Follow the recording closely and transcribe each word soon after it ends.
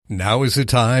Now is the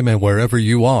time, and wherever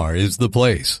you are is the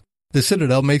place. The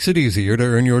Citadel makes it easier to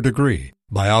earn your degree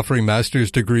by offering master's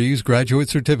degrees, graduate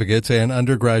certificates, and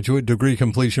undergraduate degree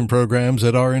completion programs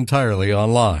that are entirely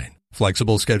online.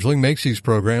 Flexible scheduling makes these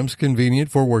programs convenient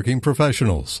for working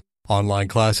professionals. Online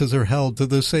classes are held to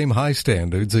the same high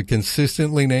standards that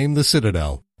consistently name the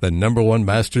Citadel the #1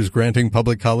 master's granting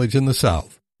public college in the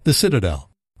South. The Citadel.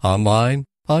 Online,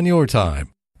 on your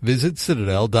time. Visit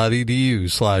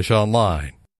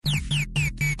citadel.edu/online.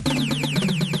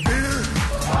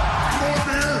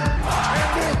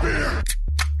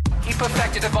 He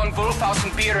perfected a von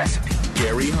Wolfhausen beer recipe.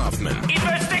 Gary Hoffman. It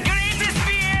was the greatest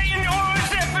beer in all the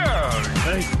world.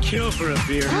 I'd kill for a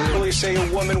beer. Police say a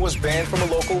woman was banned from a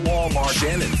local Walmart.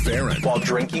 Shannon Farron. While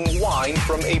drinking wine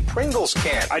from a Pringles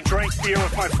can. I drank beer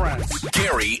with my friends.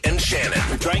 Gary and Shannon.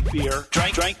 We drank beer,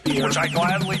 drank beer, which I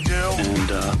gladly do. And,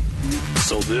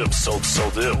 so do.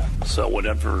 So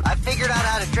whatever. I figured out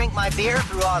how to drink my beer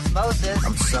through osmosis.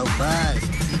 I'm so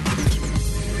buzzed.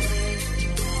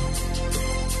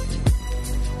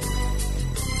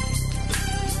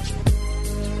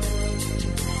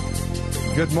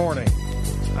 Good morning.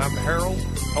 I'm Harold,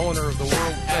 owner of the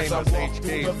world-famous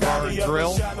HK Bar and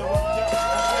Grill.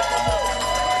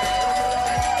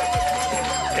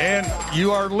 And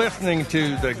you are listening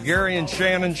to the Gary and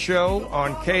Shannon Show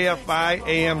on KFI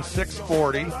AM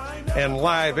 640 and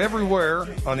live everywhere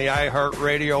on the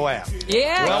iHeartRadio app.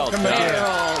 Yeah, welcome again.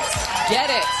 Get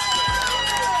it.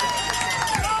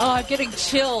 Oh, I'm getting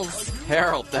chills.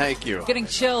 Harold, thank you. Getting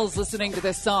chills listening to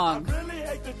this song.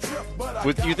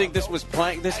 Do you think this was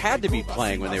playing? This had to be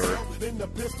playing when they were...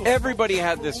 Everybody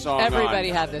had this song had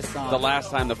this song. The last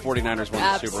time the 49ers won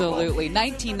the Super Bowl. Absolutely.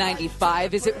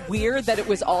 1995. Is it weird that it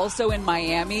was also in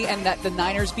Miami and that the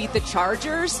Niners beat the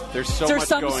Chargers? There's Is there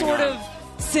some sort of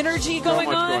synergy going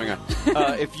on?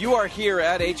 If you are here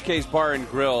at HK's Bar and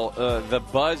Grill, the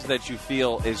buzz that you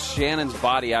feel is Shannon's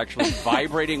body actually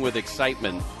vibrating with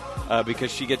excitement.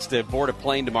 Because she gets to board a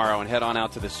plane tomorrow and head on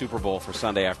out to the Super Bowl for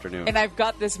Sunday afternoon. And I've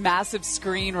got this massive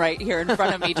screen right here in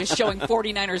front of me just showing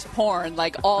 49ers porn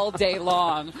like all day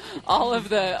long. All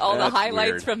the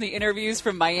highlights weird. from the interviews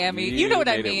from Miami. You know what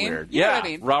I mean. Weird. You know what I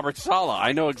mean. Robert Saleh.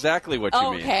 I know exactly what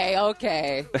you mean.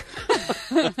 Okay.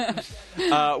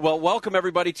 Well, welcome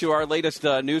everybody to our latest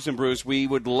News and Brews. We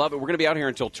would love it. We're going to be out here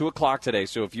until 2 o'clock today,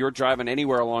 so if you're driving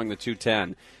anywhere along the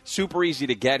 210, super easy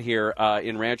to get here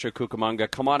in Rancho Cucamonga.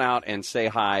 Come on out and say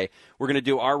hi. We're going to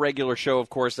do our regular show, of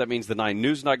course. That means the 9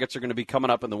 News Nuggets are going to be coming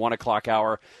up in the 1 o'clock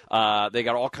hour. They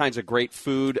got all kinds of great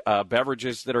food,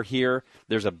 beverages that are here.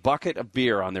 There's a bucket of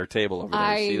beer on their table over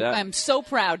there. See that? I'm so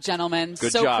proud, gentlemen.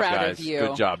 Good so job, proud guys. of you.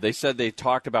 Good job. They said they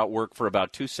talked about work for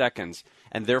about 2 seconds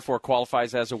and therefore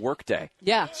qualifies as a work day.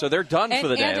 Yeah. So they're done for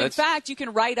the day. And in fact, you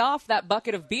can write off that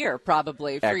bucket of beer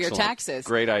probably for your taxes.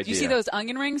 Great idea. Do you see those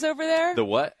onion rings over there? The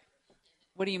what?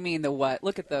 What do you mean, the what?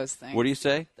 Look at those things. What do you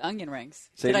say? The onion rings.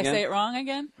 Did I say it wrong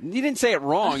again? You didn't say it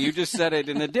wrong. You just said it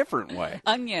in a different way.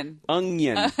 Onion.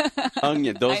 Onion. Those I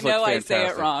know look I say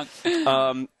it wrong.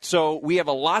 So we have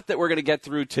a lot that we're going to get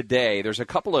through today. There's a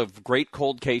couple of great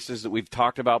cold cases that we've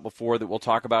talked about before that we'll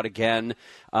talk about again.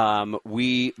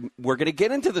 We're going to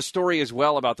get into the story as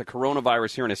well about the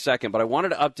coronavirus here in a second, but I wanted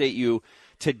to update you.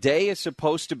 Today is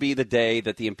supposed to be the day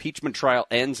that the impeachment trial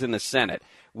ends in the Senate.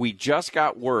 We just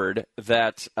got word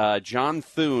that John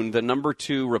Thune, the number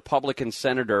 2 Republican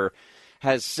senator,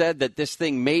 has said that this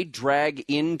thing may drag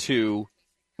into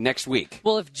next week.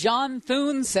 Well, if John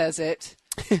Thune says it,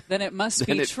 then it must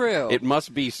be true. It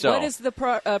must be so. What is the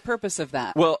purpose of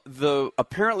that? Well,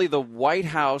 apparently the White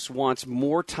House wants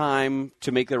more time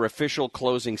to make their official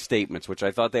closing statements, which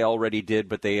I thought they already did,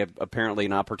 but they have apparently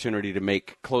an opportunity to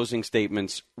make closing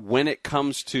statements when it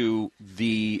comes to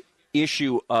the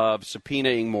issue of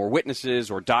subpoenaing more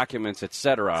witnesses or documents,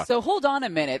 etc. So hold on a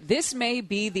minute. This may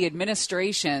be the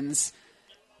administration's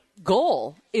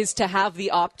goal, is to have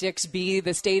the optics be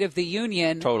the State of the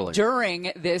Union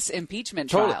during this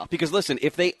impeachment trial. Because listen,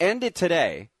 if they end it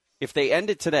today,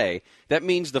 that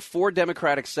means the 4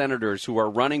 Democratic senators who are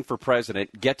running for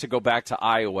president get to go back to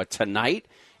Iowa tonight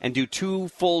and do 2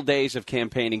 full days of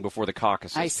campaigning before the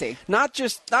caucuses. I see. Not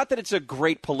that it's a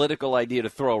great political idea to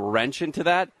throw a wrench into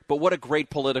that, but what a great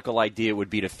political idea it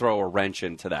would be to throw a wrench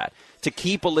into that. To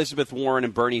keep Elizabeth Warren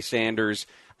and Bernie Sanders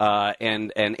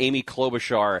and Amy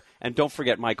Klobuchar, and don't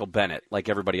forget Michael Bennet, like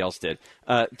everybody else did,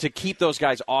 to keep those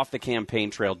guys off the campaign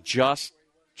trail just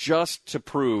to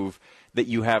prove that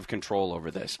you have control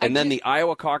over this. And then the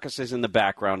Iowa caucuses in the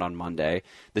background on Monday,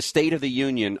 the State of the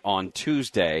Union on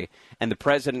Tuesday, and the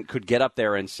president could get up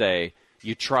there and say,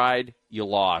 you tried, you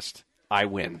lost, I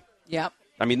win. Yep.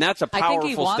 I mean, that's a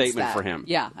powerful statement for him.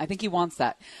 Yeah, I think he wants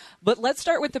that. But let's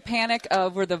start with the panic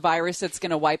over the virus that's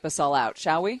going to wipe us all out,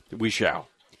 shall we? We shall.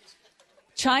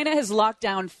 China has locked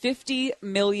down 50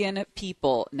 million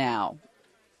people now.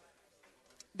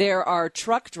 There are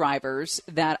truck drivers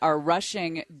that are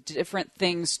rushing different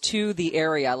things to the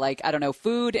area, like, I don't know,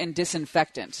 food and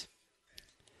disinfectant.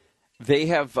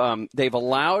 They've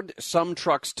allowed some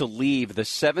trucks to leave the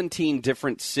 17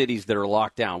 different cities that are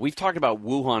locked down. We've talked about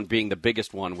Wuhan being the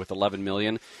biggest one with 11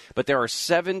 million, but there are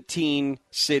 17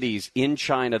 cities in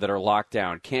China that are locked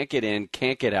down. Can't get in,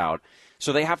 can't get out.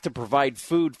 So they have to provide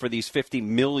food for these 50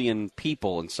 million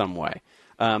people in some way.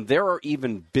 There are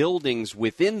even buildings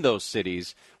within those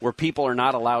cities where people are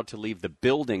not allowed to leave the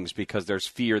buildings because there's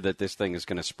fear that this thing is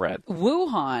going to spread.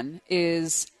 Wuhan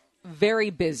is very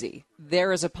busy.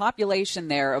 There is a population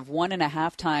there of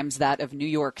 1.5 times that of New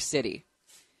York City.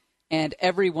 And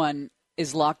everyone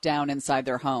is locked down inside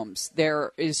their homes.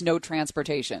 There is no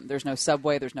transportation. There's no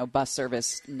subway. There's no bus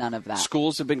service. None of that.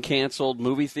 Schools have been canceled.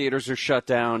 Movie theaters are shut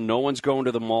down. No one's going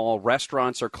to the mall.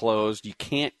 Restaurants are closed. You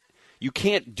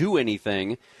can't do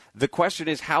anything. The question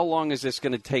is, how long is this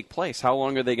going to take place? How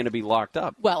long are they going to be locked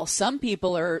up? Well, some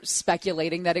people are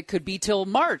speculating that it could be till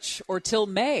March or till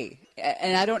May.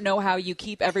 And I don't know how you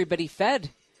keep everybody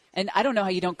fed. And I don't know how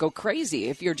you don't go crazy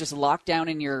if you're just locked down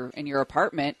in your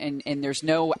apartment and there's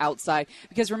no outside.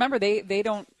 Because remember, they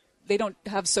don't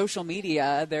have social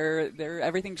media. They're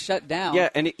everything's shut down. Yeah,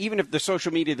 and even if the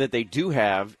social media that they do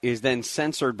have is then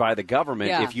censored by the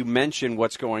government if you mention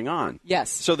what's going on. Yes.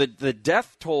 So the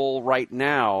death toll right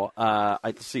now,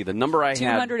 let's see, the number I had.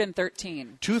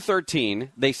 213.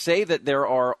 213. They say that there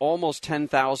are almost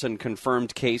 10,000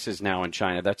 confirmed cases now in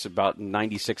China. That's about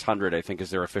 9,600, I think,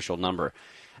 is their official number.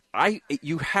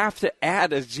 You have to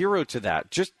add a zero to that,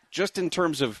 just in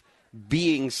terms of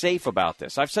being safe about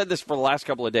this. I've said this for the last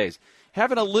couple of days.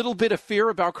 Having a little bit of fear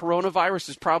about coronavirus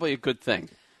is probably a good thing.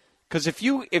 Because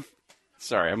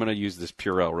sorry, I'm going to use this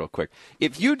Purell real quick.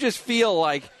 If you just feel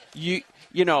like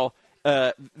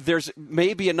there's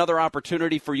maybe another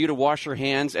opportunity for you to wash your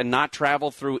hands and not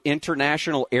travel through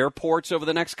international airports over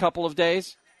the next couple of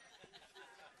days,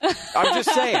 I'm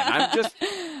just saying.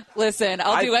 Listen,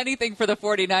 I'll do anything for the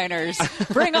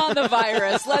 49ers. Bring on the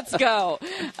virus. Let's go.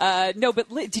 No, but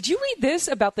did you read this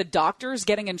about the doctors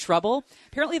getting in trouble?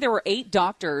 Apparently there were 8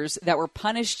 doctors that were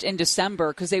punished in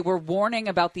December because they were warning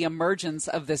about the emergence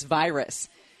of this virus.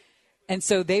 And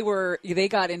so they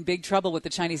got in big trouble with the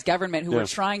Chinese government who were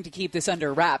trying to keep this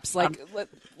under wraps.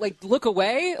 Look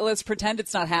away. Let's pretend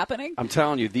it's not happening. I'm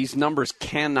telling you, these numbers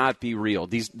cannot be real.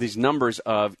 These numbers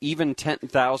of even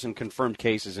 10,000 confirmed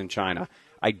cases in China,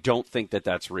 I don't think that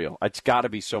that's real. It's got to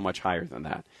be so much higher than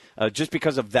that, just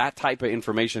because of that type of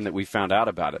information that we found out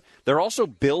about it. They're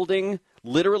also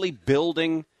literally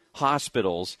building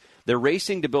hospitals. They're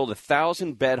racing to build a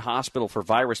 1,000-bed hospital for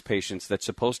virus patients that's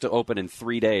supposed to open in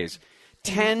 3 days.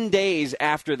 10 days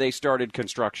after they started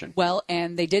construction. Well,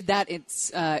 and they did that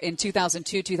in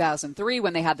 2002, 2003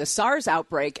 when they had the SARS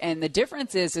outbreak. And the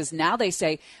difference is now they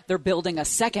say they're building a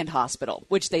second hospital,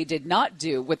 which they did not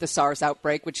do with the SARS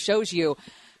outbreak, which shows you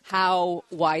how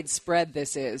widespread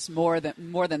this is, more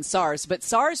than SARS. But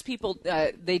SARS people,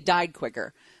 they died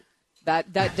quicker.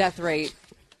 That death rate,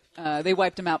 they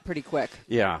wiped them out pretty quick.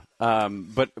 Yeah,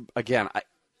 but again,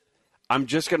 I'm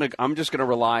just gonna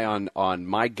rely on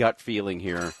my gut feeling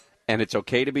here, and it's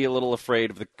okay to be a little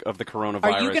afraid of the coronavirus.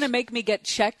 Are you gonna make me get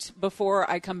checked before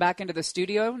I come back into the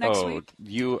studio next week?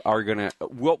 You are gonna.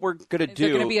 What we're gonna do? Is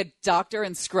there gonna be a doctor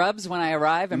in scrubs when I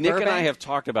arrive in Nick Burbank? and I have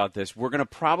talked about this. We're gonna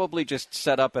probably just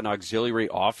set up an auxiliary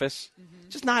office,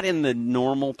 just not in the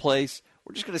normal place.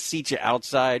 We're just gonna seat you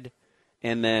outside,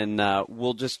 and then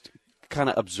we'll just kind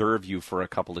of observe you for a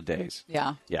couple of days.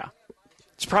 Yeah.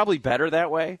 It's probably better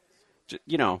that way.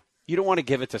 You don't want to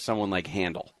give it to someone like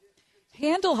Handel.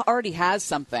 Handel already has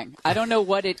something. I don't know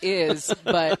what it is,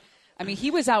 but, I mean,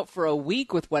 he was out for a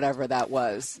week with whatever that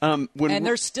was. And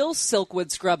they're still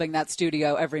Silkwood scrubbing that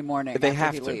studio every morning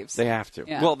after he leaves. They have to.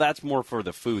 Yeah. Well, that's more for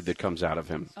the food that comes out of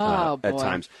him at boy.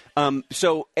 times.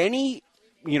 So any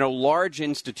large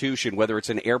institution, whether it's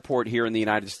an airport here in the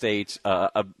United States,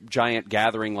 a giant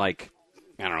gathering like,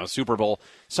 I don't know, Super Bowl,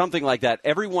 something like that.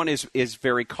 Everyone is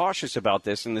very cautious about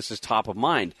this, and this is top of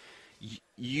mind.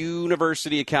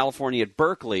 University of California at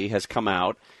Berkeley has come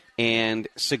out and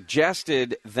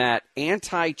suggested that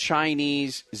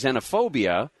anti-Chinese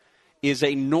xenophobia is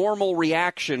a normal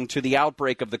reaction to the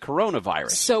outbreak of the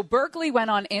coronavirus. So Berkeley went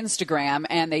on Instagram,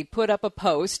 and they put up a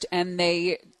post, and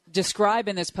they describe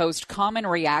in this post common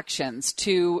reactions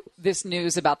to this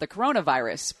news about the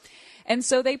coronavirus. And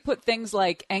so they put things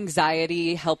like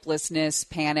anxiety, helplessness,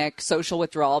 panic, social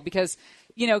withdrawal, because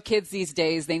kids these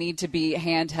days, they need to be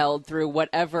handheld through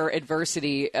whatever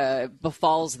adversity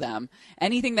befalls them.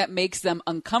 Anything that makes them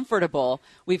uncomfortable,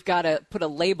 we've got to put a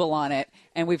label on it,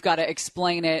 and we've got to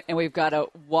explain it, and we've got to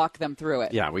walk them through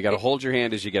it. Yeah, we got to hold your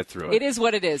hand as you get through it. It is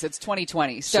what it is. It's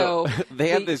 2020. So they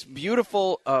have this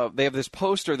beautiful, they have this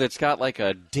poster that's got like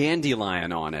a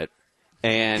dandelion on it.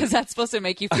 Because that's supposed to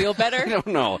make you feel better? I don't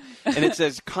know. And it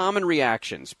says, common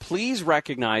reactions. Please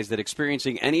recognize that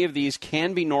experiencing any of these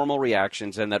can be normal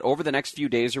reactions and that over the next few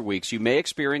days or weeks, you may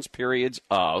experience periods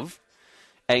of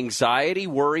anxiety,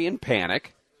 worry, and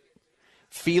panic,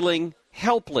 feeling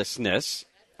helplessness,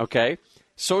 okay,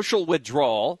 social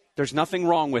withdrawal. There's nothing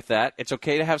wrong with that. It's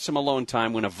okay to have some alone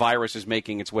time when a virus is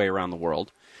making its way around the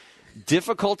world.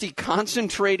 Difficulty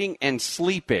concentrating and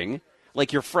sleeping,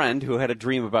 like your friend who had a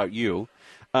dream about you.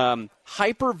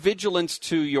 Hypervigilance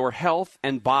to your health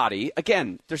and body.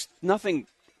 Again, there's nothing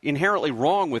inherently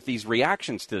wrong with these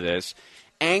reactions to this.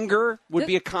 Anger would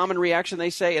be a common reaction, they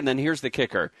say. And then here's the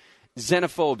kicker.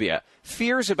 Xenophobia.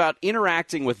 Fears about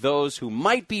interacting with those who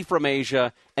might be from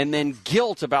Asia, and then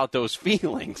guilt about those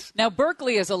feelings. Now,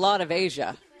 Berkeley is a lot of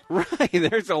Asia. Right,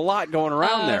 there's a lot going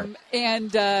around there.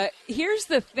 And here's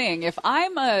the thing. If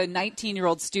I'm a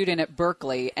 19-year-old student at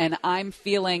Berkeley and I'm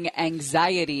feeling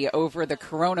anxiety over the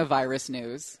coronavirus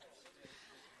news,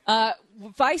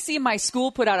 if I see my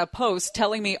school put out a post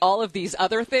telling me all of these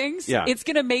other things, it's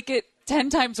going to make it 10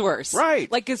 times worse. Right.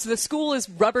 Like, it's the school is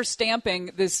rubber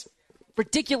stamping this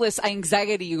ridiculous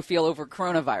anxiety you feel over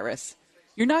coronavirus.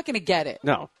 You're not going to get it.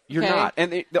 No, you're not.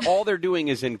 And all they're doing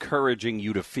is encouraging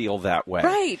you to feel that way.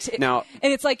 Right. Now,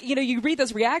 and it's like, you read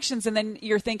those reactions and then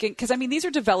you're thinking, because, these are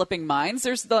developing minds.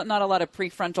 There's not a lot of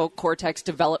prefrontal cortex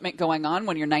development going on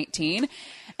when you're 19.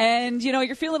 And,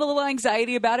 you're feeling a little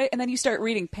anxiety about it. And then you start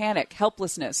reading panic,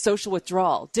 helplessness, social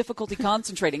withdrawal, difficulty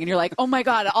concentrating. And you're like, oh, my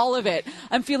God, all of it.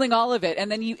 I'm feeling all of it.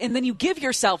 And then you give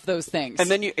yourself those things. And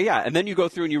then you go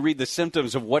through and you read the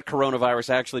symptoms of what coronavirus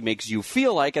actually makes you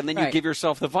feel like. And then you give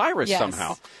yourself the virus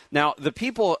somehow. Now, the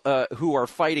people who are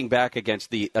fighting back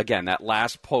against that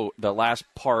last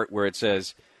part where it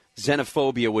says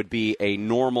xenophobia would be a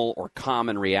normal or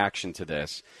common reaction to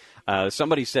this.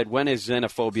 Somebody said, when is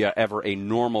xenophobia ever a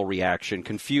normal reaction?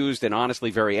 Confused and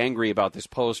honestly very angry about this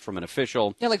post from an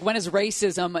official. Yeah, like when is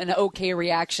racism an okay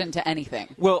reaction to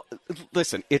anything? Well,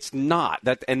 listen, it's not.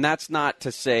 And that's not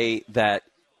to say that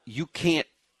you can't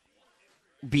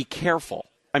be careful.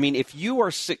 If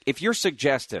you're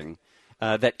suggesting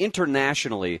that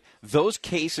internationally, those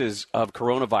cases of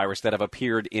coronavirus that have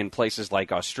appeared in places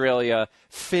like Australia,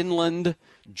 Finland,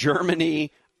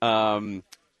 Germany, the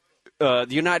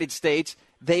United States,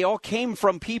 they all came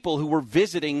from people who were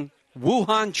visiting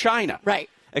Wuhan, China. Right.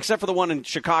 Except for the one in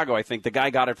Chicago, I think. The guy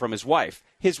got it from his wife.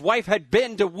 His wife had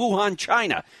been to Wuhan,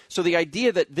 China. So the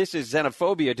idea that this is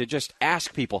xenophobia to just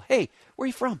ask people, hey, where are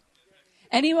you from?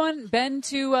 Anyone been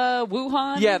to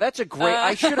Wuhan? Yeah, that's a great.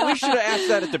 We should have asked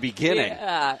that at the beginning.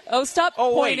 Yeah. Oh, stop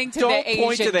pointing to the Asian guy. Don't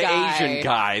point to the Asian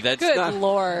guy. That's good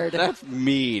Lord. That's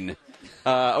mean.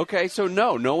 Okay, so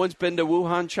no one's been to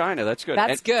Wuhan, China. That's good.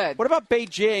 That's good. What about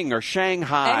Beijing or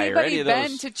Shanghai or any of those? Anybody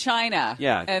been to China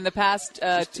in the past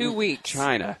 2 weeks?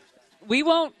 China. We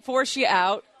won't force you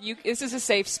out. This is a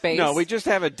safe space. No, we just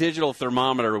have a digital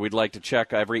thermometer we'd like to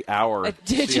check every hour. A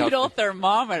digital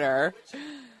thermometer?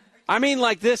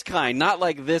 Like this kind, not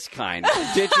like this kind.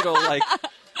 Digital, like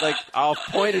I'll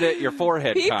point it at your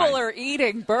forehead. People are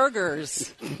eating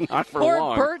burgers. Not for Poor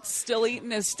long. Bert's still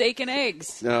eating his steak and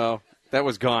eggs. No, that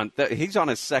was gone. He's on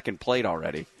his second plate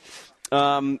already.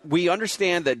 We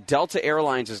understand that Delta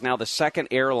Airlines is now the second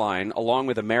airline, along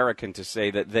with American, to say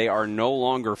that they are no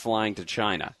longer flying to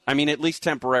China. At least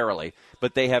temporarily.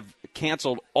 But they have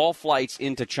canceled all flights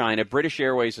into China. British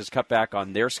Airways has cut back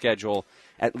on their schedule,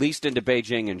 at least into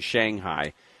Beijing and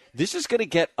Shanghai. This is going to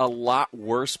get a lot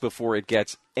worse before it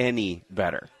gets any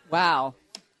better. Wow.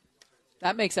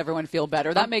 That makes everyone feel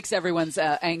better. That makes everyone's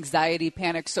anxiety,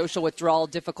 panic, social withdrawal,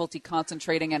 difficulty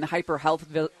concentrating, and hyper-health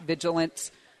vigilance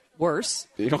worse.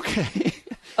 Okay.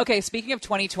 Okay, speaking of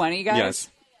 2020, guys. Yes.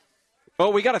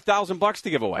 Oh, we got $1,000 to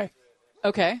give away.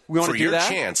 Okay. We want For to do your that?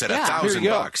 chance at Yeah.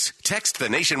 $1,000, text the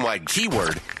nationwide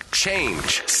keyword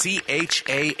CHANGE, CHANGE,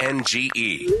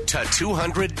 to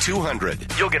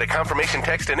 200-200. You'll get a confirmation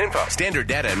text and info. Standard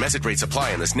data and message rates apply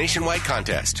in this nationwide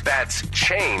contest. That's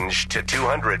CHANGE to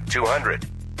 200-200.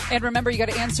 And remember, you got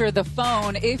to answer the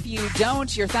phone. If you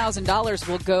don't, your $1,000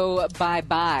 will go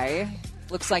bye-bye.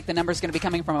 Looks like the number's going to be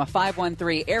coming from a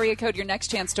 513 area code. Your next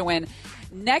chance to win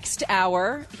next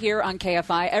hour here on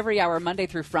KFI, every hour, Monday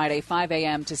through Friday, 5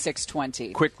 a.m. to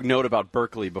 6:20. Quick note about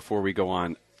Berkeley before we go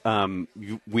on.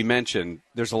 We mentioned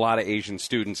there's a lot of Asian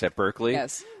students at Berkeley.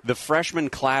 Yes. The freshman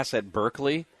class at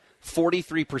Berkeley,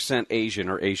 43% Asian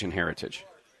or Asian heritage.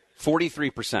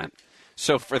 43%.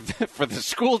 So for the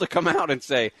school to come out and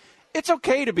say, it's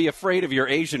okay to be afraid of your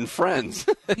Asian friends,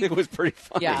 it was pretty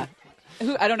funny. Yeah.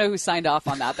 I don't know who signed off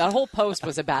on that. That whole post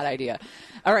was a bad idea.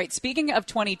 All right, speaking of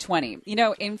 2020,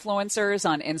 influencers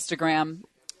on Instagram,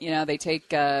 they take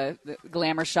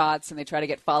glamour shots and they try to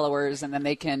get followers, and then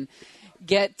they can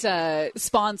get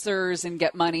sponsors and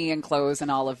get money and clothes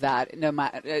and all of that, no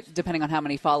matter, depending on how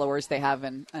many followers they have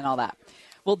and all that.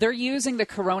 Well, they're using the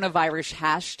coronavirus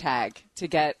hashtag to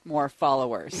get more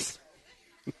followers.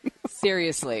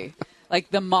 Seriously. Like,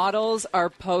 the models are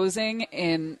posing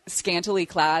in scantily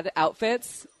clad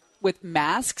outfits with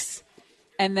masks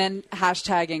and then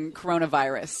hashtagging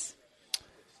coronavirus.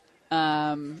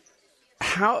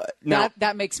 How? No.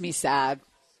 That makes me sad.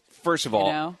 First of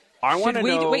all, I want to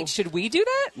know. Wait, should we do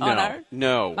that?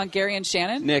 No. On Gary and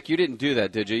Shannon? Nick, you didn't do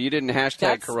that, did you? You didn't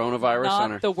hashtag coronavirus on our.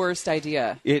 Not the worst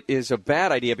idea. It is a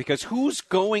bad idea because who's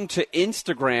going to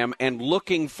Instagram and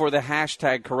looking for the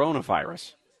hashtag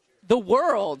coronavirus? The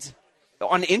world.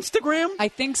 On Instagram? I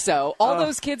think so. All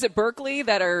those kids at Berkeley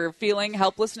that are feeling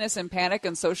helplessness and panic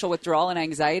and social withdrawal and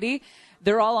anxiety,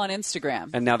 they're all on Instagram.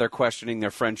 And now they're questioning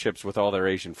their friendships with all their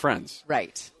Asian friends.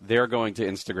 Right. They're going to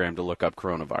Instagram to look up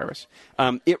coronavirus.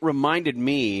 It reminded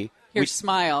me.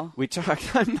 Smile. We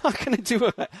talked. I'm not going to do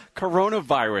a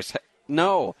coronavirus.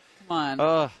 No. Come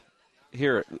on.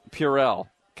 Here, Purell.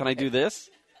 Can I do this?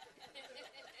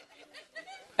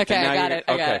 Okay, I got it.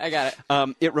 I got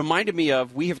it. It reminded me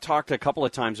of, we have talked a couple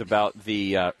of times about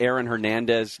the Aaron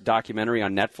Hernandez documentary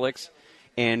on Netflix.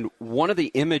 And one of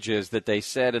the images that they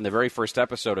said in the very first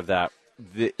episode of that,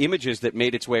 the images that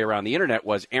made its way around the internet,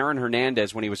 was Aaron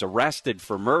Hernandez, when he was arrested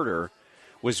for murder,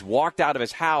 was walked out of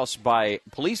his house by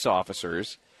police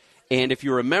officers. And if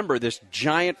you remember, this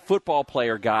giant football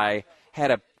player guy had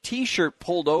a T-shirt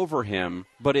pulled over him,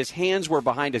 but his hands were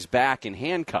behind his back in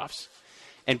handcuffs.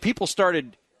 And people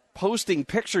started posting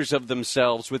pictures of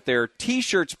themselves with their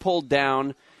T-shirts pulled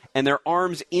down and their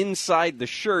arms inside the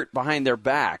shirt behind their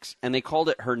backs, and they called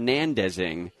it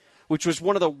Hernandezing, which was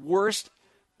one of the worst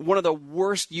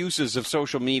uses of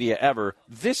social media ever.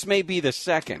 This may be the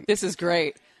second. This is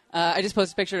great. I just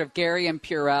posted a picture of Gary and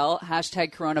Purell,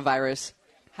 hashtag coronavirus,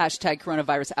 hashtag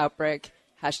coronavirus outbreak,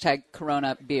 hashtag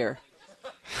corona beer.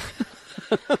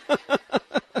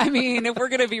 I mean, if we're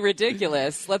going to be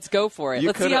ridiculous, let's go for it.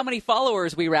 Let's see how many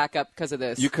followers we rack up because of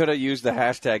this. You could have used the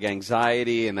hashtag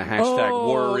anxiety and the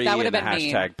hashtag worry and the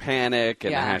hashtag panic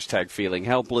and the hashtag feeling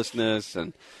helplessness.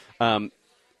 And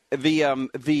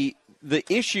the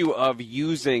issue of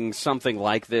using something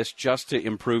like this just to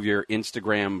improve your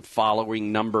Instagram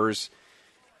following numbers,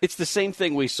 it's the same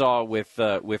thing we saw with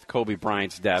Kobe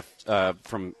Bryant's death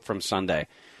from Sunday.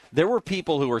 There were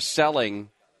people who were selling,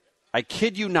 I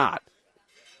kid you not,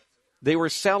 they were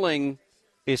selling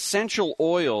essential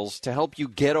oils to help you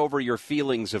get over your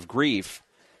feelings of grief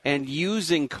and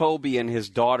using Kobe and his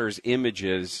daughter's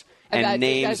images and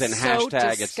names and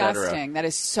hashtag, etc. That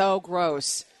is so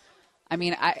gross. I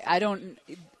mean, I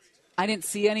didn't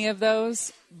see any of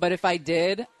those, but if I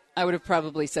did, I would have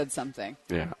probably said something.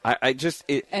 Yeah,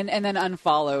 and then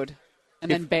unfollowed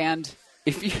and then banned.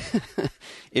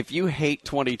 If you hate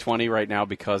 2020 right now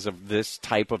because of this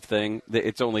type of thing,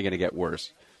 it's only going to get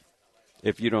worse.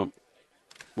 If you don't,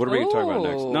 what are we going to talk about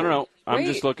next? No. I'm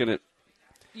just looking at.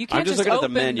 You can't just looking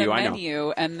open at the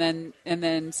menu. And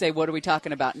then say, what are we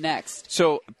talking about next?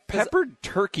 So peppered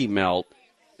turkey melt.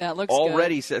 That looks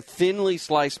already good. Said thinly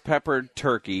sliced peppered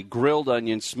turkey, grilled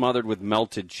onions smothered with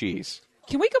melted cheese.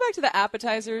 Can we go back to the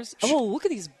appetizers? Oh, look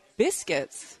at these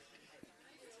biscuits.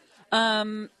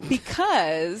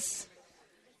 Because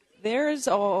there's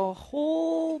a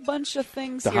whole bunch of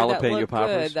things here that look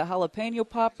good. The jalapeno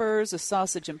poppers, the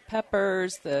sausage and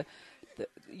peppers,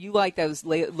 you like those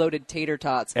loaded tater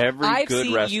tots. I've good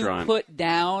seen restaurant. You put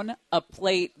down a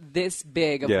plate this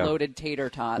big of loaded tater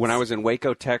tots. When I was in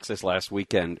Waco, Texas last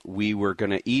weekend, we were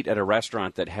going to eat at a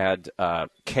restaurant that had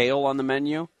kale on the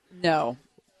menu. No.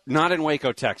 Not in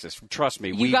Waco, Texas. Trust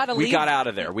me. We got out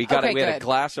of there. We had a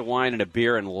glass of wine and a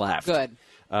beer and left. Good.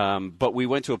 But we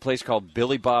went to a place called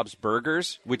Billy Bob's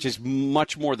Burgers, which is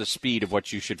much more the speed of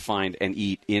what you should find and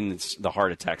eat in the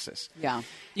heart of Texas. Yeah.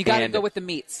 You got to go with the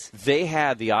meats. They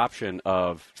had the option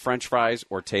of French fries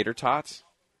or tater tots.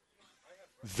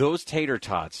 Those tater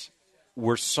tots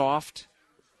were soft,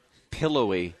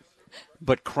 pillowy,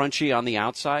 but crunchy on the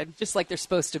outside. Just like they're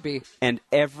supposed to be. And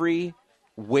every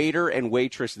waiter and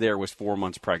waitress there was 4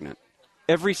 months pregnant.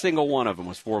 Every single one of them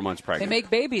was 4 months pregnant. They make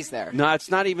babies there. No, it's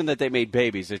not even that they made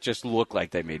babies. It just looked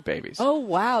like they made babies. Oh,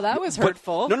 wow. That was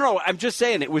hurtful. No. I'm just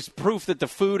saying it was proof that the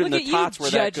food and the tots were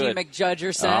that good. Judgy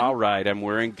McJudgerson. All right. I'm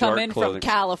wearing dark clothing. clothing. Come in from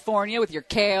California with your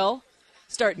kale.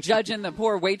 Start judging the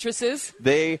poor waitresses.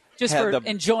 They just had for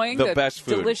enjoying the best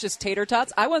food. Delicious tater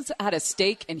tots. I once had a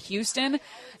steak in Houston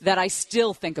that I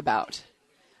still think about.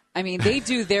 I mean, they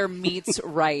do their meats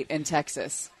right in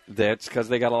Texas. That's because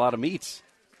they got a lot of meats.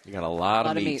 You got a lot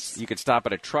of meats. You could stop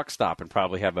at a truck stop and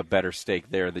probably have a better steak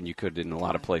there than you could in a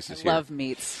lot of places here. Love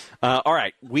meats. All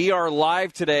right. We are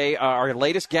live today. Our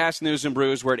latest gas news and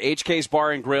brews. We're at HK's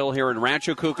Bar and Grill here in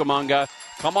Rancho Cucamonga.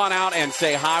 Come on out and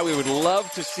say hi. We would love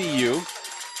to see you.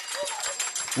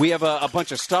 We have a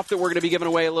bunch of stuff that we're going to be giving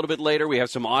away a little bit later. We have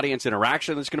some audience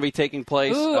interaction that's going to be taking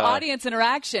place. Ooh, audience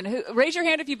interaction. Raise your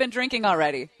hand if you've been drinking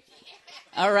already.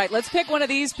 All right, let's pick one of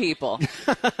these people.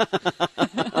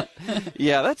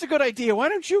 Yeah, that's a good idea. Why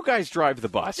don't you guys drive the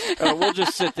bus? We'll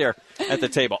just sit there at the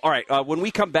table. All right, when we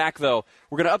come back, though,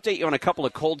 we're going to update you on a couple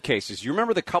of cold cases. You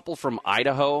remember the couple from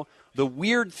Idaho? The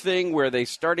weird thing where they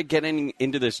started getting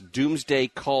into this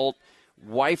doomsday cult.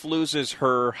 Wife loses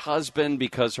her husband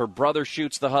because her brother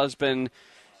shoots the husband.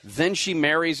 Then she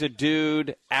marries a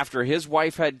dude after his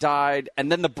wife had died,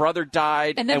 and then the brother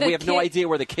died, and we have no idea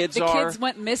where the kids are. The kids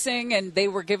went missing, and they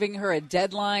were giving her a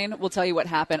deadline. We'll tell you what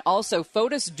happened. Also,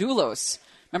 Fotis Doulos,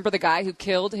 remember the guy who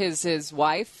killed his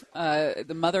wife,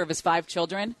 the mother of his 5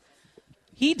 children?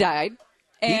 He died.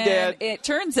 And it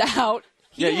turns out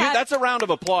that's a round of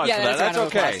applause for that.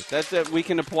 That's okay. We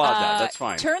can applaud that. That's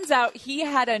fine. Turns out he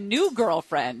had a new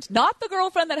girlfriend. Not the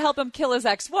girlfriend that helped him kill his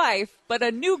ex-wife, but a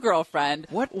new girlfriend.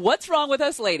 What's wrong with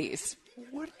us ladies?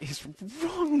 What is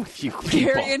wrong with you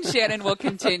people? Gary and Shannon will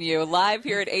continue live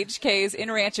here at HK's in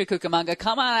Rancho Cucamonga.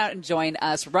 Come on out and join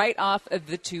us right off of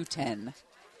the 210.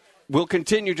 We'll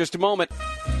continue just a moment.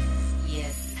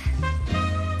 Yes.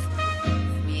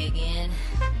 Me again.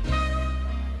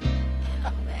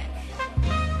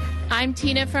 I'm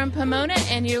Tina from Pomona,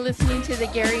 and you're listening to the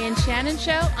Gary and Shannon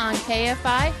Show on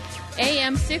KFI,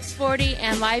 AM 640,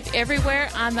 and live everywhere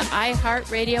on the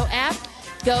iHeartRadio app.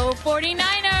 Go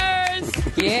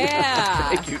 49ers! Yeah.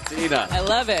 Thank you, Tina. I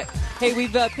love it. Hey,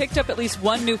 we've picked up at least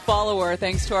one new follower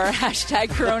thanks to our hashtag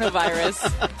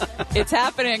coronavirus. It's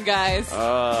happening, guys.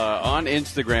 On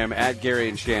Instagram, at Gary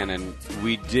and Shannon,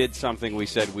 we did something we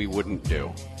said we wouldn't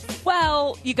do.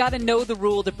 Well, you got to know the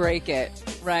rule to break it,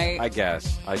 right?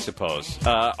 I suppose.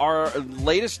 Our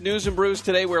latest news and brews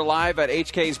today, we're live at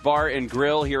HK's Bar and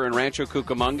Grill here in Rancho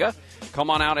Cucamonga. Come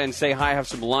on out and say hi, have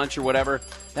some lunch or whatever.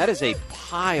 That is a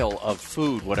pile of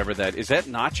food, whatever that is. Is that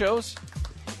nachos?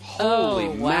 Holy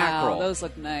mackerel. Wow, those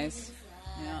look nice.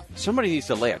 Yeah. Somebody needs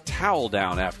to lay a towel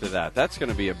down after that. It's going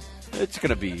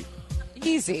to be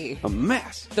easy. A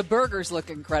mess. The burgers look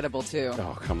incredible, too.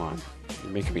 Oh, come on.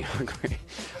 You're making me hungry.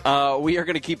 We are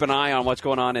going to keep an eye on what's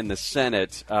going on in the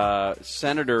Senate.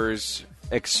 Senators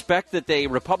expect that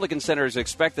Republican senators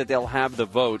expect that they'll have the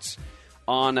votes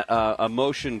on a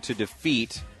motion to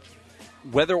defeat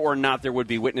whether or not there would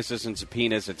be witnesses and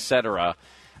subpoenas, etc.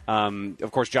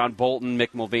 Of course, John Bolton,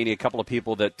 Mick Mulvaney, a couple of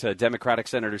people that Democratic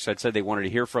senators had said they wanted to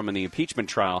hear from in the impeachment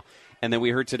trial. And then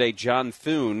we heard today John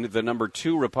Thune, the number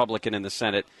 2 Republican in the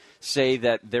Senate, say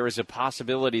that there is a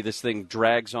possibility this thing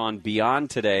drags on beyond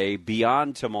today,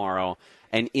 beyond tomorrow,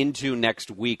 and into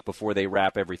next week before they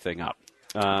wrap everything up.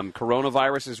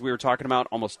 Coronavirus, as we were talking about,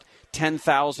 almost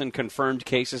 10,000 confirmed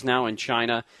cases now in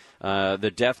China.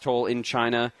 The death toll in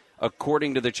China,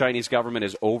 according to the Chinese government,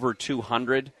 is over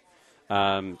 200.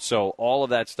 So all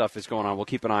of that stuff is going on. We'll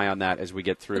keep an eye on that as we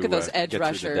get through. Look at those edge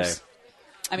rushers.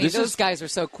 I mean, those guys are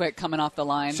so quick coming off the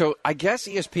line. So I guess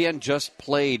ESPN just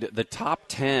played the top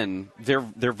 10.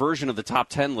 Their version of the top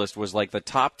 10 list was like the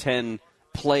top 10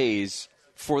 plays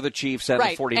for the Chiefs and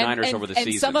the 49ers over the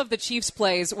season. And some of the Chiefs'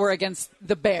 plays were against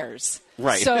the Bears.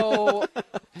 Right. So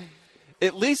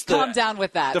at least calm down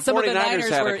with that. Some 49ers of the Niners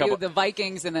had were the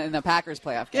Vikings and the Packers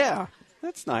playoff game. Yeah,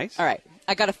 that's nice. All right,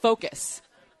 I got to focus.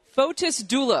 Fotis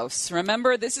Doulos.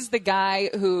 Remember, this is the guy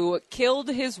who killed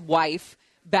his wife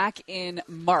back in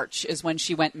March is when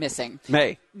she went missing.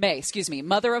 May,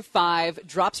 mother of 5,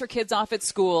 drops her kids off at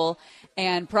school,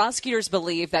 and prosecutors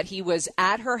believe that he was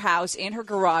at her house in her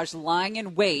garage lying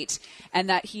in wait and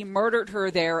that he murdered her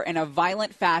there in a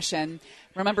violent fashion.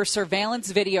 Remember,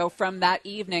 surveillance video from that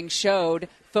evening showed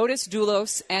Fotis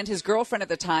Doulos and his girlfriend at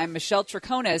the time, Michelle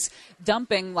Triconis,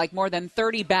 dumping like more than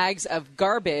 30 bags of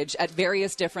garbage at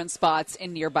various different spots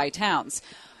in nearby towns.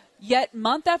 Yet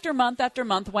month after month after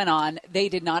month went on. They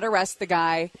did not arrest the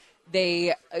guy.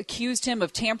 They accused him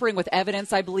of tampering with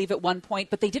evidence, I believe, at one point,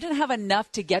 but they didn't have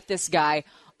enough to get this guy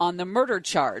on the murder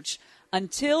charge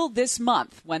until this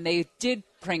month when they did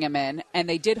bring him in and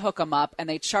they did hook him up and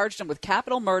they charged him with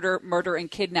capital murder, murder, and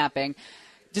kidnapping,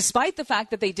 despite the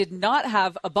fact that they did not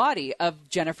have a body of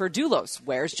Jennifer Dulos.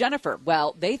 Where's Jennifer?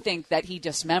 Well, they think that he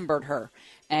dismembered her,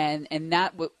 and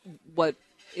that what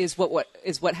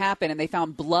happened. And they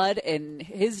found blood and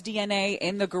his DNA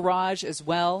in the garage as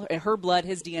well, and her blood,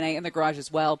 his DNA in the garage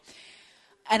as well.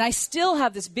 And I still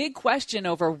have this big question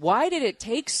over why did it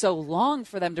take so long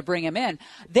for them to bring him in?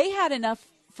 They had enough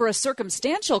for a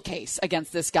circumstantial case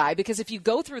against this guy, because if you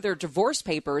go through their divorce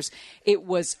papers, it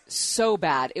was so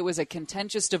bad. It was a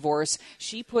contentious divorce.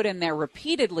 She put in there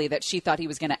repeatedly that she thought he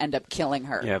was going to end up killing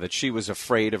her. Yeah, that she was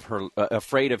afraid of her,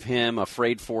 afraid of him,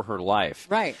 afraid for her life.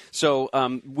 Right. So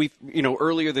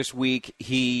earlier this week,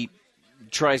 he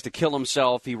tries to kill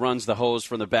himself. He runs the hose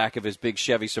from the back of his big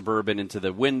Chevy Suburban into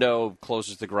the window,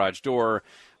 closes the garage door.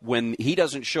 When he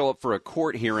doesn't show up for a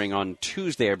court hearing on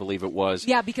Tuesday, I believe it was.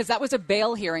 Yeah, because that was a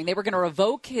bail hearing. They were going to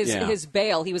revoke his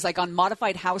bail. He was like on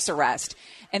modified house arrest.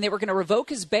 And they were going to revoke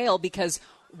his bail because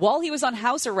while he was on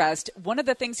house arrest, one of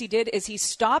the things he did is he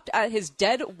stopped at his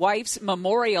dead wife's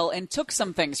memorial and took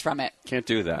some things from it. Can't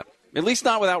do that. At least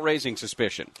not without raising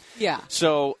suspicion. Yeah.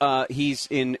 So he's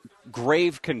in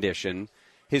grave condition.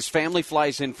 His family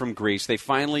flies in from Greece. They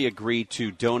finally agree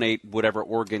to donate whatever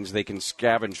organs they can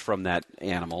scavenge from that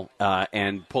animal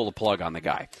and pull the plug on the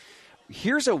guy.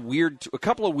 Here's a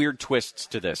couple of weird twists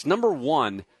to this. Number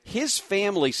one, his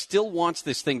family still wants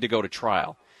this thing to go to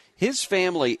trial. His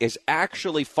family is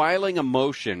actually filing a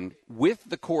motion with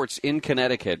the courts in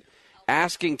Connecticut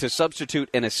asking to substitute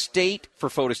an estate for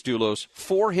Fotis Dulos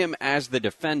for him as the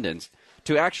defendant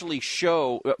to actually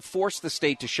force the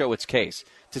state to show its case,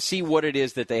 to see what it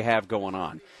is that they have going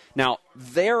on. Now,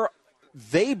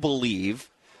 they believe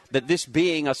that this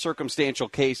being a circumstantial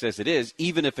case as it is,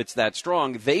 even if it's that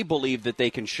strong, they believe that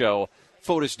they can show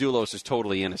Fotis Dulos is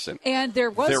totally innocent. And they're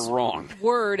wrong.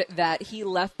 Word that he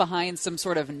left behind some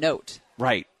sort of note.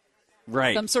 Right.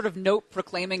 Some sort of note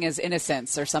proclaiming his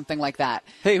innocence or something like that.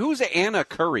 Hey, who's Anna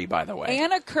Curry, by the way?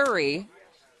 Anna Curry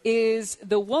is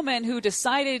the woman who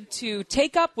decided to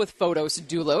take up with Fotis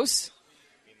Dulos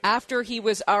after he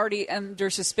was already under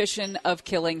suspicion of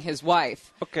killing his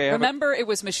wife. Okay. Remember, it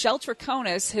was Michelle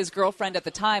Triconis, his girlfriend at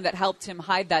the time, that helped him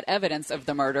hide that evidence of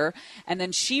the murder. And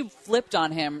then she flipped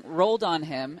on him, rolled on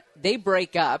him. They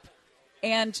break up.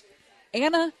 And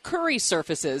Anna Curry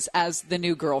surfaces as the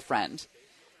new girlfriend.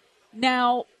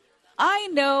 Now, I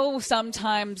know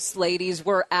sometimes, ladies,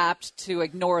 we're apt to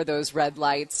ignore those red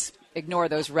lights, ignore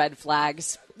those red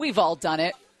flags. We've all done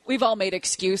it. We've all made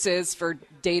excuses for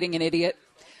dating an idiot.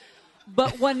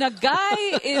 But when a guy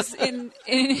is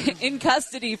in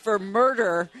custody for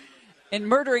murder and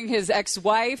murdering his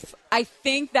ex-wife, I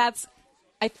think that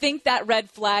red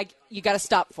flag, you got to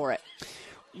stop for it.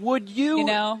 Would you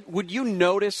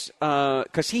notice,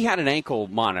 because he had an ankle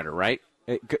monitor, right?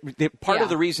 Part of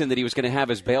the reason that he was going to have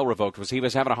his bail revoked was he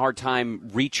was having a hard time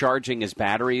recharging his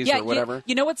batteries or whatever.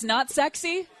 You know what's not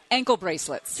sexy? Ankle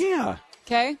bracelets. Yeah.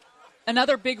 Okay?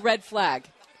 Another big red flag.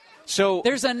 So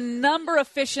there's a number of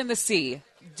fish in the sea.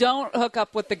 Don't hook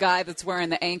up with the guy that's wearing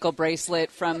the ankle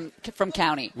bracelet from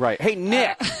County. Right. Hey,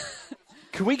 Nick,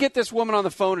 can we get this woman on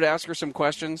the phone to ask her some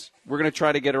questions? We're going to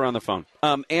try to get her on the phone.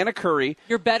 Anna Curry.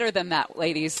 You're better than that,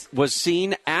 ladies. Was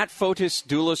seen at Fotis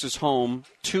Dulos' home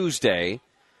Tuesday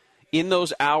in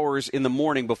those hours in the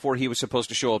morning before he was supposed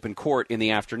to show up in court in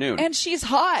the afternoon. And she's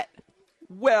hot.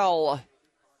 Well,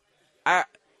 I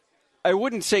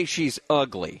wouldn't say she's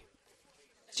ugly.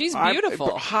 She's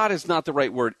beautiful. Hot is not the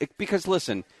right word because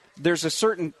listen, there's a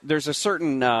certain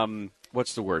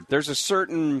what's the word? There's a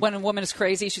certain when a woman is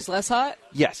crazy, she's less hot?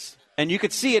 Yes. And you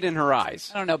could see it in her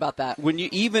eyes. I don't know about that. When you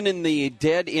even in the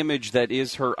dead image that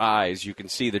is her eyes, you can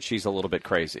see that she's a little bit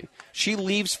crazy. She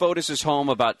leaves Fotis' home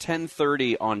about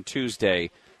 10:30 on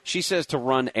Tuesday. She says to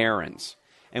run errands.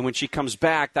 And when she comes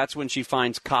back, that's when she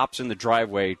finds cops in the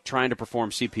driveway trying to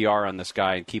perform CPR on this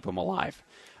guy and keep him alive.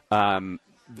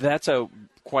 That's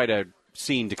quite a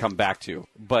scene to come back to.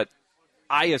 But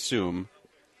I assume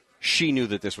she knew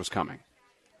that this was coming.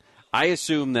 I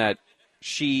assume that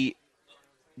she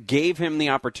gave him the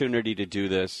opportunity to do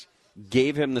this,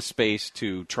 gave him the space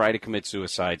to try to commit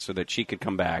suicide so that she could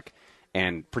come back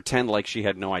and pretend like she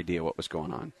had no idea what was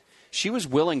going on. She was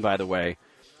willing, by the way,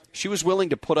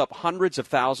 to put up hundreds of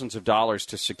thousands of dollars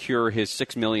to secure his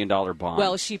 $6 million bond.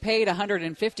 Well, she paid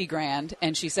 $150,000,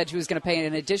 and she said she was going to pay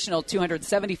an additional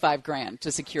 $275,000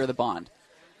 to secure the bond.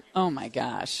 Oh my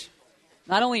gosh!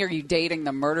 not only are you dating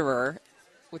the murderer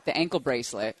with the ankle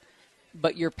bracelet,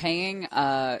 but you're paying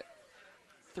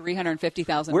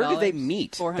 $350,000. Where do they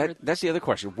meet? That's the other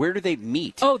question. Where do they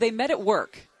meet? Oh, they met at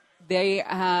work. They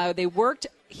worked.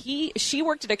 She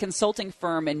worked at a consulting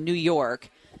firm in New York,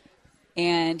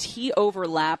 and he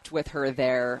overlapped with her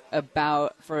there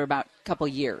for about a couple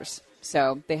years.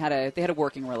 So they had a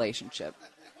working relationship.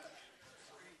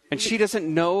 And she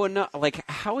doesn't know enough. Like,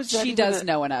 how is that? She does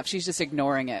know enough. She's just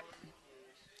ignoring it.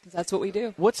 'Cause that's what we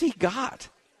do. What's he got?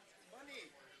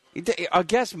 I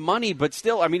guess money, but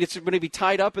still, I mean, it's going to be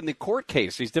tied up in the court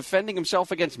case. He's defending himself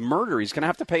against murder. He's going to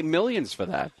have to pay millions for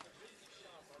that.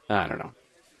 I don't know.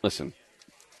 Listen,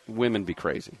 women be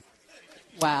crazy.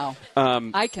 Wow.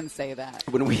 I can say that.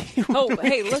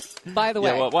 Hey, look, by the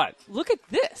way. Yeah, what? Look at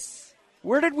this.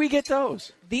 Where did we get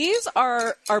those? These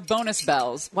are bonus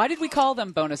bells. Why did we call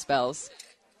them bonus bells?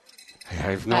 I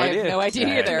have no idea. I have no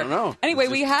idea either. I don't know. Anyway,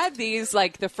 we had these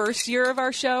like the first year of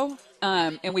our show,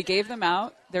 and we gave them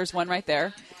out. There's one right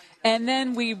there. And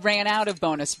then we ran out of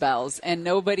bonus bells, and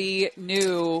nobody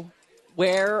knew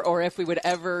where or if we would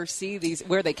ever see these,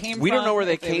 where they came from. We don't know where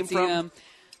they came from.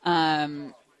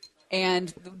 And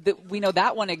we know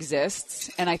that one exists.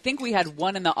 And I think we had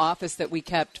one in the office that we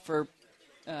kept for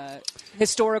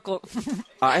historical purposes.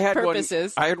 I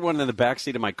had one in the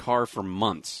backseat of my car for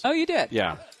months. Oh, you did?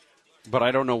 Yeah. But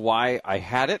I don't know why I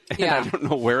had it, and I don't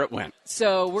know where it went.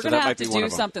 So we're going to have to do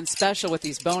something special with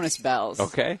these bonus bells.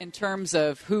 Okay. In terms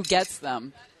of who gets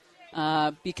them,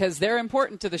 because they're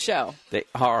important to the show. They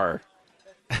are.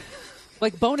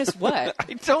 Like bonus what?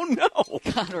 I don't know.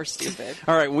 God, we're stupid.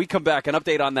 All right, when we come back, an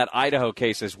update on that Idaho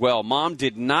case as well. Mom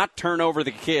did not turn over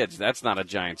the kids. That's not a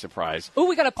giant surprise. Oh,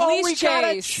 we got a police chase. Got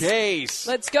a chase.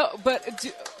 Let's go. But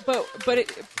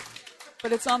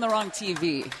it's on the wrong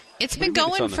TV. It's been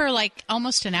going for like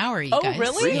almost an hour, you guys. Oh,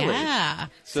 really? Yeah.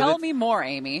 So Tell me more,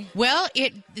 Amy. Well,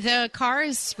 the car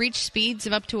has reached speeds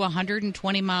of up to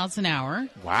 120 miles an hour.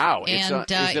 Wow. And,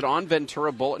 is it on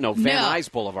Ventura Boulevard? No, Van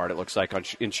Nuys Boulevard, it looks like,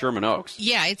 in Sherman Oaks.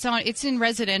 Yeah, it's in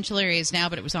residential areas now,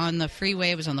 but it was on the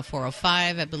freeway. It was on the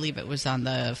 405. I believe it was on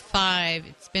the 5.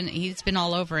 He's been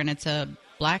all over, and it's a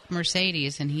black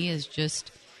Mercedes, and he's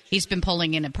been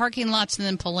pulling in at parking lots and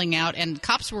then pulling out, and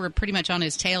cops were pretty much on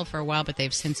his tail for a while, but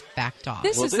they've since backed off.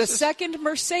 This is the second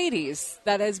Mercedes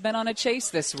that has been on a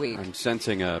chase this week. I'm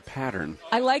sensing a pattern.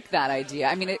 I like that idea.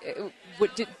 I mean,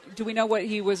 do we know what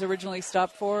he was originally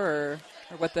stopped for or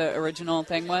what the original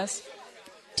thing was?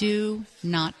 Do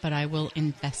not, but I will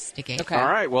investigate. Okay. All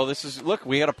right. Well, look,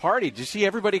 we had a party. Did you see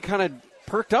everybody kind of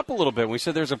perked up a little bit when we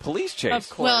said there's a police chase? Of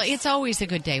course. Well, it's always a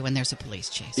good day when there's a police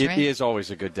chase, right? It is always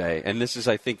a good day. And this is,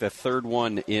 I think, the third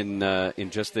one in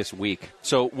just this week.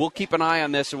 So we'll keep an eye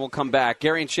on this, and we'll come back.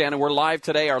 Gary and Shannon, we're live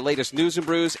today. Our latest news and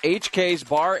brews, HK's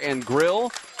Bar and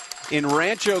Grill in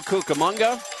Rancho,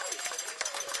 Cucamonga.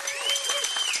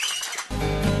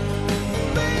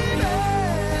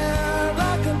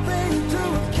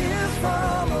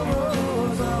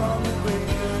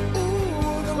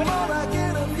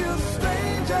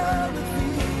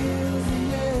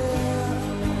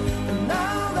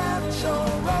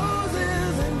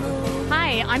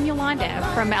 I'm Yolanda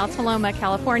from Altaloma,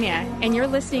 California, and you're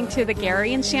listening to The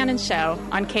Gary and Shannon Show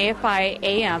on KFI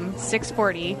AM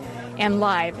 640 and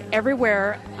live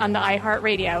everywhere on the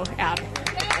iHeartRadio app.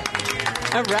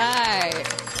 All right.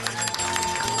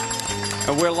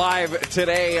 And we're live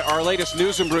today. Our latest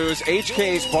news and brews,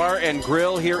 HK's Bar and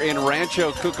Grill here in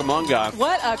Rancho, Cucamonga.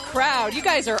 What a crowd. You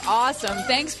guys are awesome.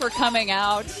 Thanks for coming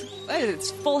out.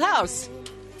 It's full house.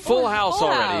 Full house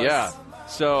already, yeah.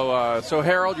 So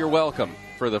Harold, you're welcome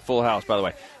for the full house, by the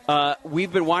way.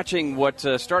 We've been watching what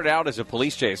started out as a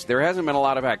police chase. There hasn't been a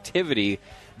lot of activity,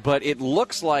 but it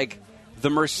looks like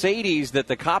the Mercedes that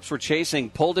the cops were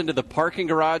chasing pulled into the parking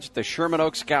garage at the Sherman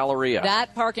Oaks Galleria.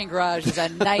 That parking garage is a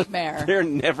nightmare. They're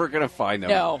never going to find them.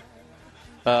 No.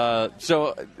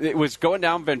 So it was going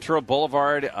down Ventura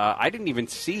Boulevard. I didn't even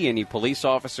see any police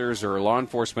officers or law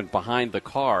enforcement behind the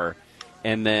car.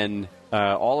 And then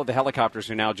all of the helicopters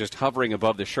are now just hovering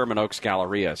above the Sherman Oaks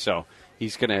Galleria. So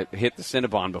he's going to hit the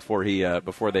Cinnabon before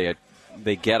they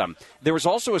get him. There was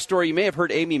also a story, you may have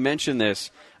heard Amy mention this,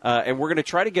 and we're going to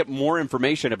try to get more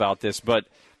information about this, but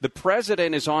the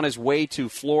president is on his way to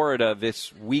Florida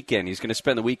this weekend. He's going to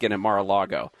spend the weekend at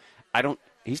Mar-a-Lago.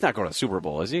 He's not going to the Super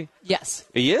Bowl, is he? Yes.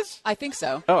 He is? I think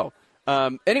so. Oh.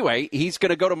 Anyway, he's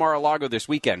going to go to Mar-a-Lago this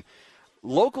weekend.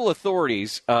 Local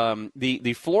authorities,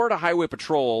 the Florida Highway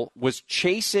Patrol was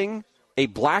chasing a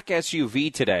black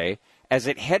SUV today as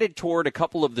it headed toward a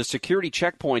couple of the security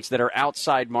checkpoints that are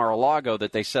outside Mar-a-Lago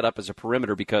that they set up as a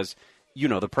perimeter because,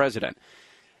 the president.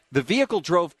 The vehicle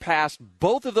drove past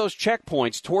both of those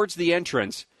checkpoints towards the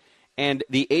entrance, and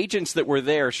the agents that were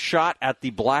there shot at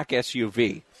the black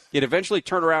SUV. It eventually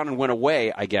turned around and went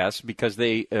away, I guess, because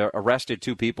they arrested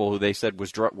 2 people who they said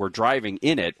were driving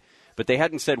in it. But they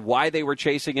hadn't said why they were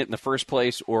chasing it in the first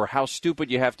place or how stupid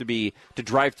you have to be to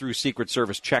drive through Secret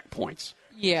Service checkpoints.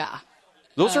 Yeah.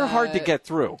 Those are hard to get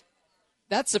through.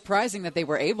 That's surprising that they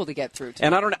were able to get through.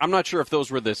 And I'm not sure if those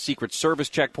were the Secret Service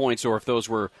checkpoints or if those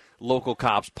were local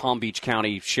cops, Palm Beach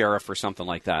County Sheriff or something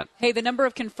like that. Hey, the number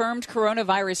of confirmed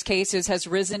coronavirus cases has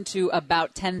risen to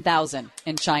about 10,000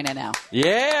 in China now.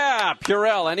 Yeah,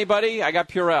 Purell. Anybody? I got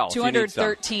Purell.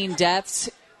 213 deaths.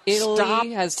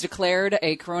 Italy has declared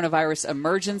a coronavirus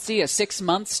emergency, a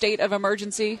 6-month state of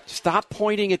emergency. Stop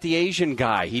pointing at the Asian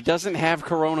guy. He doesn't have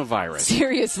coronavirus.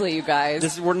 Seriously, you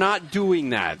guys. We're not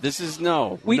doing that. This is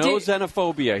no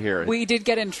xenophobia here. We did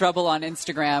get in trouble on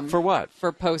Instagram. For what?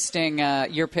 For posting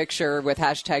your picture with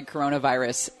hashtag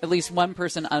coronavirus. At least one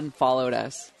person unfollowed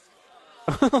us.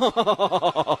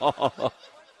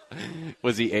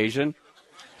 Was he Asian?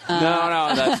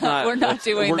 No, that's not. We're not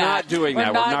doing that. We're not doing that.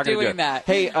 We're not gonna doing do it. that.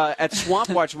 Hey, at Swamp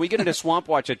Watch, we get into Swamp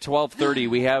Watch at 12:30.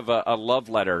 We have a love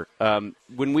letter.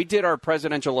 When we did our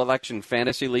presidential election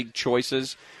fantasy league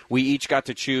choices, we each got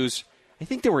to choose. I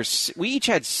think we each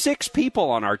had 6 people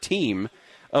on our team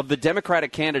of the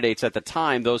Democratic candidates at the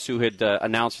time. Those who had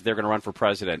announced that they're going to run for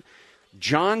president.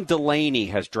 John Delaney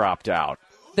has dropped out.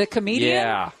 The comedian?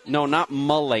 Yeah, no, not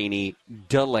Mulaney.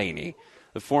 Delaney,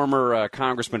 the former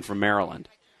congressman from Maryland.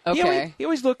 Okay. He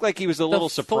always looked like he was a little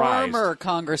surprised. Former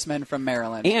congressman from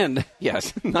Maryland. And,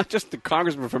 yes, not just the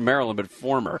congressman from Maryland, but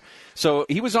former. So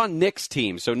he was on Nick's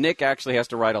team. So Nick actually has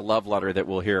to write a love letter that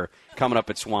we'll hear coming up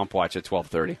at Swamp Watch at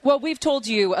 12:30. Well, we've told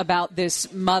you about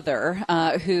this mother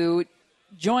who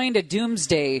joined a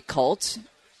doomsday cult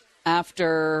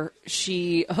after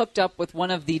she hooked up with one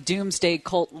of the doomsday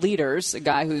cult leaders, a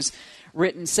guy who's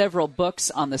written several books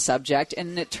on the subject.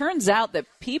 And it turns out that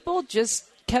people just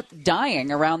kept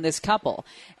dying around this couple.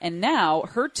 And now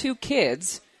her 2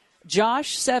 kids,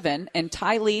 Josh, 7, and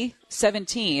Tylee,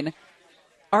 17,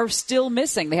 are still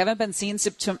missing. They haven't been seen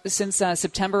since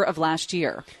September of last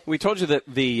year. We told you that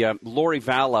the Lori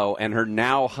Vallow and her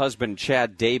now husband,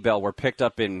 Chad Daybell, were picked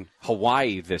up in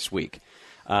Hawaii this week.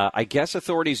 I guess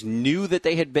authorities knew that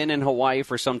they had been in Hawaii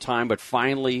for some time, but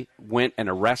finally went and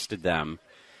arrested them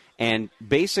and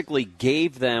basically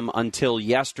gave them until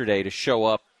yesterday to show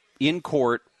up in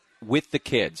court with the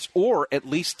kids, or at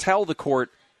least tell the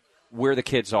court where the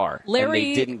kids are. And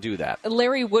they didn't do that.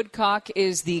 Larry Woodcock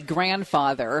is the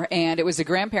grandfather, and it was the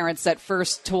grandparents that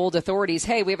first told authorities,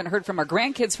 hey, we haven't heard from our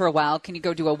grandkids for a while. Can you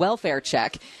go do a welfare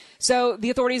check? So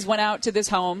the authorities went out to this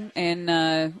home in,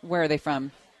 where are they from?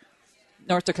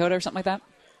 North Dakota or something like that?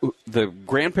 The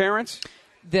grandparents?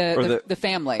 The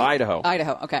family. Idaho.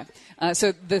 Okay.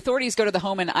 So the authorities go to the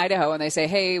home in Idaho and they say,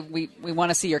 hey, we want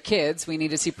to see your kids. We need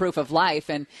to see proof of life.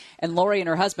 And Lori and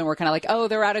her husband were kind of like, oh,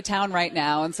 they're out of town right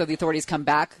now. And so the authorities come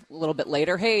back a little bit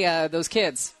later. Hey, those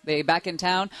kids, they back in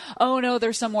town? Oh, no,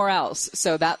 they're somewhere else.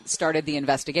 So that started the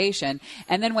investigation.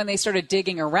 And then when they started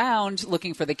digging around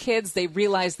looking for the kids, they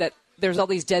realized that there's all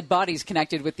these dead bodies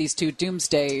connected with these 2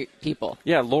 doomsday people.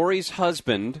 Yeah, Lori's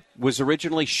husband was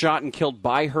originally shot and killed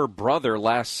by her brother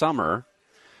last summer.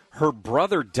 Her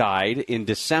brother died in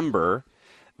December.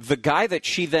 The guy that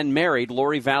she then married,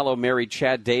 Lori Vallow, married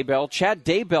Chad Daybell. Chad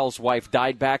Daybell's wife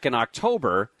died back in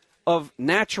October of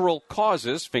natural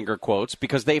causes, finger quotes,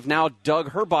 because they've now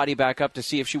dug her body back up to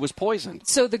see if she was poisoned.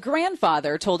 So the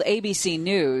grandfather told ABC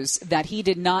News that he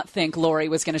did not think Lori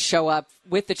was going to show up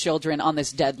with the children on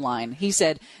this deadline. He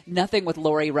said, nothing with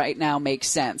Lori right now makes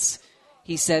sense.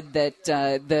 He said that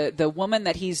the woman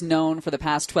that he's known for the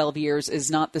past 12 years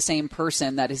is not the same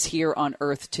person that is here on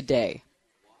Earth today.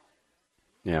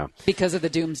 Yeah. Because of the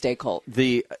doomsday cult.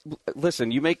 Listen,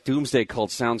 you make doomsday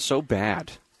cults sound so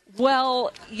bad.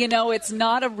 Well, it's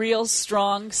not a real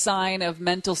strong sign of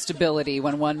mental stability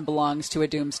when one belongs to a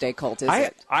doomsday cult, is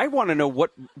it? I want to know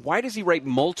why does he write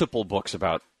multiple books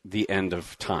about the end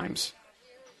of times?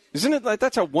 Isn't it like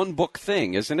that's a one-book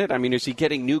thing, isn't it? I mean, is he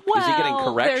getting is he getting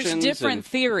corrections? There's different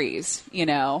theories,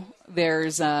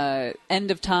 There's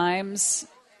end of times,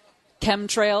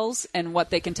 chemtrails, and what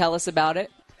they can tell us about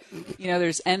it.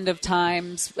 There's end of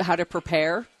times, how to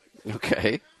prepare.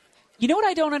 Okay. You know what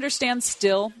I don't understand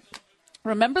still?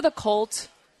 Remember the cult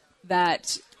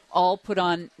that all put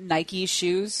on Nike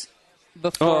shoes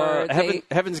before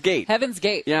Heaven's Gate. Heaven's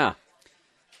Gate. Yeah.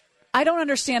 I don't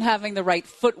understand having the right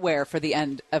footwear for the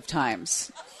end of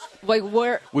times. Like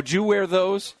where would you wear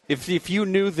those if you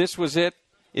knew this was it?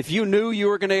 If you knew you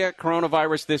were going to get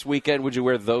coronavirus this weekend, would you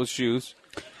wear those shoes?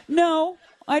 No.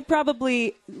 I'd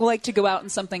probably like to go out in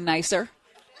something nicer.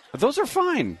 Those are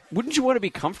fine. Wouldn't you want to be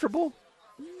comfortable?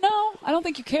 No, I don't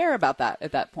think you care about that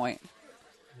at that point.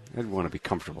 I'd want to be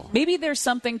comfortable. Maybe there's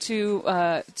something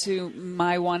to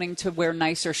my wanting to wear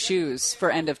nicer shoes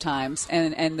for end of times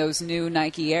and those new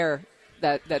Nike Air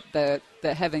that the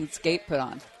Heaven's Gate put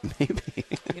on. Maybe.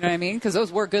 You know what I mean? Because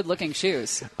those were good-looking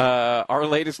shoes. Our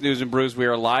latest news and brews, we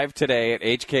are live today at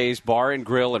HK's Bar and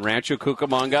Grill in Rancho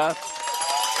Cucamonga.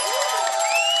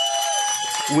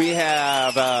 We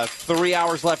have 3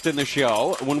 hours left in the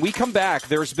show. When we come back,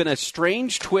 there's been a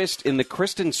strange twist in the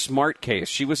Kristen Smart case.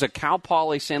 She was a Cal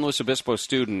Poly San Luis Obispo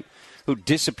student who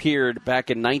disappeared back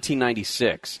in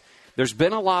 1996. There's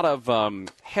been a lot of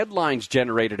headlines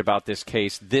generated about this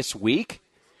case this week.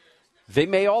 They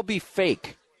may all be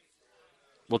fake.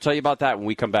 We'll tell you about that when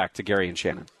we come back to Gary and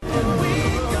Shannon.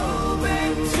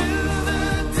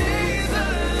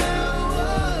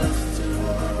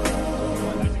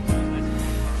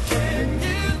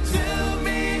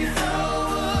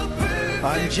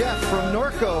 I'm Jeff from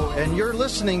Norco, and you're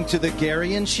listening to the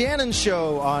Gary and Shannon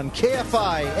Show on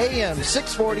KFI AM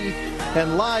 640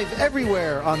 and live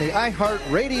everywhere on the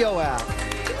iHeartRadio app.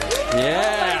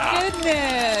 Yeah. Oh, my goodness.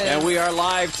 And we are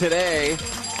live today.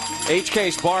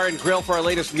 HK's Bar and Grill for our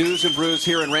latest news and brews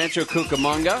here in Rancho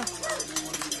Cucamonga.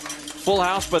 Full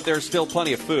house, but there's still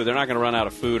plenty of food. They're not going to run out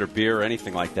of food or beer or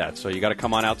anything like that. So you got to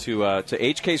come on out to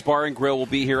HK's Bar and Grill. We'll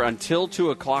be here until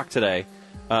 2 o'clock today.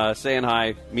 Saying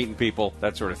hi, meeting people,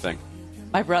 that sort of thing.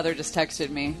 My brother just texted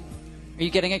me. Are you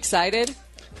getting excited?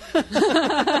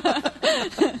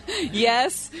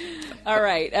 Yes. All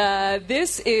right.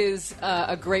 This is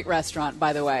a great restaurant,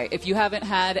 by the way. If you haven't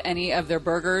had any of their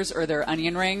burgers or their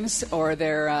onion rings or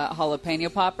their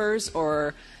jalapeno poppers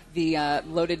or the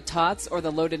loaded tots or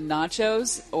the loaded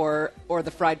nachos or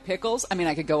the fried pickles, I mean,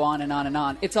 I could go on and on and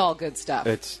on. It's all good stuff.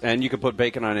 And you can put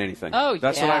bacon on anything. Oh,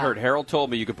 That's yeah. what I heard. Harold told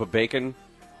me you could put bacon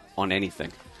on anything.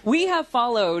 We have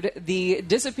followed the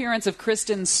disappearance of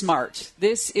Kristen Smart.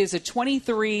 This is a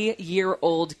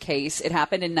 23-year-old case. It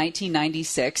happened in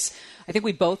 1996. I think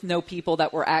we both know people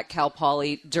that were at Cal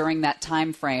Poly during that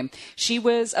time frame. She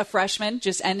was a freshman,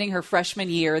 just ending her freshman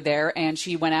year there, and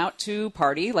she went out to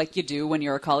party like you do when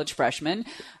you're a college freshman.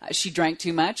 She drank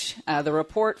too much. The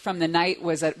report from the night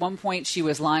was at one point she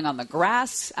was lying on the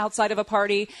grass outside of a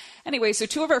party. Anyway, so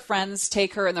two of her friends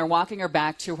take her and they're walking her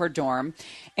back to her dorm.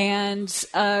 And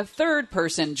a third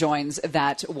person joins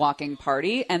that walking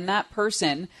party, and that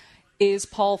person is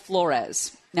Paul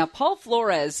Flores. Now, Paul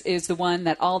Flores is the one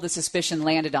that all the suspicion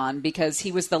landed on because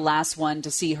he was the last one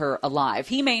to see her alive.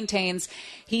 He maintains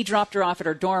he dropped her off at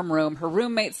her dorm room. Her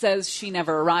roommate says she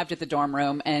never arrived at the dorm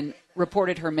room and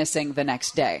reported her missing the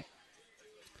next day.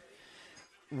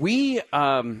 We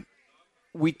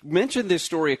mentioned this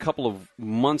story a couple of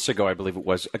months ago, I believe it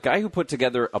was. A guy who put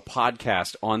together a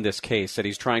podcast on this case said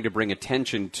he's trying to bring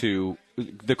attention to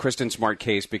the Kristen Smart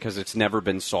case because it's never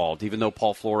been solved. Even though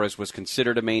Paul Flores was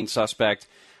considered a main suspect,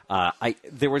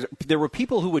 there were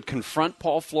people who would confront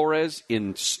Paul Flores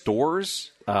in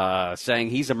stores saying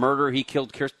he's a murderer, he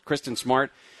killed Kristen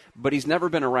Smart, but he's never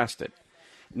been arrested.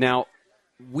 Now,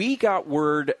 we got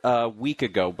word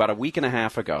about a week and a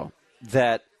half ago,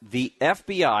 that the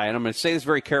FBI, and I'm going to say this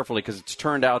very carefully because it's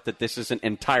turned out that this isn't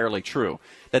entirely true,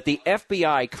 that the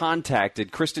FBI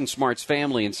contacted Kristen Smart's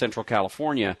family in Central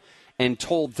California and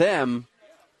told them,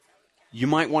 you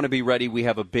might want to be ready, we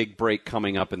have a big break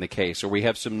coming up in the case, or we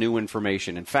have some new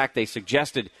information. In fact, they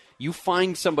suggested you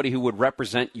find somebody who would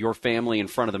represent your family in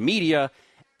front of the media,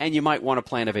 and you might want to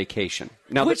plan a vacation.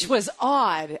 Now, which was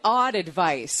odd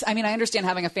advice. I mean, I understand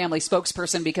having a family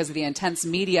spokesperson because of the intense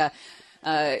media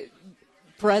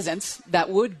presence that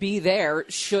would be there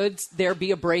should there be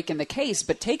a break in the case,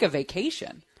 but take a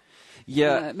vacation.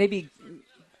 Yeah. Maybe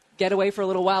get away for a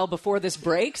little while before this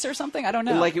breaks or something? I don't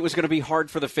know. Like it was going to be hard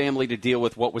for the family to deal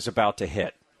with what was about to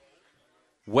hit.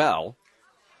 Well,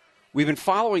 we've been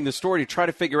following the story to try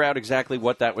to figure out exactly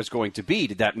what that was going to be.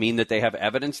 Did that mean that they have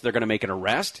evidence they're going to make an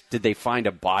arrest? Did they find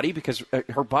a body? Because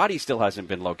her body still hasn't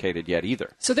been located yet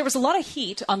either. So there was a lot of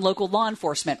heat on local law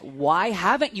enforcement. Why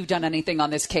haven't you done anything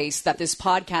on this case that this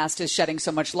podcast is shedding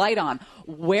so much light on?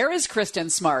 Where is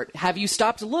Kristen Smart? Have you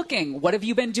stopped looking? What have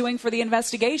you been doing for the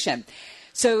investigation?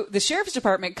 So the sheriff's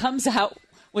department comes out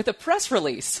with a press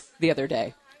release the other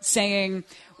day saying,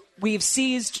 we've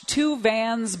seized 2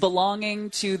 vans belonging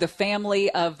to the family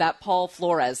of that Paul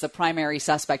Flores, the primary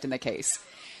suspect in the case.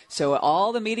 So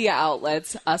all the media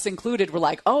outlets, us included, were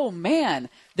like, oh, man,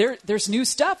 there's new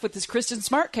stuff with this Kristen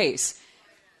Smart case.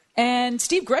 And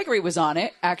Steve Gregory was on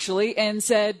it, actually, and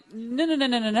said,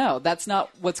 no, that's not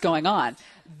what's going on.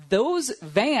 those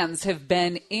vans have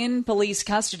been in police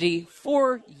custody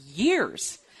for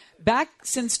years. Back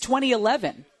since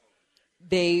 2011,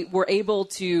 they were able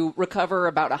to recover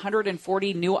about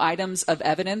 140 new items of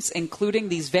evidence, including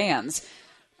these vans,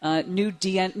 new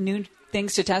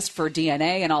things to test for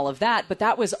DNA and all of that. But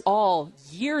that was all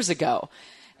years ago.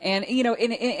 And, you know,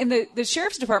 in the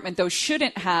sheriff's department, though,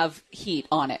 shouldn't have heat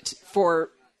on it for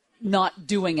not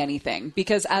doing anything,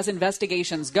 because as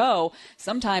investigations go,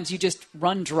 sometimes you just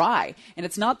run dry. And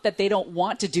it's not that they don't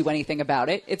want to do anything about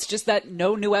it. It's just that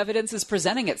no new evidence is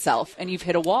presenting itself, and you've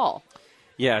hit a wall.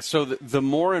 Yeah, so the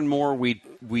more and more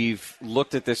we've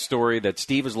looked at this story, that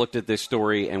Steve has looked at this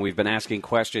story, and we've been asking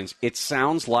questions, it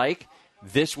sounds like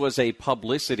this was a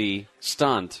publicity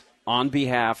stunt on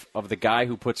behalf of the guy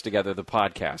who puts together the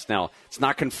podcast. Now, it's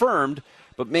not confirmed,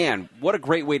 but man, what a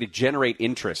great way to generate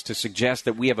interest, to suggest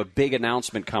that we have a big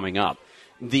announcement coming up.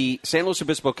 The San Luis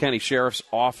Obispo County Sheriff's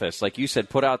Office, like you said,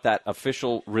 put out that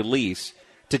official release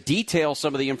to detail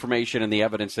some of the information and the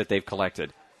evidence that they've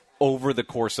collected over the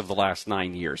course of the last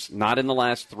 9 years. Not in the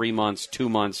last 3 months, 2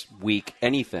 months, week,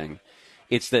 anything.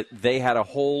 It's that they had a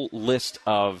whole list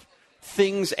of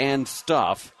things and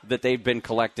stuff that they've been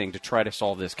collecting to try to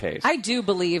solve this case. I do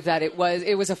believe that it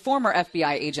was a former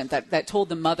FBI agent that told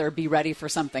the mother, be ready for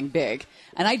something big.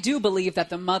 And I do believe that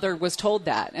the mother was told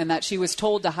that, and that she was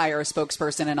told to hire a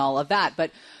spokesperson and all of that.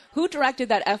 But who directed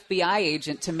that FBI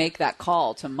agent to make that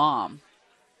call to Mom?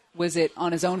 Was it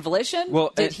on his own volition?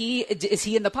 Well, is he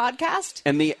in the podcast?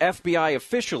 And the FBI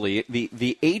officially,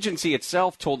 the agency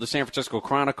itself told the San Francisco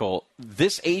Chronicle,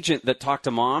 this agent that talked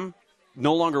to Mom,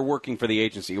 no longer working for the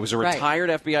agency. It was a retired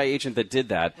FBI agent that did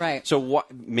that. Right. So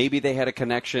maybe they had a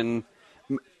connection.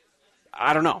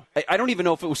 I don't know. I don't even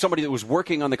know if it was somebody that was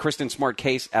working on the Kristen Smart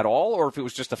case at all, or if it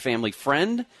was just a family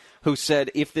friend who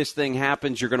said, if this thing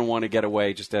happens, you're going to want to get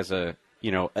away, just as a,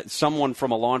 someone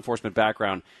from a law enforcement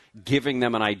background giving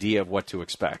them an idea of what to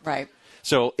expect. Right.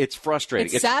 So it's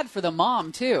frustrating. It's sad for the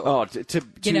mom, too. Oh,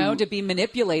 to be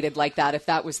manipulated like that, if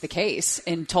that was the case,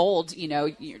 and told,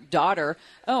 your daughter,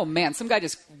 oh, man, some guy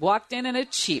just walked in a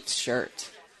Chiefs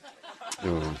shirt.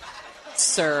 Ooh.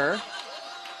 Sir.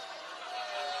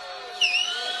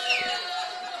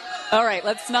 All right,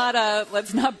 let's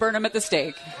not burn him at the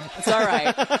stake. It's all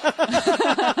right.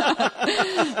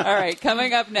 All right,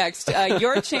 coming up next,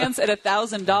 your chance at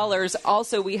 $1,000.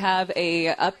 Also, we have a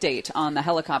update on the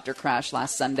helicopter crash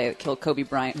last Sunday that killed Kobe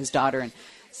Bryant, his daughter, and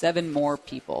 7 more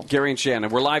people. Gary and Shannon,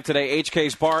 we're live today,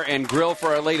 HK's Bar and Grill, for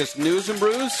our latest news and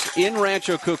brews in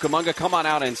Rancho Cucamonga. Come on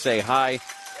out and say hi.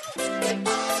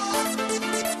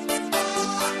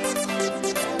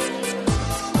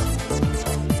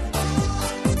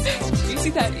 See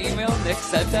that email Nick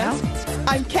sent us?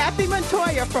 I'm Kathy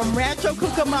Montoya from Rancho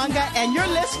Cucamonga, and you're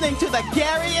listening to the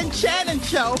Gary and Shannon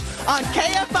Show on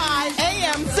KFI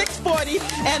AM 640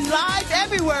 and live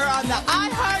everywhere on the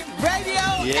iHeart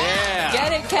Radio. Yeah.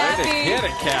 Get it, Kathy. Get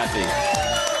it,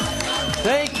 Kathy.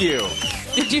 Thank you.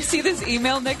 Did you see this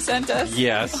email Nick sent us?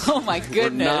 Yes. Oh, my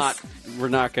goodness. We're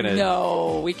not going to...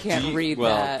 No, we can't read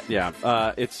that.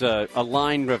 Yeah. It's a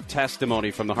line of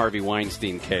testimony from the Harvey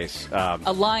Weinstein case.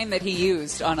 A line that he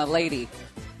used on a lady,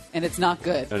 and it's not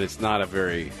good. And it's not a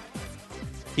very...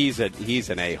 He's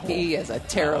an a-hole. He is a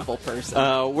terrible person.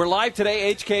 We're live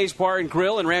today, HK's Bar and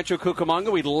Grill in Rancho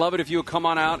Cucamonga. We'd love it if you would come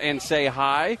on out and say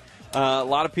hi. A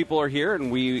lot of people are here,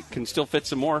 and we can still fit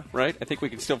some more, right? I think we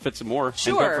can still fit some more.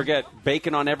 Sure. And don't forget,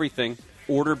 bacon on everything.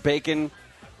 Order bacon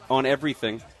on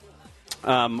everything.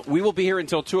 We will be here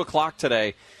until 2 o'clock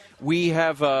today. We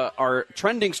have our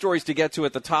trending stories to get to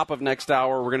at the top of next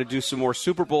hour. We're going to do some more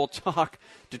Super Bowl talk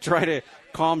to try to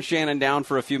calm Shannon down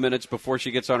for a few minutes before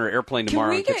she gets on her airplane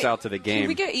tomorrow and gets out to the game. Can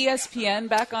we get ESPN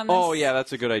back on this? Oh, yeah,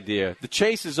 that's a good idea. The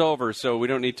chase is over, so we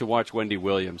don't need to watch Wendy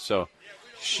Williams. So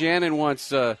Shannon wants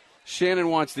the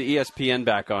ESPN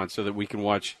back on so that we can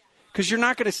watch. Because you're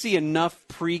not going to see enough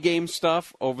pregame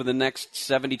stuff over the next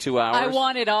 72 hours. I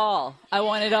want it all.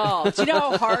 Do you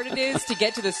know how hard it is to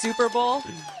get to the Super Bowl?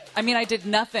 I mean, I did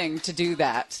nothing to do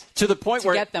that. To the point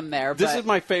where get them there. This is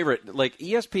my favorite. Like,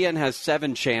 ESPN has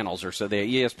 7 channels or so. They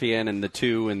have ESPN and the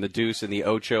 2 and the Deuce and the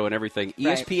Ocho and everything.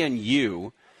 Right.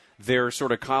 ESPNU, their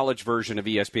sort of college version of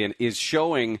ESPN, is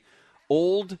showing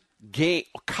old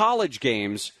college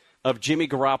games of Jimmy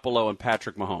Garoppolo and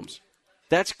Patrick Mahomes.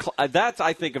 That's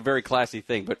I think, a very classy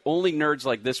thing, but only nerds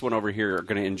like this one over here are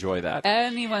going to enjoy that.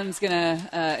 Anyone's going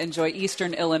to enjoy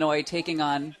Eastern Illinois taking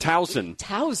on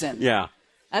Towson. Yeah.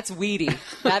 That's weedy.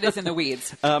 That is in the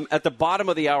weeds. At the bottom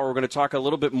of the hour, we're going to talk a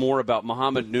little bit more about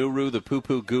Mohamed Nuru, the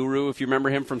poo-poo guru, if you remember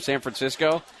him from San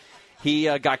Francisco. He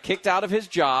got kicked out of his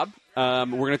job We're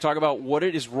going to talk about what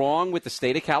it is wrong with the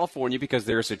state of California, because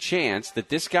there's a chance that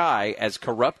this guy, as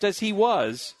corrupt as he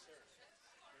was,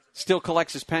 still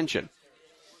collects his pension.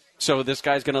 So this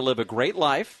guy's going to live a great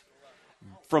life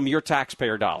from your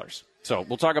taxpayer dollars. So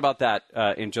we'll talk about that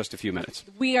in just a few minutes.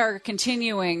 We are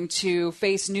continuing to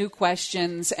face new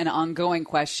questions and ongoing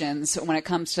questions when it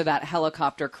comes to that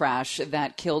helicopter crash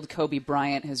that killed Kobe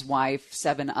Bryant, his wife,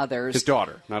 7 others. His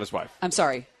daughter, not his wife. I'm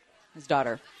sorry, his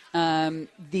daughter.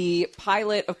 The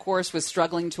pilot, of course, was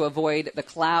struggling to avoid the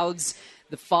clouds.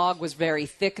 The fog was very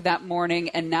thick that morning,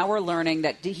 and now we're learning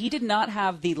that he did not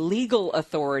have the legal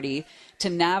authority to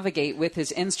navigate with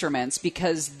his instruments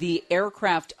because the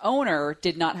aircraft owner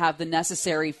did not have the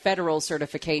necessary federal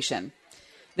certification.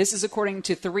 This is according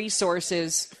to 3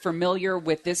 sources familiar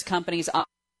with this company's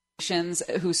operations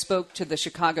who spoke to the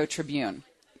Chicago Tribune.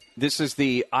 This is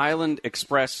the Island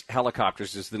Express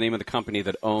Helicopters, is the name of the company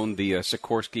that owned the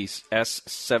Sikorsky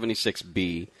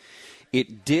S-76B.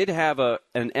 It did have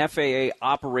an FAA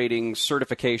operating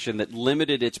certification that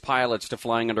limited its pilots to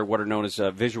flying under what are known as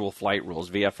visual flight rules,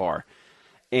 VFR.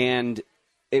 And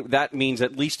that means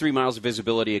at least 3 miles of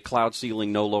visibility, a cloud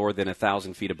ceiling no lower than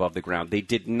 1,000 feet above the ground. They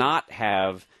did not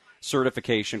have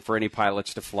certification for any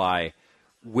pilots to fly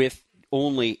with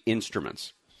only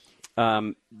instruments.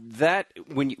 That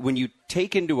when you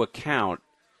take into account,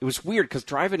 it was weird because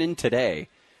driving in today,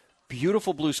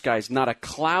 beautiful blue skies, not a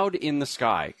cloud in the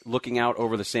sky, looking out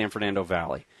over the San Fernando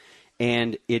Valley,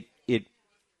 and it's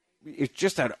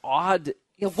just an odd.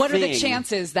 What are the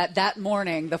chances that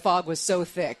morning the fog was so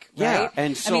thick? Right? Yeah,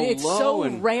 and so it's low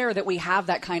so rare that we have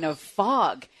that kind of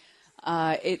fog.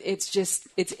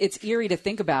 It's eerie to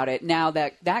think about it. Now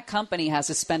that company has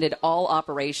suspended all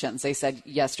operations. They said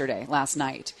last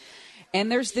night. And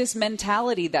there's this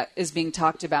mentality that is being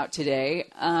talked about today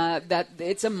that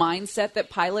it's a mindset that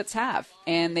pilots have,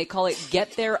 and they call it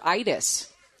get-there-itis.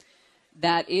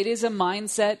 That it is a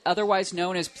mindset otherwise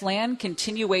known as plan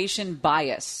continuation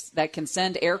bias that can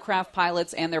send aircraft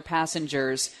pilots and their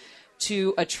passengers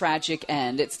to a tragic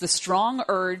end. It's the strong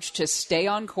urge to stay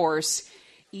on course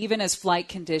even as flight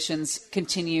conditions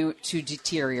continue to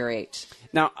deteriorate.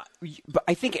 Now,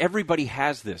 I think everybody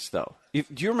has this, though. Do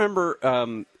you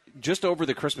remember just over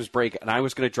the Christmas break, and I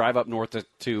was going to drive up north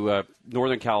to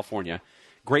Northern California.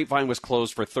 Grapevine was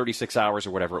closed for 36 hours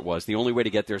or whatever it was. The only way to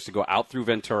get there is to go out through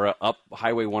Ventura, up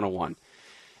Highway 101.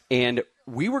 And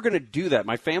we were going to do that.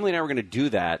 My family and I were going to do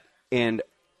that. And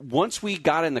once we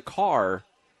got in the car,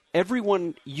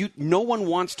 no one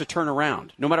wants to turn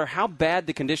around. No matter how bad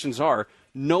the conditions are,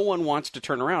 no one wants to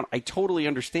turn around. I totally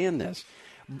understand this.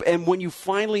 And when you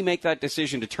finally make that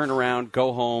decision to turn around,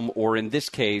 go home, or in this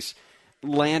case,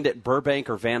 land at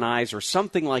Burbank or Van Nuys or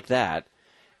something like that,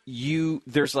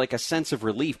 there's like a sense of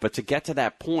relief. But to get to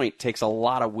that point takes a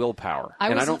lot of willpower.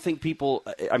 I don't think people,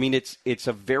 it's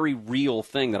a very real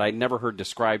thing that I'd never heard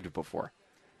described before.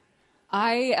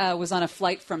 I was on a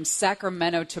flight from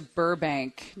Sacramento to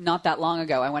Burbank not that long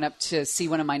ago. I went up to see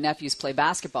one of my nephews play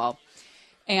basketball,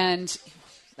 and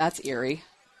that's eerie.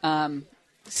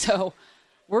 So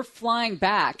we're flying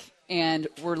back, and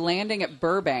we're landing at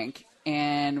Burbank,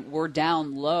 and we're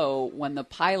down low when the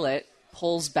pilot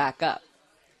pulls back up.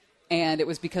 And it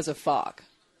was because of fog.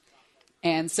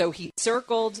 And so he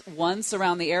circled once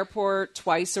around the airport,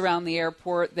 twice around the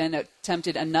airport, then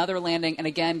attempted another landing, and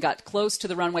again got close to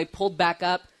the runway, pulled back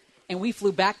up, and we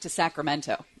flew back to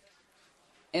Sacramento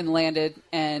and landed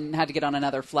and had to get on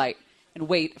another flight and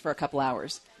wait for a couple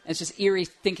hours. And it's just eerie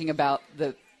thinking about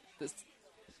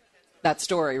that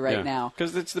story right now.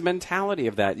 Because it's the mentality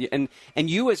of that. And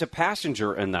you as a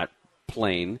passenger in that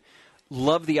plane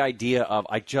love the idea of,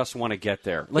 I just want to get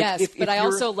there. Like yes, but I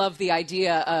also love the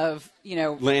idea of,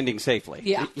 landing safely.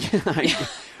 Yeah.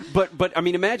 But I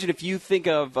mean, imagine if you think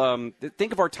of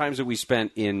our times that we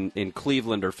spent in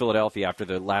Cleveland or Philadelphia after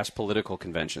the last political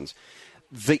conventions.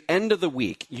 The end of the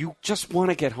week, you just want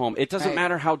to get home. It doesn't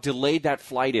matter how delayed that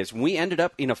flight is. We ended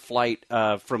up in a flight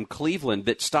from Cleveland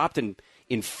that stopped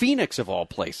in Phoenix, of all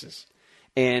places,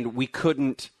 and we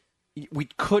could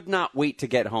not wait to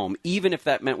get home, even if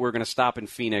that meant we were going to stop in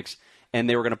Phoenix and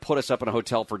they were going to put us up in a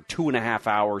hotel for 2.5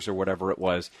 hours or whatever it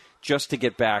was, just to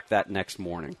get back that next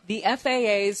morning. The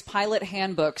FAA's pilot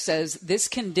handbook says this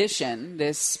condition,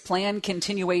 this planned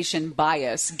continuation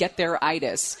bias,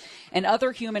 get-there-itis, and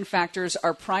other human factors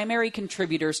are primary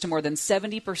contributors to more than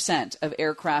 70% of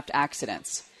aircraft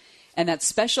accidents. And that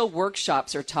special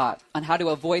workshops are taught on how to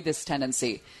avoid this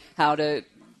tendency, how to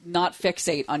not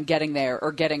fixate on getting there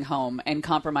or getting home and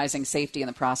compromising safety in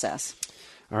the process.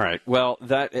 All right. Well,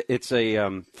 it's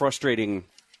a frustrating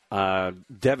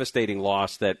devastating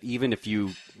loss that even if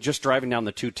you just driving down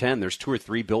the 210, there's 2 or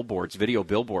 3 billboards, video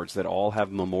billboards that all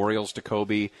have memorials to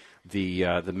Kobe.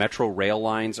 The Metro rail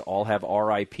lines all have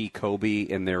R.I.P. Kobe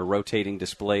in their rotating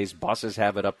displays. Buses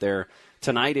have it up there.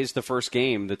 Tonight is the first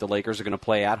game that the Lakers are going to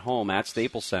play at home at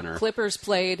Staples Center. Clippers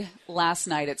played last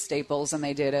night at Staples, and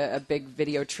they did a big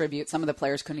video tribute. Some of the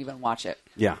players couldn't even watch it.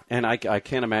 Yeah, and I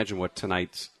can't imagine what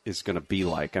tonight is going to be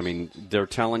like. I mean, they're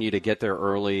telling you to get there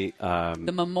early.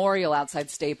 The memorial outside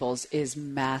Staples is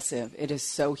massive. It is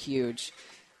so huge.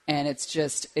 And it's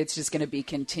just going to be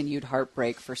continued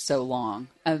heartbreak for so long.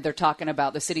 They're talking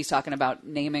about, the city's talking about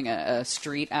naming a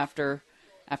street after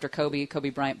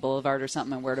Kobe Bryant Boulevard or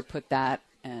something, and where to put that.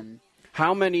 And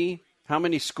how many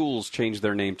schools changed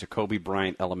their name to Kobe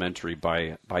Bryant Elementary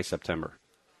by September?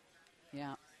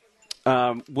 Yeah.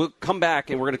 We'll come back,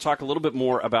 and we're going to talk a little bit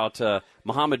more about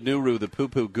Mohamed Nuru, the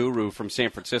poo-poo guru from San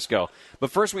Francisco.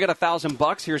 But first, we got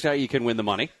 $1,000. Here's how you can win the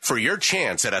money. For your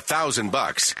chance at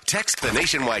 $1,000, text the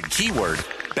nationwide keyword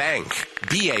BANK,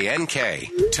 B-A-N-K,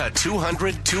 to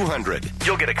 200-200.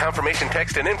 You'll get a confirmation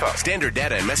text and info. Standard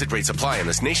data and message rates apply in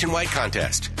this nationwide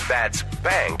contest. That's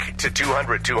BANK to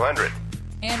 200-200.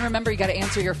 And remember, you got to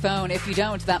answer your phone. If you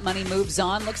don't, that money moves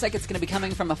on. Looks like it's going to be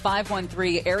coming from a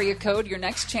 513 area code. Your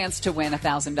next chance to win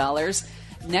 $1,000.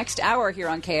 Next hour here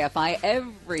on KFI,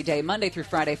 every day, Monday through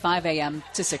Friday, 5 a.m.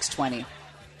 to 6:20.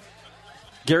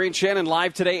 Gary and Shannon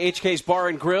live today, HK's Bar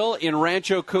and Grill in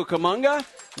Rancho Cucamonga.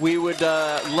 We would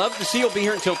love to see you'll be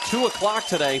here until 2 o'clock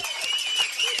today.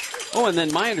 Oh, and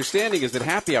then my understanding is that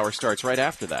happy hour starts right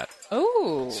after that.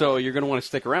 Oh. So you're going to want to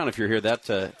stick around if you're here.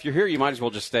 If you're here, you might as well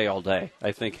just stay all day.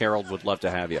 I think Harold would love to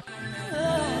have you.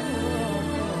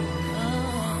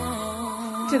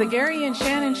 To the Gary and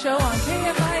Shannon Show on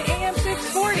KFI AM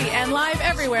 640 and live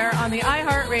everywhere on the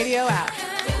iHeartRadio app.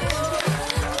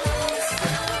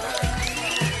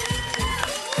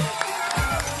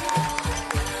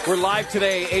 We're live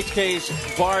today,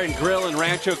 HK's Bar and Grill in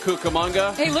Rancho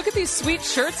Cucamonga. Hey, look at these sweet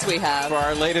shirts we have. For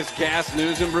our latest gas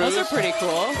news and brews. Those are pretty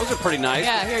cool. Those are pretty nice.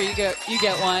 Yeah, here, you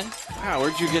get one. Wow,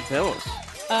 where'd you get those?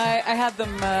 I had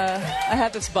them, I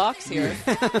had this box here.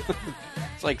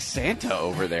 It's like Santa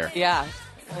over there. Yeah.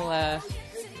 Well,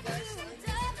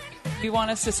 you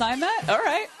want us to sign that? All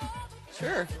right.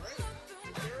 Sure.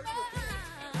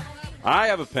 I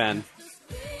have a pen.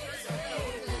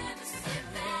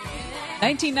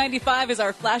 1995 is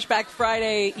our Flashback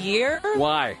Friday year.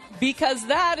 Why? Because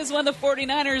that is when the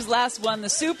 49ers last won the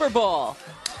Super Bowl.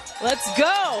 Let's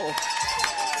go.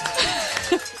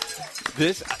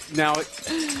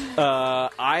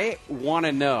 I want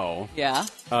to know. Yeah.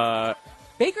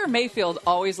 Baker Mayfield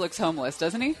always looks homeless,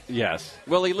 doesn't he? Yes.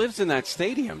 Well, he lives in that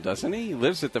stadium, doesn't he? He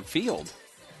lives at the field.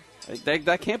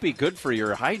 That can't be good for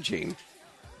your hygiene.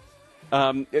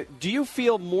 Do you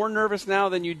feel more nervous now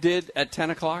than you did at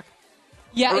 10 o'clock?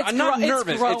 Yeah, it's nervous.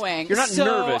 It's growing. You're not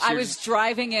nervous. I was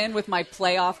driving in with my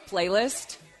playoff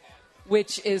playlist,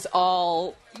 which is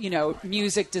all,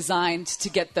 music designed to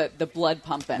get the blood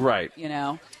pumping. Right.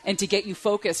 And to get you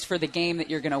focused for the game that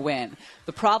you're going to win.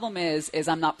 The problem is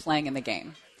I'm not playing in the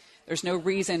game. There's no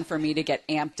reason for me to get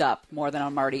amped up more than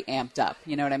I'm already amped up.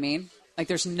 You know what I mean? Like,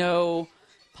 there's no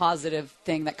positive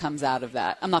thing that comes out of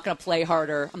that. I'm not going to play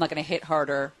harder. I'm not going to hit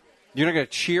harder. You're not going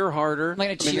to cheer harder? I'm not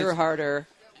going to cheer harder.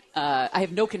 I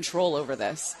have no control over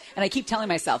this. And I keep telling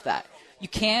myself that. You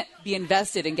can't be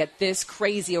invested and get this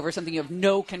crazy over something you have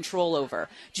no control over.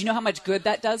 Do you know how much good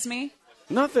that does me?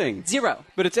 Nothing. Zero.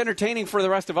 But it's entertaining for the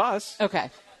rest of us.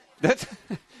 Okay. That's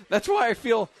why I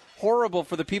feel horrible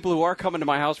for the people who are coming to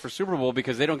my house for Super Bowl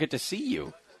because they don't get to see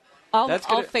you. I'll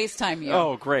FaceTime you.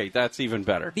 Oh, great. That's even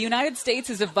better. The United States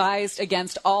has advised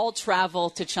against all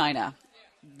travel to China.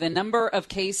 The number of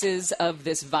cases of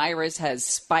this virus has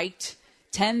spiked.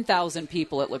 10,000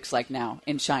 people, it looks like now,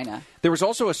 in China. There was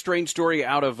also a strange story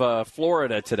out of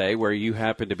Florida today where you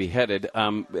happen to be headed.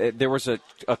 There was a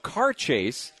car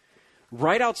chase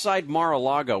right outside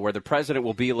Mar-a-Lago where the president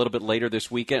will be a little bit later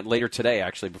today,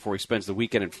 actually, before he spends the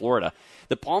weekend in Florida.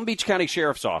 The Palm Beach County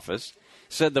Sheriff's Office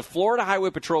said the Florida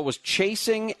Highway Patrol was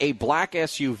chasing a black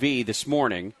SUV this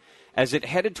morning as it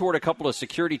headed toward a couple of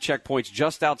security checkpoints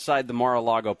just outside the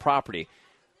Mar-a-Lago property.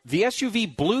 The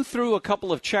SUV blew through a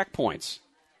couple of checkpoints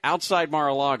outside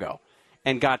Mar-a-Lago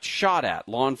and got shot at.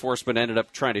 Law enforcement ended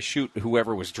up trying to shoot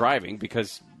whoever was driving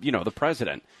because, the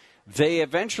president. They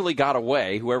eventually got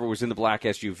away, whoever was in the black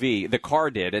SUV. The car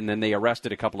did, and then they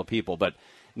arrested a couple of people. But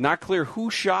not clear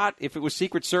who shot, if it was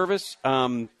Secret Service,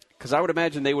 because I would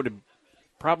imagine they would have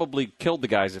probably killed the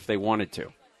guys if they wanted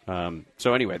to.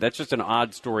 So anyway, that's just an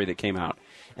odd story that came out.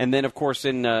 And then, of course,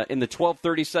 in the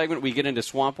 12:30 segment, we get into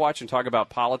Swamp Watch and talk about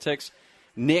politics.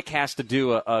 Nick has to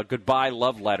do a goodbye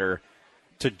love letter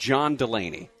to John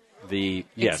Delaney.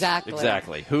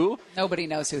 Exactly. Who? Nobody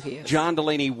knows who he is. John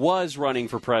Delaney was running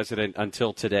for president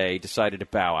until today, decided to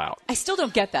bow out. I still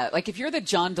don't get that. Like, if you're the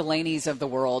John Delaneys of the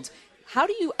world, how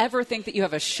do you ever think that you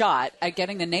have a shot at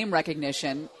getting the name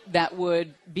recognition that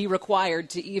would be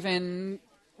required to even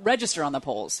register on the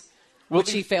polls,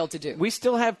 which he failed to do? We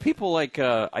still have people like,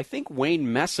 I think Wayne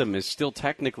Messam is still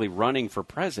technically running for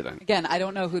president. Again, I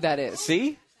don't know who that is.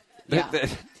 See? Yeah.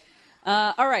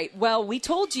 All right. Well, we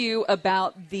told you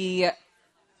about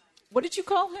what did you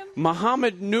call him?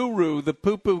 Mohammed Nuru, the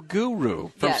poo-poo guru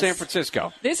from San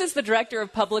Francisco. This is the director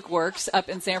of public works up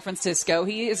in San Francisco.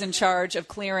 He is in charge of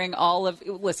clearing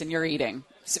listen, you're eating.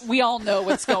 We all know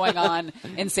what's going on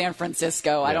in San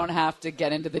Francisco. Yeah. I don't have to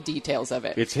get into the details of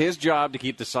it. It's his job to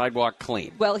keep the sidewalk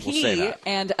clean. Well, he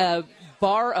and a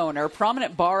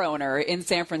prominent bar owner in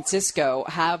San Francisco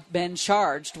have been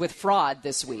charged with fraud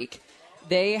this week.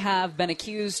 They have been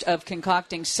accused of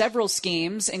concocting several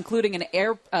schemes, including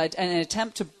an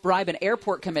attempt to bribe an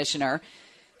airport commissioner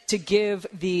to give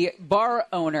the bar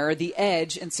owner the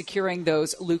edge in securing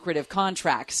those lucrative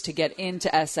contracts to get into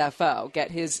SFO,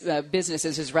 get his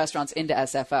businesses, his restaurants into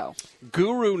SFO.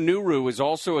 Guru Nuru is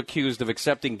also accused of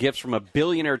accepting gifts from a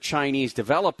billionaire Chinese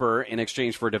developer in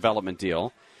exchange for a development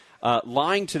deal,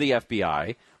 lying to the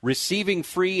FBI, receiving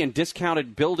free and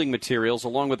discounted building materials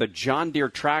along with a John Deere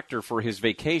tractor for his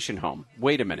vacation home.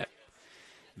 Wait a minute.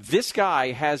 This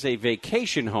guy has a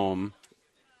vacation home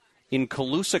in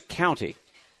Colusa County.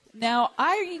 Now,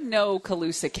 I know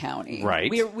Colusa County.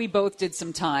 Right. We both did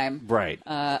some time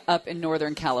up in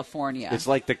Northern California. It's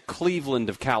like the Cleveland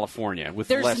of California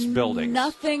with less buildings. There's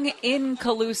nothing in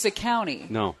Colusa County,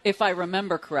 no, if I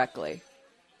remember correctly.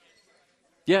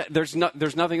 Yeah, there's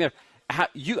nothing there.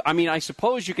 I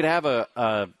suppose you could have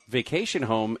a vacation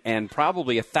home and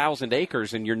probably 1,000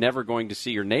 acres, and you're never going to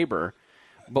see your neighbor.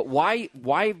 But why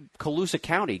Colusa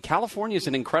County? California is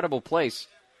an incredible place.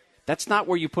 That's not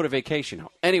where you put a vacation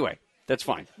home. Anyway, that's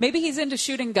fine. Maybe he's into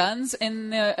shooting guns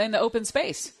in the open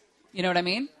space. You know what I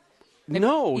mean?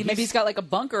 Maybe he's got like a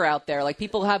bunker out there. Like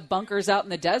people have bunkers out in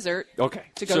the desert.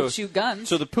 To go shoot guns.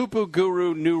 So the poo-poo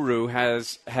guru Nuru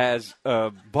has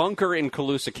a bunker in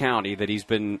Colusa County that he's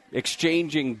been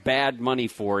exchanging bad money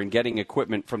for and getting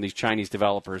equipment from these Chinese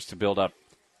developers to build up.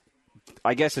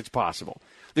 I guess it's possible.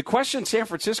 The question San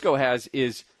Francisco has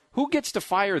is who gets to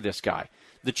fire this guy?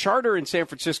 The charter in San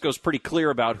Francisco is pretty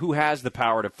clear about who has the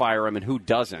power to fire him and who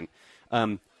doesn't.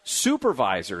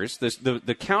 Supervisors,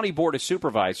 the county board of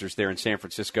supervisors there in San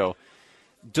Francisco,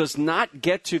 does not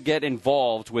get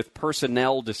involved with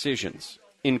personnel decisions,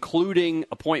 including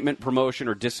appointment, promotion,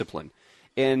 or discipline.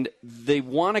 And they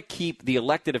want to keep the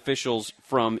elected officials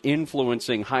from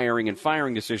influencing hiring and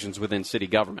firing decisions within city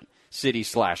government,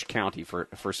 city/county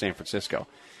for San Francisco.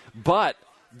 But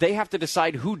they have to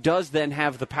decide who does then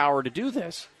have the power to do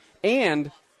this.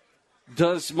 And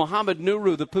does Mohammed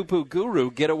Nuru, the poo-poo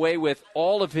guru, get away with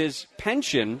all of his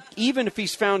pension, even if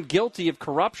he's found guilty of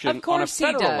corruption on a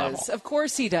federal level? Of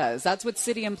course he does. That's what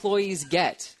city employees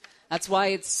get. That's why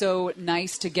it's so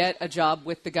nice to get a job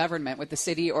with the government, with the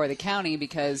city or the county,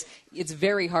 because it's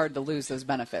very hard to lose those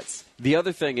benefits. The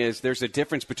other thing is there's a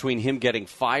difference between him getting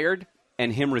fired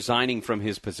and him resigning from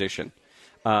his position.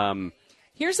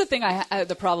 Here's the thing,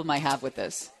 the problem I have with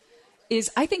this.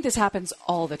 I think this happens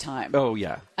all the time. Oh,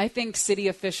 yeah. I think city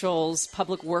officials,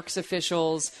 public works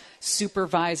officials,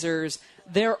 supervisors,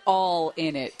 they're all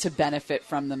in it to benefit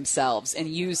from themselves and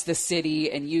use the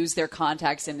city and use their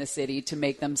contacts in the city to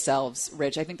make themselves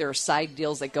rich. I think there are side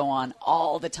deals that go on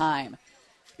all the time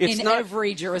in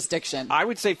every jurisdiction. I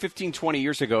would say 15, 20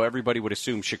 years ago, everybody would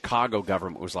assume Chicago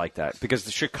government was like that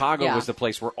because Chicago was the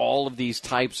place where all of these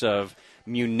types of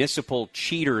municipal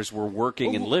cheaters were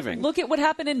working and living. Look at what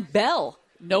happened in Bell.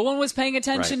 No one was paying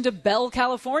attention to Bell,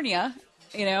 California,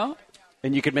 you know.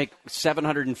 And you could make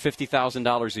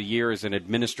 $750,000 a year as an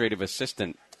administrative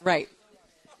assistant. Right.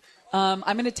 I'm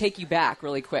going to take you back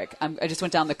really quick. I just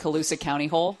went down the Colusa County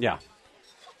hole. Yeah.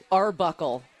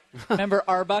 Arbuckle. Remember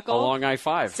Arbuckle? Along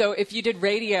I-5. So if you did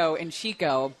radio in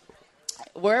Chico,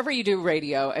 wherever you do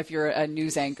radio, if you're a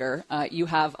news anchor, you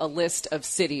have a list of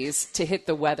cities to hit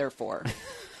the weather for.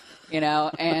 You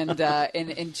know, and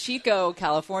in Chico,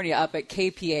 California, up at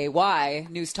KPAY,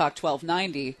 News Talk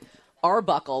 1290,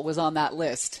 Arbuckle was on that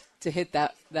list to hit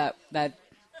that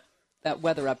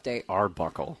weather update.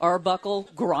 Arbuckle,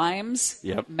 Grimes,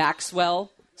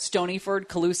 Maxwell, Stonyford,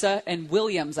 Colusa, and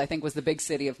Williams, I think, was the big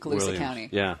city of Colusa County.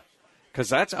 Yeah, because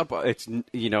that's up. It's,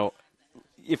 you know,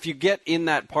 if you get in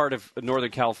that part of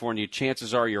Northern California,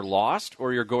 chances are you're lost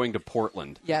or you're going to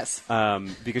Portland. Yes.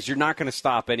 Because you're not going to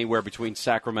stop anywhere between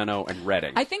Sacramento and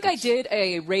Redding. I think I did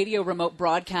a radio remote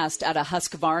broadcast at a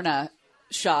Husqvarna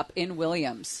shop in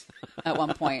Williams at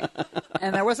one point.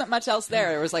 And there wasn't much else there.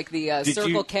 There was like the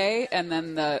Circle K and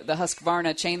then the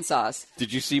Husqvarna chainsaws.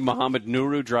 Did you see Mohammed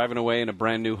Nuru driving away in a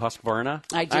brand new Husqvarna?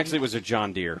 I did. Actually, it was a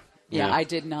John Deere. Yeah, I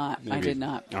did not. Maybe. I did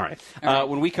not. All right. All right.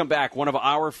 When we come back, one of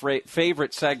our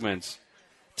favorite segments,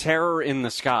 Terror in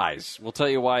the Skies. We'll tell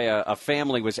you why a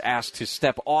family was asked to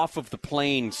step off of the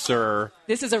plane, sir.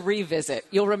 This is a revisit.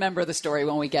 You'll remember the story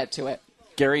when we get to it.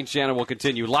 Gary and Shannon will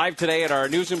continue live today at our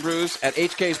News and Brews at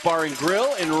HK's Bar and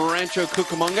Grill in Rancho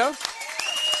Cucamonga.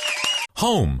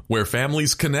 Home, where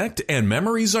families connect and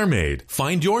memories are made.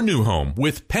 Find your new home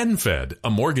with PenFed,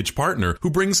 a mortgage partner who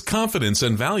brings confidence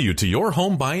and value to your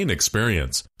home buying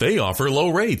experience. They offer low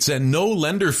rates and no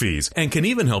lender fees and can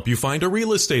even help you find a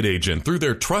real estate agent through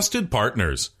their trusted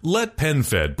partners. Let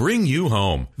PenFed bring you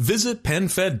home. Visit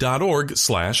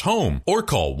PenFed.org/home or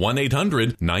call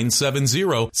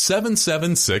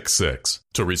 1-800-970-7766.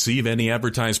 To receive any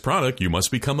advertised product, you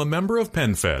must become a member of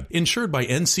PenFed, insured by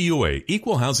NCUA,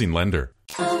 Equal Housing Lender.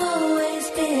 I've always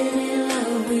been in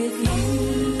love with you.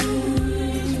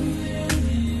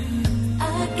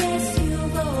 I guess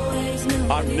you've always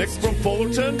known. I'm Nick from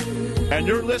Fullerton, and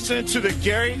you're listening to the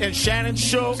Gary and Shannon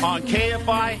Show on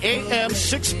KFI AM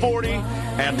 640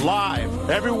 and live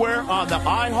everywhere on the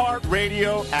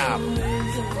iHeartRadio app.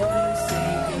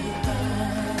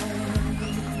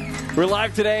 We're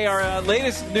live today, our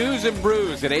latest News and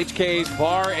Brews at HK's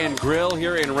Bar and Grill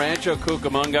here in Rancho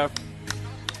Cucamonga.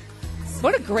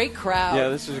 What a great crowd. Yeah,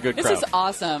 this is a good crowd. This is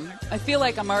awesome. I feel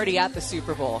like I'm already at the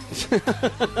Super Bowl.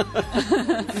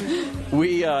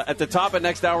 We, at the top of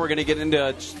next hour, we're going to get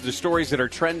into the stories that are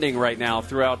trending right now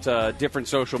throughout different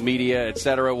social media, et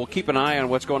cetera. We'll keep an eye on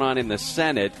what's going on in the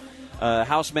Senate.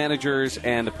 House managers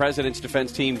and the president's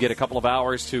defense team get a couple of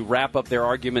hours to wrap up their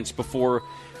arguments before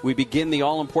we begin the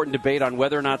all-important debate on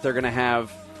whether or not they're going to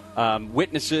have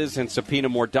witnesses and subpoena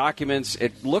more documents.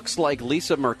 It looks like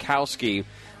Lisa Murkowski,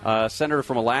 senator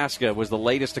from Alaska, was the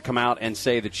latest to come out and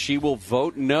say that she will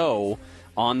vote no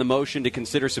on the motion to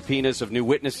consider subpoenas of new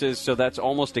witnesses. So that's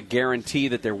almost a guarantee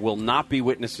that there will not be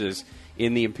witnesses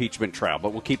in the impeachment trial.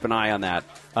 But we'll keep an eye on that.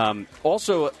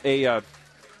 Also,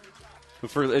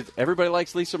 everybody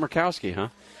likes Lisa Murkowski, huh?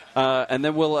 And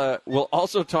then we'll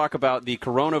also talk about the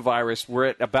coronavirus. We're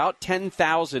at about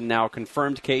 10,000 now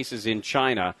confirmed cases in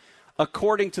China,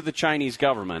 according to the Chinese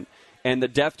government, and the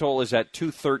death toll is at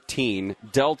 213.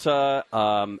 Delta,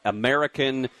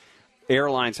 American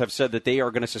Airlines have said that they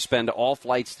are going to suspend all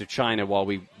flights to China while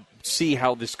we see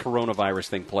how this coronavirus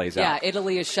thing plays out. Yeah,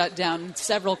 Italy is shut down.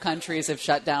 Several countries have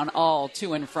shut down all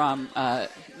to and from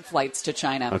flights to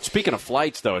China. Speaking of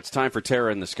flights, though, it's time for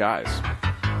Terror in the Skies.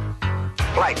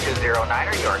 Flight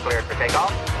 209er, you are cleared for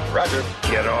takeoff. Roger.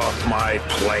 Get off my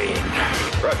plane.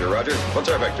 Roger, Roger. What's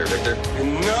our vector, Victor?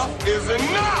 Enough is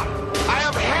enough! I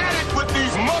have had it with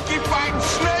these monkey-fighting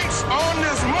snakes on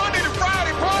this Monday to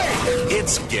Friday plane!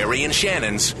 It's Gary and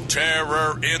Shannon's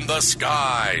Terror in the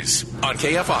Skies on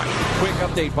KFI. Quick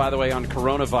update, by the way, on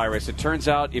coronavirus. It turns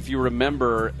out, if you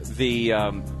remember,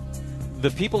 the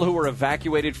people who were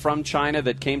evacuated from China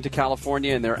that came to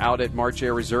California and they're out at March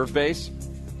Air Reserve Base,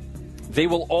 they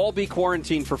will all be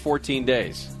quarantined for 14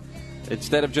 days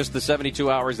instead of just the 72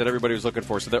 hours that everybody was looking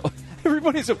for. So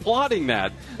everybody's applauding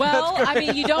that. Well, I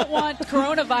mean, you don't want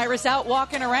coronavirus out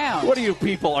walking around. What are you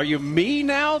people? Are you me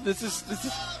now? This is...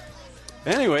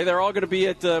 Anyway, they're all going to be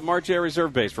at March Air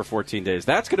Reserve Base for 14 days.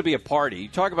 That's going to be a party. You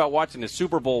talk about watching a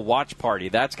Super Bowl watch party.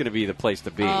 That's going to be the place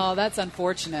to be. Oh, that's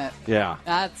unfortunate. Yeah.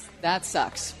 That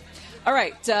sucks. All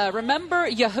right. Remember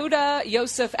Yehuda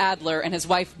Yosef Adler and his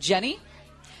wife Jenny?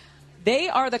 They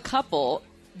are the couple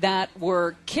that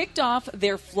were kicked off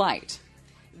their flight.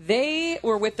 They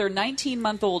were with their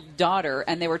 19-month-old daughter,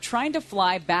 and they were trying to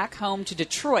fly back home to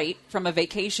Detroit from a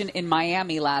vacation in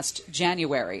Miami last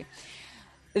January.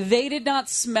 They did not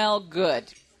smell good.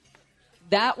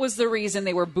 That was the reason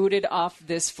they were booted off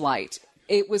this flight.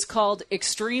 It was called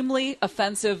extremely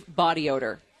offensive body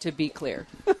odor, to be clear.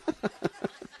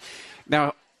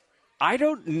 Now, I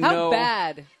don't know... How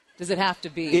bad does it have to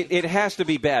be? It has to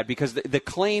be bad because the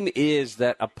claim is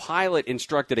that a pilot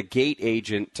instructed a gate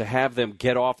agent to have them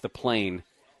get off the plane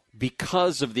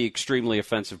because of the extremely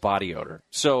offensive body odor.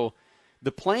 So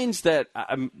the planes that...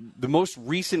 the most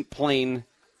recent plane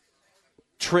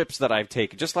trips that I've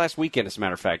taken, just last weekend as a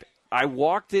matter of fact, I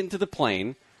walked into the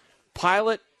plane,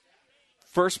 pilot,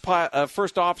 first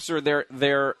officer,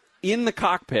 they're in the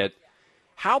cockpit.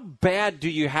 How bad do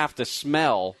you have to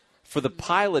smell for the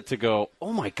pilot to go,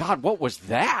 oh, my God, what was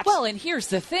that? Well, and here's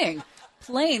the thing.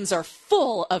 Planes are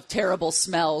full of terrible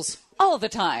smells all the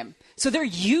time. So they're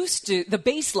used to, the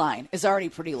baseline is already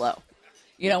pretty low,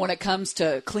 when it comes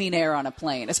to clean air on a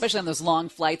plane, especially on those long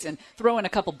flights, and throw in a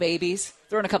couple babies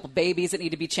that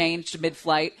need to be changed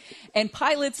mid-flight. And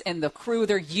pilots and the crew,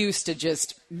 they're used to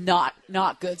just not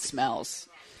good smells.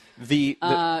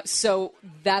 So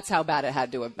that's how bad it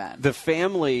had to have been. The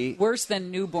family... Worse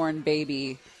than newborn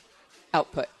baby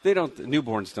output.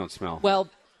 Newborns don't smell. Well,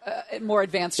 more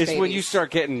advanced babies. It's when you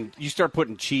start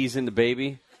putting cheese in the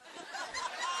baby.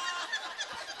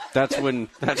 That's when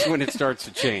it starts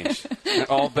to change.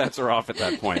 All bets are off at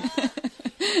that point.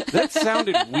 That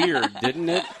sounded weird, didn't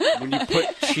it? When you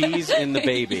put cheese in the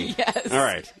baby. Yes. All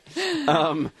right.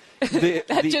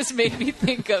 That just made me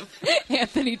think of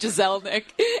Anthony Jeselnik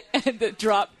and the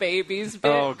drop babies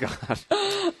bit. Oh, God.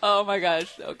 Oh, my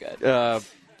gosh. So good.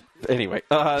 Anyway,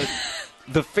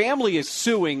 the family is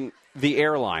suing the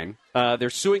airline. They're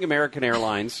suing American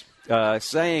Airlines,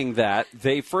 saying that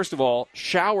they, first of all,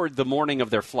 showered the morning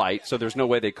of their flight, so there's no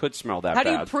way they could smell that bad.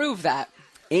 How do you prove that?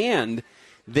 And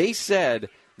they said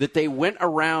that they went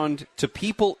around to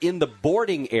people in the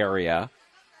boarding area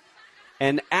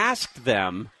and asked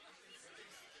them,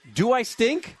 do I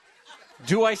stink?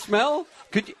 Do I smell?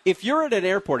 If you're at an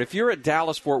airport, if you're at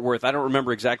Dallas-Fort Worth, I don't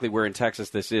remember exactly where in Texas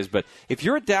this is, but if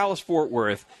you're at Dallas-Fort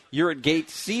Worth, you're at gate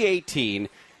C-18,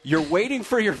 you're waiting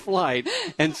for your flight,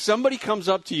 and somebody comes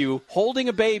up to you holding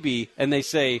a baby, and they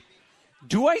say,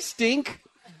 do I stink?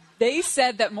 They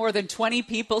said that more than 20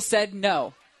 people said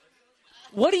no.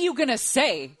 What are you going to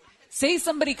say? Say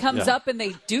somebody comes up and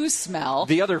they do smell.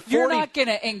 The other 40... You're not going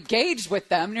to engage with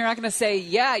them. You're not going to say,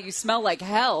 yeah, you smell like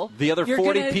hell. The other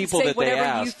 40 people that they asked...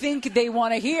 whatever you think they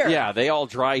want to hear. Yeah, they all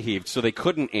dry heaved, so they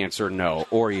couldn't answer no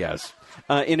or yes.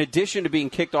 In addition to being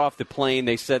kicked off the plane,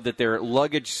 they said that their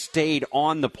luggage stayed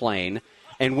on the plane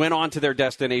and went on to their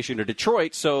destination to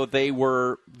Detroit, so they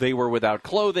were without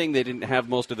clothing. They didn't have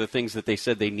most of the things that they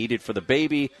said they needed for the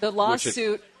baby. The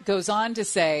lawsuit goes on to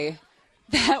say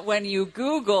that when you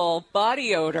Google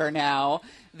body odor now,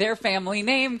 their family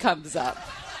name comes up.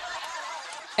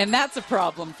 And that's a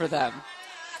problem for them.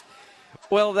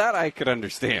 Well, that I could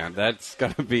understand. That's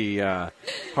going to be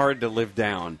hard to live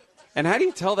down. And how do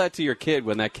you tell that to your kid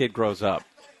when that kid grows up?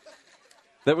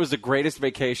 That was the greatest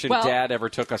vacation Dad ever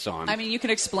took us on. I mean, you can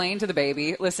explain to the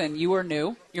baby, listen, you were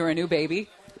new. You're a new baby.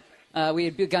 We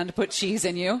had begun to put cheese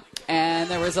in you, and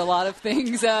there was a lot of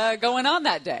things going on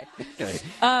that day. Okay.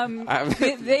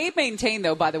 They maintain,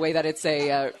 though, by the way, that it's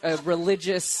a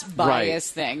religious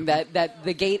bias thing, that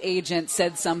the gate agent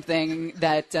said something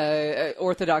that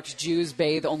Orthodox Jews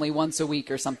bathe only once a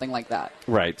week or something like that.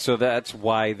 Right. So that's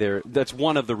why that's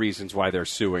one of the reasons why they're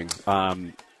suing.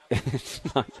 I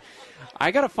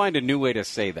got to find a new way to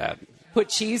say that. Put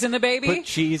cheese in the baby? Put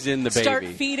cheese in the baby. Start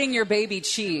feeding your baby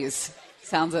cheese.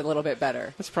 Sounds a little bit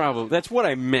better. That's what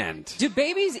I meant. Do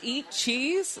babies eat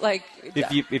cheese? Like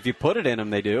if you put it in them,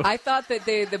 they do. I thought that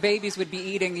the babies would be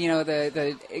eating,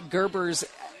 the Gerber's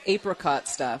apricot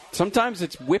stuff. Sometimes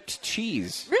it's whipped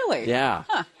cheese. Really? Yeah.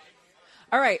 Huh.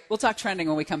 All right, we'll talk trending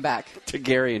when we come back. To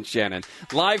Gary and Shannon.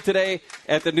 Live today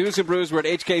at the News and Brews. We're at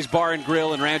HK's Bar and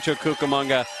Grill in Rancho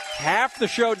Cucamonga. Half the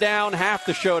show down, half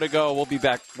the show to go. We'll be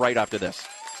back right after this.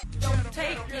 Don't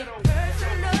take it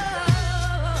personal.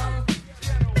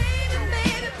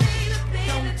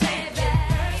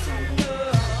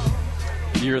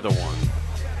 You're the one.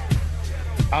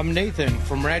 I'm Nathan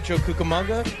from Rancho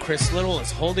Cucamonga. Chris Little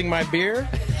is holding my beer.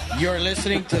 You're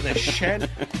listening to the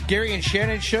Gary and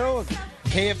Shannon Show,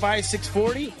 KFI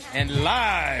 640, and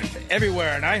live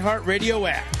everywhere on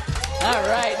iHeartRadio app. All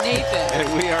right, Nathan.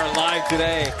 And we are live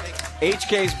today.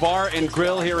 HK's Bar and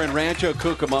Grill here in Rancho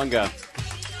Cucamonga.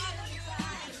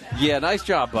 Yeah, nice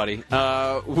job, buddy.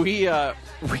 We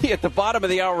at the bottom of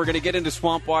the hour, we're going to get into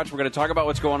Swamp Watch. We're going to talk about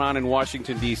what's going on in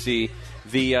Washington, D.C.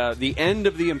 The end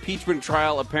of the impeachment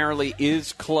trial apparently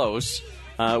is close.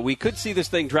 We could see this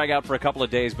thing drag out for a couple of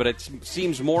days, but it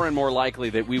seems more and more likely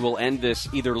that we will end this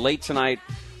either late tonight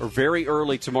or very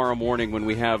early tomorrow morning when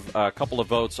we have a couple of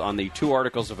votes on the 2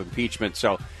 articles of impeachment.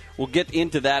 So we'll get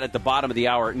into that at the bottom of the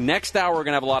hour. Next hour, we're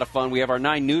going to have a lot of fun. We have our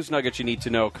 9 news nuggets you need to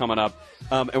know coming up.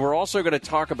 And we're also going to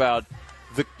talk about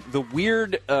the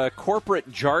weird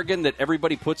corporate jargon that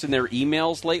everybody puts in their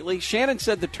emails lately. Shannon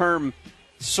said the term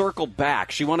circle back.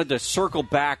 She wanted to circle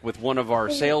back with one of our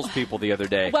salespeople the other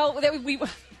day. Well,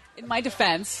 in my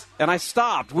defense. And I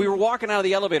stopped. We were walking out of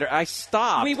the elevator. I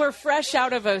stopped. We were fresh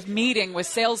out of a meeting with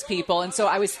salespeople, and so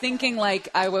I was thinking like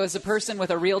I was a person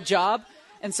with a real job.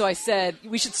 And so I said,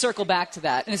 we should circle back to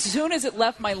that. And as soon as it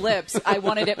left my lips, I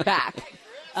wanted it back.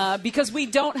 because we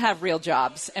don't have real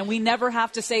jobs, and we never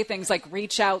have to say things like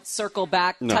reach out, circle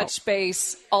back, touch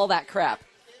base, all that crap.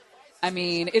 I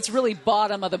mean, it's really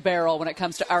bottom of the barrel when it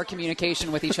comes to our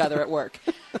communication with each other at work.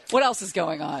 What else is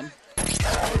going on?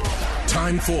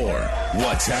 Time for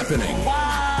What's Happening.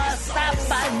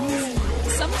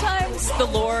 Sometimes the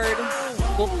Lord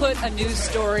will put a news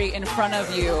story in front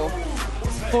of you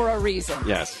for a reason.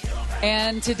 Yes.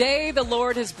 And today the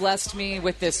Lord has blessed me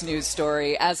with this news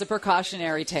story as a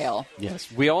precautionary tale.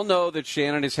 Yes. We all know that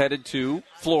Shannon is headed to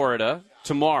Florida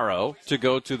tomorrow to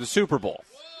go to the Super Bowl.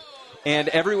 And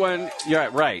everyone, yeah,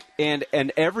 right. And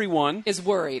everyone is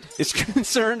worried. Is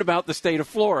concerned about the state of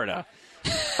Florida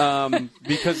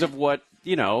because of what,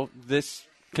 this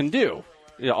can do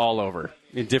all over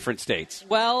in different states.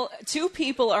 Well, 2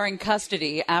 people are in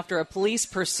custody after a police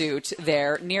pursuit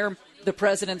there near the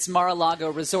president's Mar-a-Lago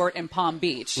resort in Palm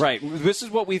Beach. Right. This is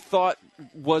what we thought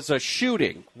was a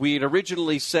shooting. We had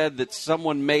originally said that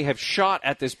someone may have shot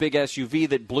at this big SUV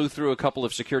that blew through a couple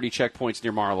of security checkpoints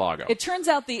near Mar-a-Lago. It turns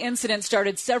out the incident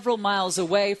started several miles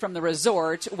away from the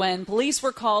resort when police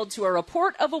were called to a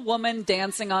report of a woman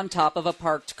dancing on top of a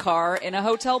parked car in a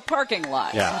hotel parking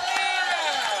lot. Yeah.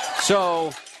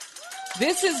 So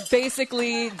this is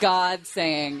basically God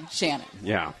saying, Shannon.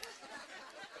 Yeah.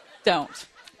 Don't.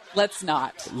 Let's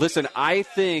not. Listen, I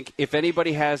think if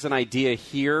anybody has an idea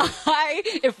here...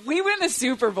 If we win the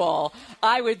Super Bowl,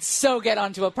 I would so get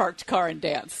onto a parked car and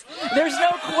dance. There's no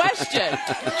question.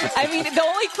 I mean, the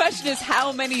only question is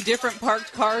how many different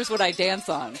parked cars would I dance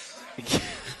on?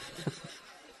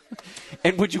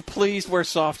 And would you please wear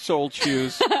soft-soled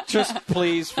shoes? Just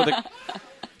please,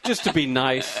 just to be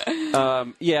nice.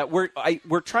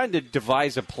 We're trying to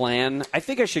devise a plan. I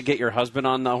think I should get your husband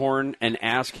on the horn and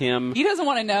ask him. He doesn't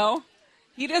want to know.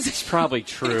 It's probably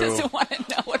true. He doesn't want to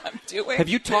know what I'm doing. Have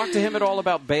you talked to him at all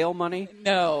about bail money?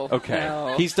 No. Okay.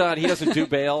 No. He's done. He doesn't do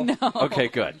bail? No. Okay,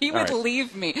 good. He would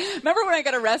leave me. Remember when I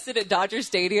got arrested at Dodger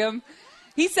Stadium?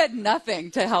 He said nothing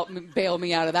to help bail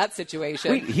me out of that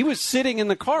situation. Wait, he was sitting in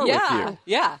the car with you?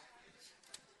 Yeah.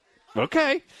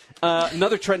 Okay.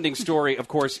 Another trending story, of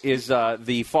course, is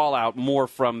the fallout more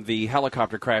from the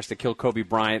helicopter crash that killed Kobe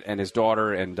Bryant and his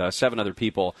daughter and 7 other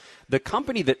people. The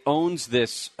company that owns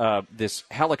this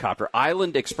helicopter,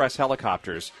 Island Express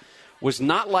Helicopters, was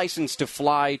not licensed to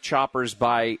fly choppers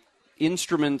by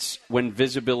instruments when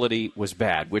visibility was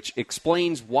bad, which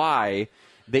explains why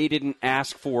they didn't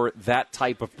ask for that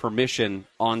type of permission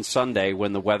on Sunday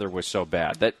when the weather was so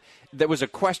bad. That was a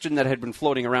question that had been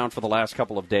floating around for the last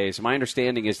couple of days. My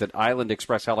understanding is that Island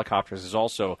Express Helicopters has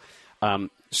also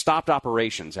stopped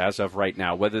operations as of right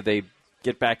now. Whether they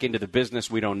get back into the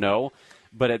business, we don't know.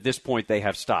 But at this point, they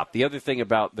have stopped. The other thing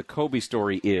about the Kobe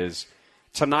story is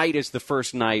tonight is the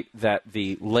first night that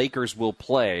the Lakers will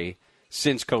play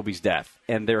since Kobe's death.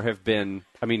 And there have been,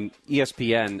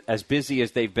 ESPN, as busy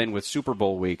as they've been with Super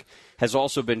Bowl week, has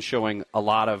also been showing a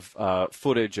lot of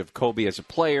footage of Kobe as a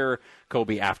player,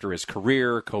 Kobe after his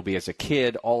career, Kobe as a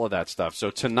kid, all of that stuff. So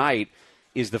tonight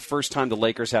is the first time the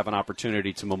Lakers have an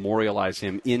opportunity to memorialize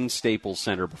him in Staples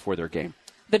Center before their game.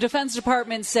 The Defense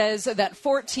Department says that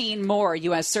 14 more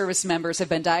U.S. service members have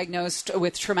been diagnosed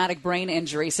with traumatic brain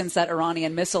injury since that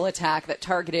Iranian missile attack that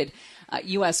targeted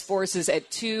U.S. forces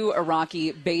at 2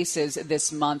 Iraqi bases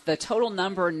this month. The total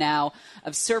number now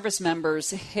of service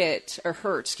members hurt,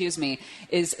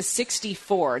 is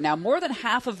 64. Now, more than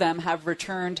half of them have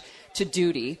returned to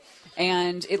duty,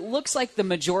 and it looks like the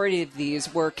majority of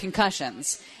these were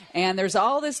concussions. And there's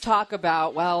all this talk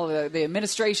about, the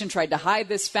administration tried to hide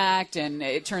this fact, and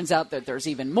it turns out that there's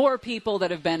even more people that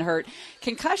have been hurt.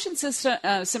 Concussion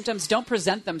symptoms don't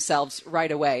present themselves right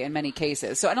away in many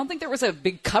cases. So I don't think there was a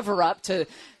big cover-up to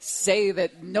say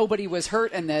that nobody was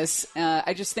hurt in this.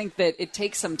 I just think that it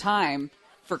takes some time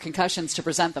for concussions to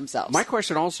present themselves. My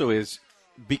question also is,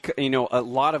 a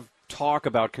lot of talk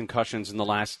about concussions in the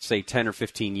last, say, 10 or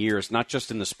 15 years, not just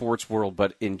in the sports world,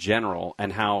 but in general,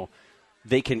 and how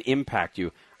they can impact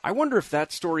you. I wonder if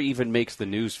that story even makes the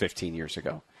news 15 years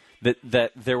ago,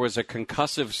 that there was a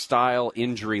concussive style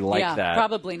injury like that. Yeah,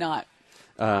 probably not.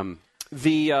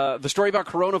 The story about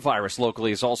coronavirus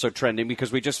locally is also trending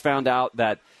because we just found out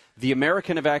that the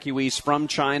American evacuees from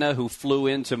China who flew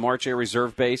into March Air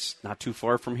Reserve Base, not too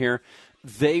far from here,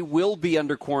 they will be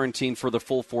under quarantine for the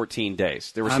full 14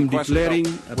 days. There was some declaring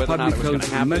about a whether or not it was public going to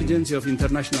health happen. emergency of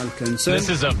international concern. This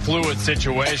is a fluid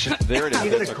situation. There it is.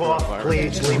 Even a cough,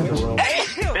 please leave the room.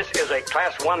 This is a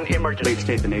class 1 emergency. Please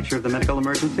state the nature of the medical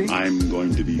emergency. I'm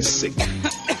going to be sick.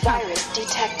 Virus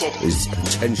detected. This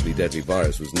potentially deadly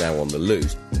virus was now on the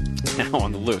loose.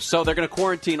 So they're going to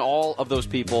quarantine all of those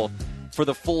people for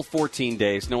the full 14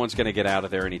 days. No one's going to get out of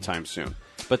there anytime soon.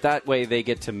 But that way they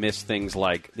get to miss things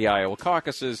like the Iowa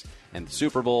caucuses and the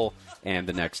Super Bowl and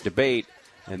the next debate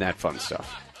and that fun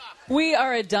stuff. We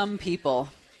are a dumb people.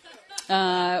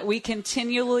 We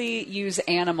continually use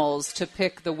animals to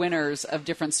pick the winners of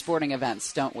different sporting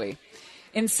events, don't we?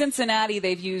 In Cincinnati,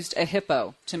 they've used a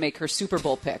hippo to make her Super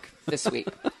Bowl pick this week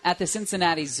at the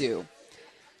Cincinnati Zoo.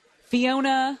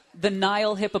 Fiona, the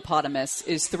Nile hippopotamus,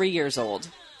 is 3 years old.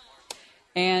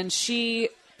 And she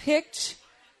picked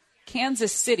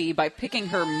Kansas City by picking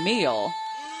her meal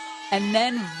and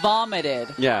then vomited.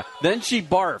 Yeah, then she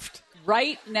barfed.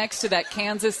 Right next to that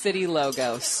Kansas City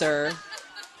logo, sir.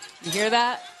 You hear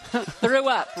that? Threw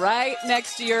up right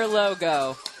next to your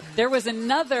logo. There was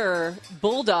another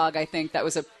bulldog, I think, that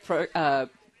was a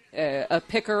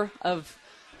picker of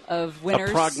winners.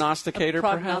 A prognosticator,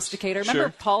 perhaps? Remember Sure.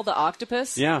 Paul the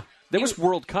octopus? Yeah. That was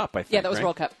World Cup, I think. Yeah, that was right?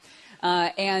 World Cup.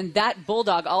 And that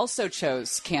bulldog also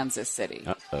chose Kansas City.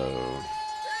 Uh-oh.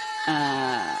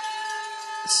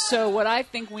 So what I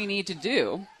think we need to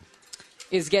do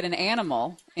is get an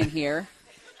animal in here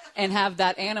and have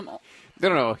that animal.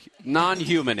 No,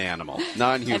 non-human animal.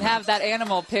 Non-human. And have that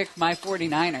animal pick my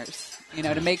 49ers,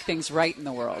 to make things right in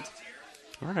the world.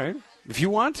 All right. If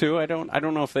you want to, I don't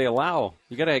know if they allow.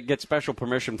 You got to get special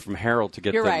permission from Harold to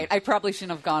get. You're them. right. I probably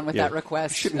shouldn't have gone with that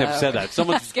request. Shouldn't have said that.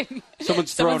 Someone's going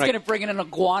to bring in an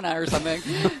iguana or something.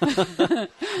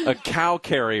 A cow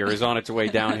carrier is on its way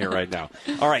down here right now.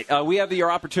 All right, we have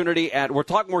your opportunity we'll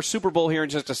talk more Super Bowl here in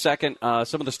just a second.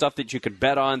 Some of the stuff that you could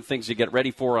bet on, things you get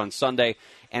ready for on Sunday,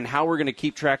 and how we're going to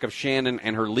keep track of Shannon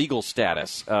and her legal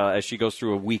status as she goes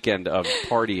through a weekend of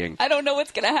partying. I don't know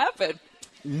what's going to happen.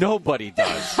 Nobody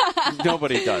does.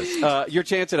 Nobody does. Your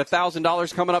chance at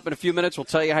 $1,000 coming up in a few minutes. We'll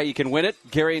tell you how you can win it.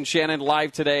 Gary and Shannon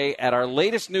live today at our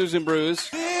latest News and Brews.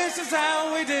 This is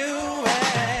how we do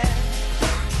it.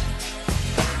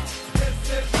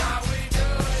 This is how we do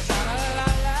it. La, la,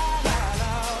 la,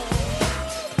 la.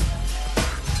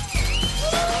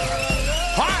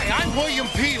 Hi, I'm William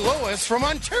P. Lewis from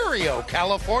Ontario,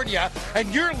 California,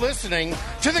 and you're listening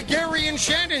to the Gary and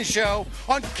Shannon Show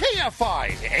on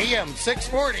KFI AM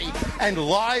 640 and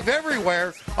live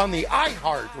everywhere on the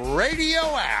iHeart Radio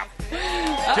app.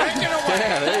 Take it away.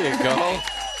 Yeah, there you go.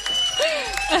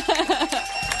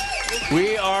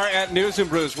 We are at News and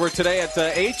Brews. We're today at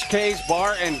HK's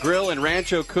Bar and Grill in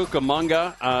Rancho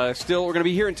Cucamonga. We're going to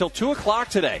be here until 2 o'clock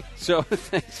today. So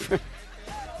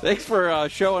thanks for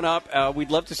showing up.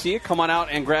 We'd love to see you. Come on out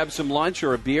and grab some lunch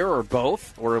or a beer or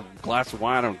both or a glass of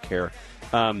wine. I don't care.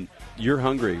 You're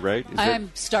hungry, right?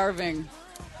 I'm starving.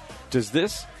 Does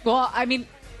this? Well, I mean,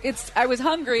 I was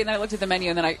hungry, and then I looked at the menu,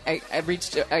 and then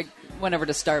I went over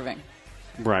to starving.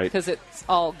 Right. Because it's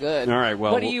all good. All right,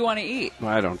 well. What do you want to eat?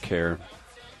 I don't care.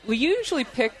 We usually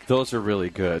pick. Those are really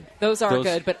good. Those are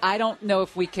good, but I don't know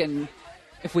if we can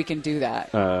do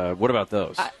that. What about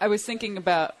those? I was thinking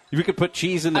about. We could put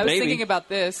cheese in the baby. I was thinking about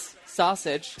this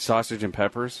sausage. Sausage and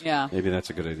peppers? Yeah. Maybe that's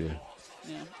a good idea.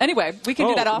 Yeah. Anyway, we can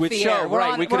do that off the air.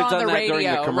 Right, we could have done that during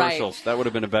the commercials. Right. That would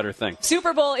have been a better thing.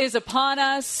 Super Bowl is upon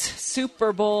us,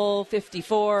 Super Bowl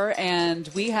 54, and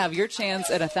we have your chance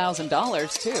at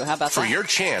 $1,000, too. How about that? For your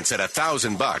chance at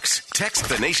 $1,000, text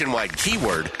the nationwide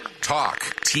keyword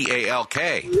TALK,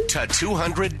 T-A-L-K, to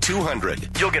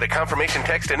 200-200. You'll get a confirmation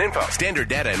text and info. Standard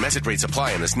data and message rates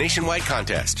apply in this nationwide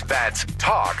contest. That's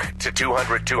TALK to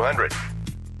 200-200.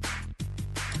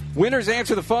 Winners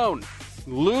answer the phone.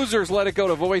 Losers let it go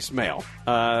to voicemail.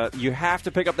 You have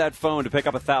to pick up that phone to pick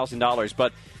up $1,000,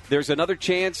 but there's another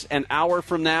chance an hour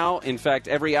from now. In fact,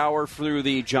 every hour through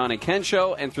the John and Ken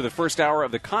show and through the first hour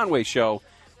of the Conway show,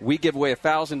 we give away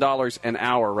 $1,000 an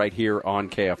hour right here on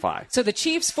KFI. So the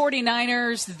Chiefs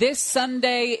 49ers this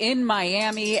Sunday in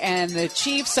Miami, and the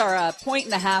Chiefs are a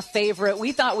 1.5 favorite.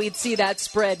 We thought we'd see that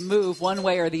spread move one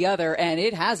way or the other, and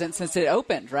it hasn't since it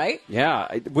opened, right?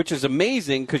 Yeah, which is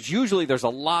amazing because usually there's a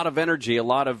lot of energy, a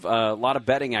lot of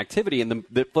betting activity, and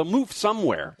they'll move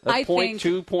somewhere. A point,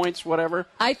 2 points, whatever.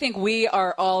 I think we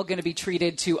are all going to be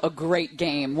treated to a great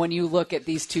game when you look at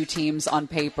these two teams on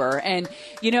paper. And,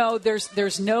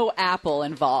 there's no Apple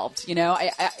involved.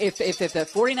 If the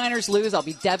 49ers lose, I'll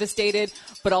be devastated,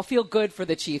 but I'll feel good for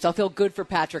the Chiefs. I'll feel good for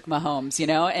Patrick Mahomes,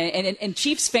 and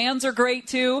Chiefs fans are great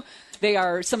too. They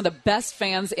are some of the best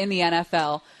fans in the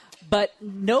NFL, but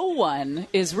no one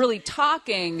is really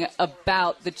talking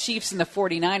about the Chiefs and the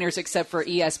 49ers except for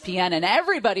ESPN, and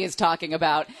everybody is talking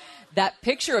about that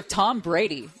picture of Tom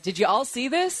Brady. Did you all see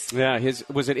this? Yeah,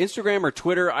 was it Instagram or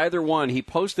Twitter? Either one. He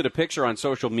posted a picture on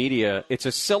social media. It's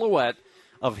a silhouette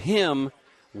of him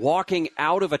walking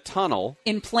out of a tunnel.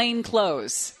 In plain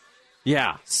clothes.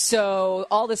 Yeah. So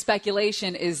all the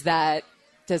speculation is that,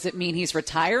 does it mean he's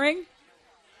retiring?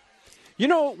 You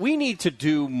know, we need to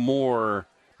do more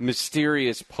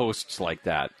mysterious posts like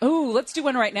that. Ooh, let's do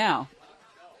one right now.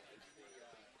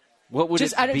 What would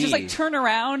it be? Just like turn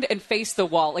around and face the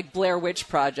wall, like Blair Witch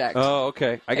Project. Oh,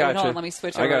 okay. I got you. Hold on, let me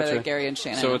switch over to Gary and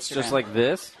Shannon. So it's Instagram. just like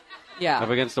this? Yeah. Up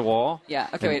against the wall? Yeah.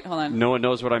 Okay, wait, hold on. No one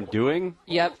knows what I'm doing?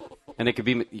 Yep. And it could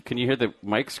be, can you hear the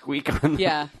mic squeak on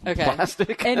the okay.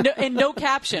 plastic? And no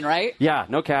caption, right? Yeah,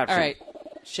 no caption. All right.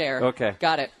 Share. Okay.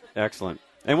 Got it. Excellent.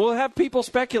 And we'll have people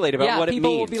speculate about what it means.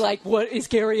 People will be like, "What is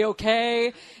Gary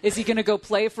okay? Is he going to go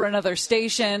play for another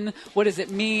station? What does it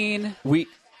mean?"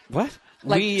 What?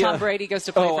 Like Tom Brady goes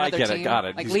to play for another team. Got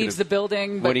it. Like He's leaves the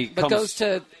building, but goes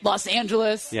to Los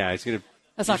Angeles. Yeah, he's going to.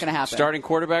 That's not going to happen. Starting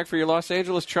quarterback for your Los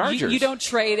Angeles Chargers. You don't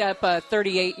trade up a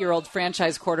 38-year-old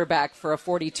franchise quarterback for a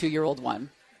 42-year-old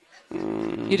one.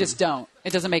 You just don't.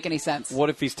 It doesn't make any sense. What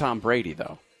if he's Tom Brady,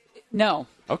 though? No.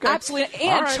 Okay. Absolutely.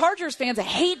 And right. Chargers fans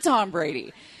hate Tom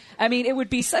Brady. I mean, it would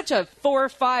be such a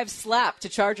 4-5 slap to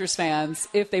Chargers fans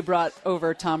if they brought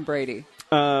over Tom Brady.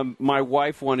 My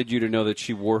wife wanted you to know that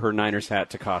she wore her Niners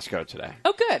hat to Costco today.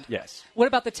 Oh, good. Yes. What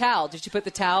about the towel? Did you put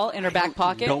the towel in her back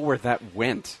pocket? I don't know where that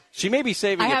went. She may be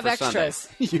saving I it have for extras.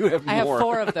 Sunday. You have more. I have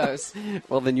 4 of those.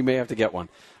 Well, then you may have to get one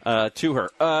to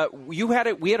her. We had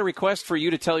a request for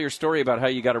you to tell your story about how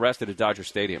you got arrested at Dodger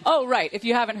Stadium. Oh, right. If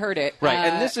you haven't heard it. Right.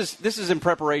 And this is in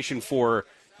preparation for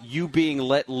you being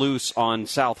let loose on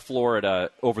South Florida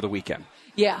over the weekend.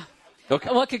 Yeah. Okay.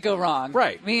 What could go wrong?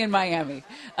 Right. Me in Miami.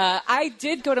 I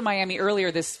did go to Miami earlier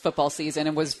this football season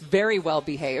and was very well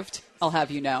behaved, I'll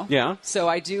have you know. Yeah. So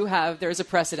there's a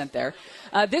precedent there.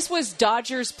 This was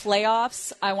Dodgers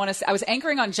playoffs. I was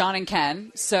anchoring on John and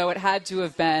Ken, so it had to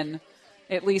have been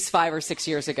at least 5 or 6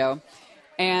 years ago.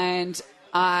 And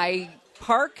I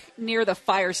park near the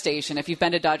fire station. If you've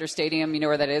been to Dodger Stadium, you know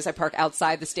where that is. I park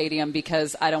outside the stadium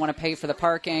because I don't want to pay for the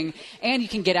parking, and you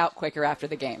can get out quicker after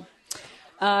the game.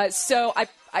 So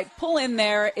I pull in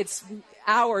there. It's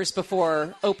hours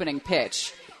before opening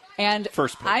pitch. And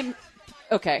first pitch.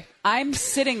 I'm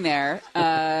sitting there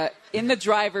in the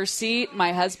driver's seat.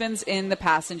 My husband's in the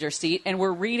passenger seat, and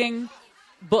we're reading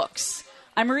books.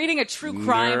 I'm reading a true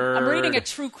crime. Nerd. I'm reading a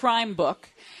true crime book.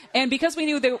 And because we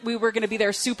knew that we were going to be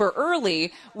there super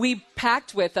early, we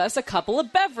packed with us a couple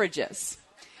of beverages.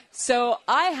 So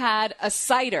I had a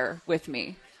cider with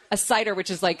me. A cider, which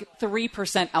is like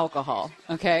 3% alcohol,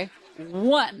 okay?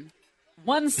 One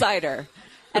cider.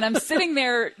 And I'm sitting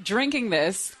there drinking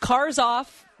this, cars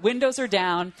off, windows are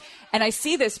down, and I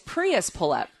see this Prius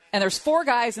pull up. And there's 4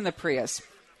 guys in the Prius,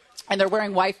 and they're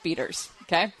wearing wife beaters,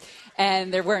 okay?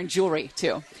 And they're wearing jewelry,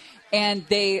 too. And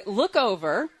they look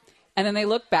over, and then they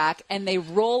look back, and they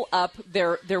roll up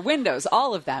their windows,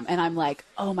 all of them. And I'm like,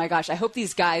 oh, my gosh, I hope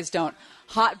these guys don't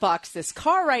hotbox this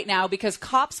car right now because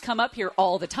cops come up here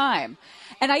all the time.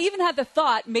 And I even had the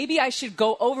thought, maybe I should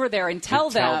go over there and tell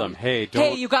them, hey,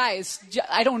 you guys,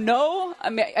 I don't know. I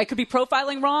mean, I could be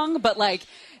profiling wrong, but, like,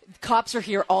 cops are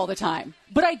here all the time.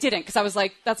 But I didn't because I was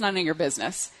like, that's none of your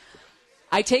business.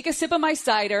 I take a sip of my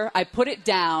cider, I put it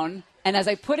down, and as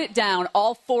I put it down,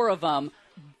 all 4 of them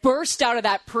burst out of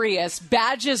that Prius,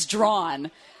 badges drawn,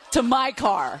 to my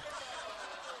car.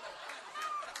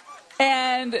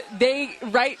 And they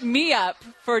write me up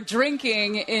for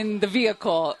drinking in the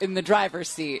vehicle in the driver's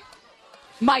seat.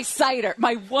 My cider,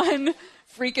 my one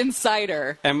freaking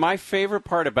cider. And my favorite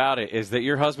part about it is that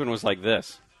your husband was like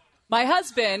this. My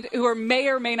husband, who may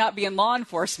or may not be in law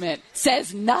enforcement,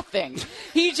 says nothing.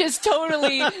 He just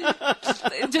totally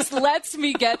just lets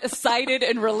me get cited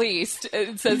and released.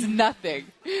 It says nothing.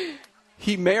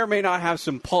 He may or may not have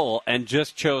some pull and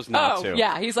just chose not to. Oh,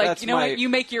 yeah. He's like, That's what? You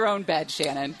make your own bed,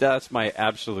 Shannon. That's my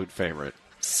absolute favorite.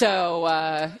 So,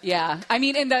 yeah. I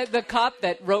mean, and the cop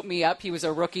that wrote me up, he was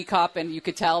a rookie cop, and you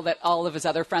could tell that all of his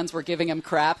other friends were giving him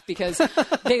crap because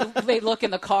they look in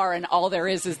the car, and all there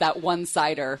is that one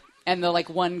cider and the,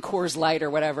 one Coors Light or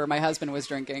whatever my husband was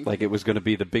drinking. Like it was going to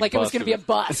be the big bust. Like it was going to be a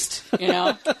bust, you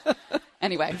know?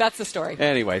 Anyway, that's the story.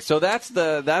 Anyway, so that's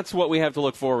what we have to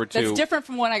look forward to. That's different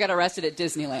from when I got arrested at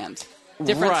Disneyland.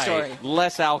 Different story.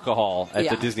 Less alcohol at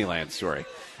the Disneyland story.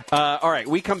 All right,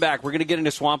 we come back. We're going to get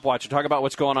into Swamp Watch and talk about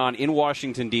what's going on in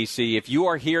Washington, D.C. If you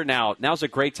are here now, now's a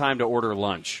great time to order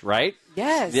lunch, right?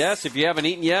 Yes. Yes, if you haven't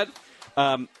eaten yet.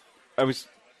 I was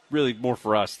really more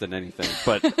for us than anything.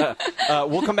 But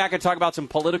we'll come back and talk about some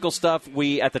political stuff.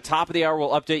 We, at the top of the hour, will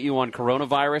update you on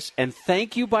coronavirus. And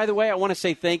thank you, by the way. I want to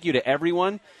say thank you to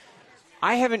everyone.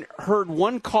 I haven't heard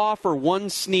one cough or one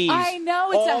sneeze I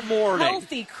know, it's all a morning.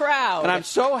 Healthy crowd. And I'm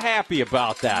so happy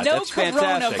about that. No That's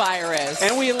fantastic. coronavirus.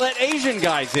 And we let Asian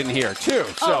guys in here, too.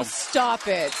 So stop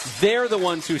it. They're the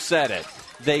ones who said it.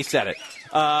 They said it.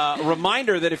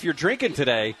 Reminder that if you're drinking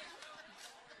today,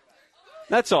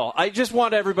 That's all. I just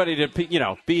want everybody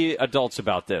to, be adults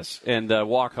about this and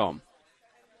walk home.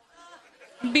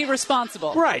 Be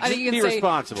responsible. Right. I think you Just can be say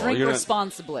responsible. drink You're not-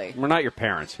 responsibly. We're not your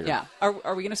parents here. Yeah.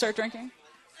 Are we going to start drinking?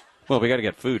 Well, we got to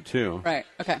get food, too. Right.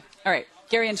 Okay. All right.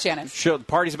 Gary and Shannon. The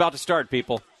party's about to start,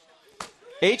 people.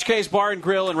 HK's Bar and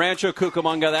Grill in Rancho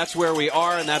Cucamonga. That's where we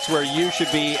are, and that's where you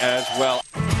should be as well.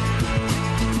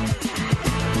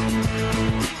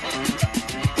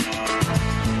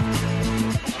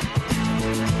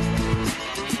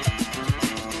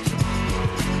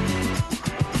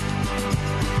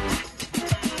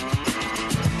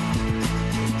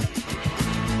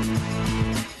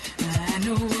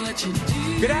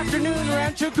 Good afternoon,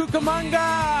 Rancho Cucamonga.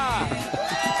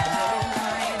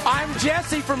 I'm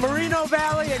Jesse from Moreno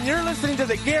Valley, and you're listening to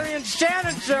the Gary and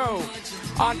Shannon Show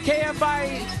on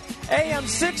KFI AM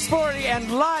 640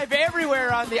 and live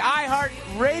everywhere on the iHeart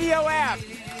Radio app.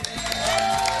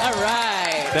 All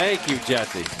right. Thank you,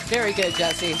 Jesse. Very good,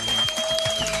 Jesse.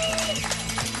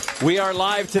 We are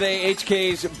live today,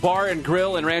 HK's Bar and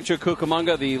Grill in Rancho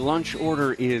Cucamonga. The lunch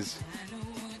order is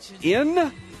in,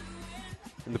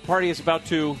 and the party is about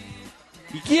to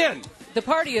begin. The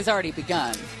party has already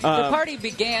begun. The party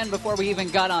began before we even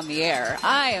got on the air.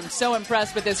 I am so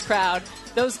impressed with this crowd.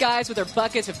 Those guys with their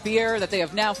buckets of beer that they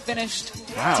have now finished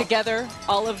together,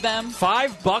 all of them.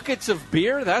 5 buckets of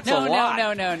beer? That's a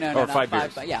lot. No. Or 5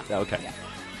 beers. Yeah. Okay. Yeah.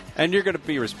 And you're going to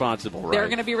be responsible, right? They're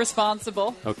going to be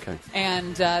responsible. Okay.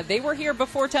 And they were here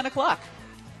before 10 o'clock.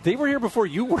 They were here before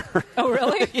you were. Oh,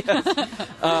 really?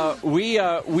 Yes.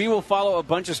 We will follow a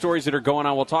bunch of stories that are going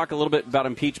on. We'll talk a little bit about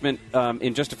impeachment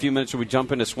in just a few minutes when we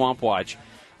jump into Swamp Watch.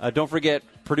 Don't forget,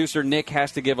 producer Nick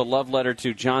has to give a love letter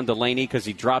to John Delaney because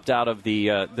he dropped out of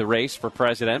the race for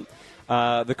president.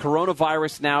 The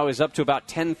coronavirus now is up to about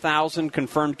 10,000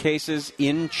 confirmed cases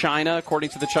in China, according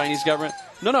to the Chinese government.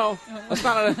 No, that's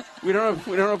not we don't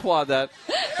applaud that.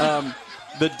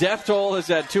 The death toll is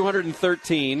at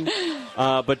 213,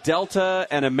 but Delta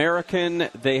and American,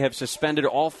 they have suspended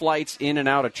all flights in and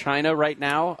out of China right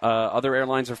now. Other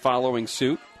airlines are following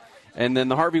suit. And then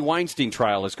the Harvey Weinstein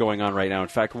trial is going on right now. In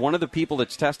fact, one of the people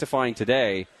that's testifying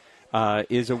today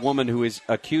is a woman who is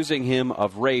accusing him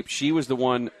of rape. She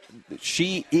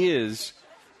is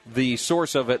the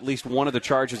source of at least one of the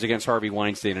charges against Harvey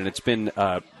Weinstein, and it's been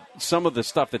some of the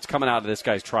stuff that's coming out of this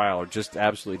guy's trial are just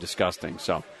absolutely disgusting.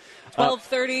 So.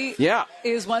 12:30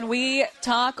 is when we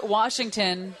talk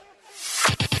Washington.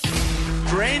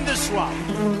 Drain the swamp.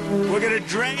 We're going to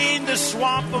drain the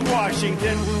swamp of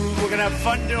Washington. We're going to have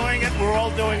fun doing it. We're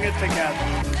all doing it together.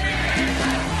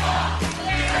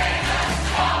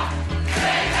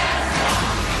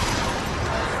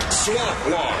 Swamp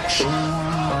Watch.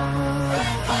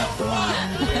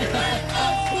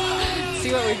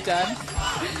 See what we've done?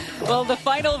 Well, the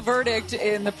final verdict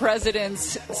in the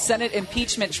president's Senate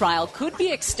impeachment trial could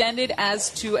be extended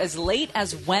as late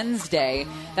as Wednesday.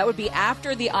 That would be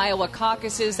after the Iowa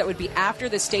caucuses. That would be after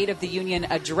the State of the Union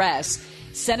address.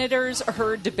 Senators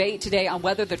heard debate today on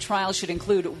whether the trial should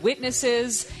include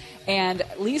witnesses. And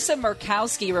Lisa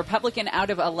Murkowski, Republican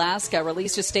out of Alaska,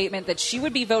 released a statement that she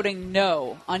would be voting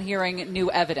no on hearing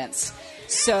new evidence.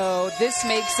 So this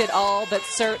makes it all but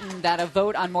certain that a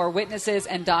vote on more witnesses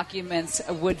and documents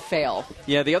would fail.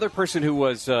 Yeah, the other person who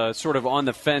was sort of on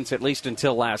the fence, at least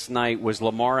until last night, was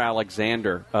Lamar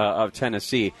Alexander of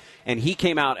Tennessee. And he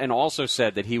came out and also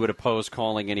said that he would oppose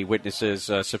calling any witnesses,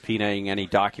 subpoenaing any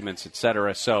documents,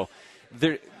 etc. So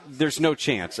there's no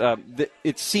chance.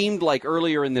 It seemed like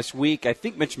earlier in this week, I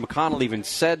think Mitch McConnell even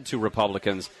said to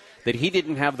Republicans that he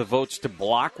didn't have the votes to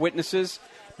block witnesses.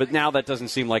 But now that doesn't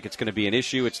seem like it's going to be an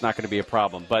issue. It's not going to be a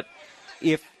problem. But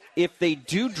if they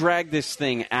do drag this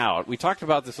thing out, we talked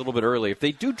about this a little bit earlier, if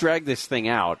they do drag this thing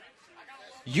out,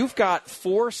 you've got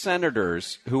 4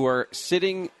 senators who are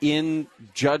sitting in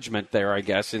judgment there, I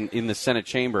guess, in the Senate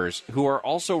chambers, who are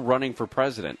also running for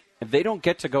president. And they don't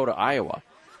get to go to Iowa.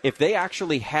 If they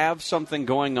actually have something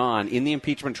going on in the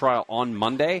impeachment trial on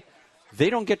Monday, they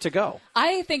don't get to go.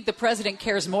 I think the president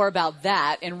cares more about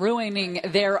that and ruining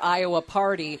their Iowa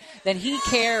party than he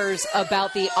cares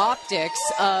about the optics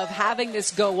of having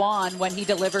this go on when he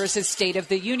delivers his State of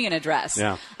the Union address.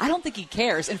 Yeah. I don't think he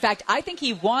cares. In fact, I think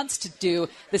he wants to do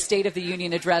the State of the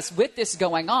Union address with this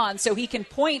going on so he can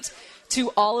point to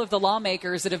all of the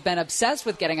lawmakers that have been obsessed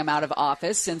with getting him out of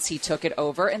office since he took it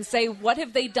over and say, what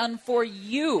have they done for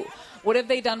you? What have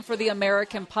they done for the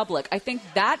American public? I think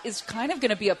that is kind of going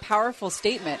to be a powerful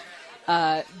statement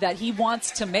that he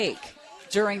wants to make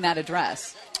during that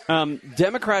address.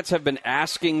 Democrats have been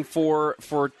asking for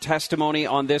testimony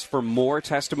on this, for more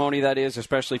testimony, that is,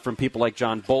 especially from people like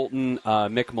John Bolton,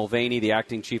 Mick Mulvaney, the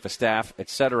acting chief of staff,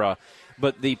 etc.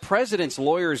 But the president's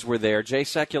lawyers were there. Jay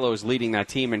Sekulow is leading that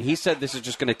team, and he said this is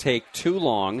just going to take too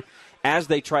long as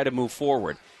they try to move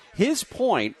forward. His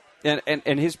point,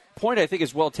 and his point I think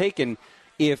is well taken,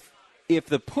 if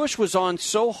the push was on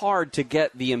so hard to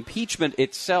get the impeachment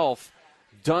itself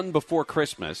done before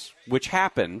Christmas, which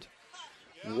happened,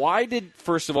 why did,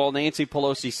 first of all, Nancy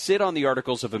Pelosi sit on the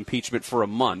articles of impeachment for a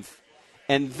month?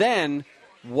 And then,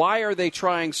 why are they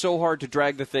trying so hard to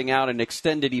drag the thing out and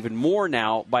extend it even more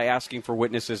now by asking for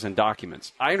witnesses and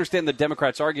documents? I understand the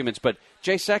Democrats' arguments, but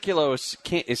Jay Sekulow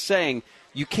is saying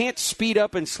you can't speed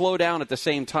up and slow down at the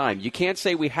same time. You can't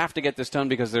say we have to get this done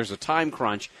because there's a time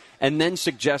crunch and then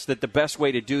suggest that the best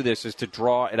way to do this is to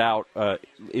draw it out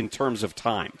in terms of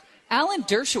time. Alan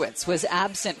Dershowitz was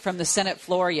absent from the Senate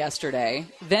floor yesterday,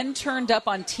 then turned up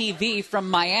on TV from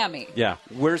Miami. Yeah,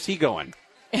 where's he going?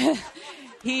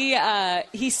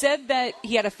 He said that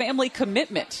he had a family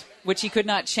commitment, which he could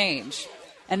not change,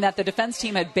 and that the defense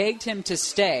team had begged him to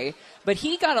stay. But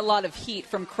he got a lot of heat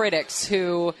from critics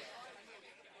who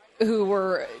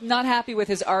were not happy with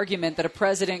his argument that a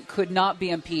president could not be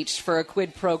impeached for a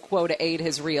quid pro quo to aid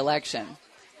his reelection.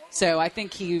 So I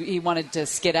think he wanted to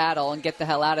skedaddle and get the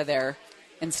hell out of there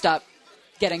and stop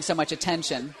getting so much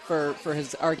attention for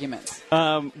his arguments.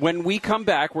 When we come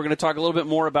back, we're going to talk a little bit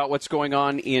more about what's going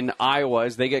on in Iowa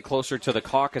as they get closer to the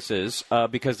caucuses,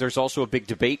 because there's also a big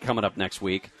debate coming up next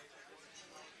week.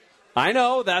 I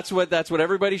know that's what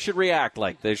everybody should react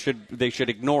like. They should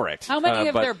ignore it. How many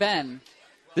have there been?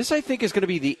 This, I think, is going to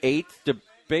be the 8th debate.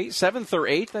 7th or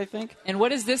 8th, I think. And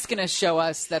what is this going to show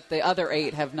us that the other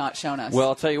 8 have not shown us? Well,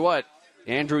 I'll tell you what.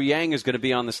 Andrew Yang is going to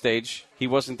be on the stage. He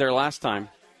wasn't there last time.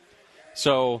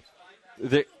 So,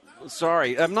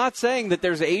 sorry. I'm not saying that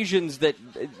there's Asians that...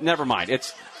 Never mind.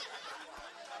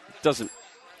 Doesn't...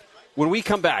 When we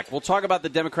come back, we'll talk about the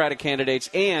Democratic candidates,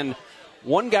 and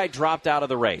one guy dropped out of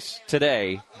the race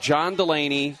today. John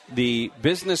Delaney, the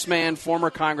businessman,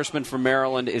 former congressman from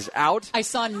Maryland, is out. I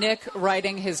saw Nick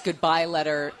writing his goodbye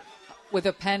letter with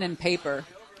a pen and paper.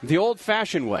 The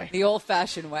old-fashioned way. The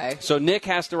old-fashioned way. So Nick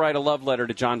has to write a love letter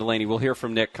to John Delaney. We'll hear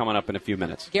from Nick coming up in a few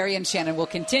minutes. Gary and Shannon will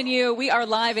continue. We are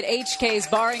live at HK's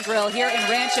Bar and Grill here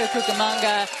in Rancho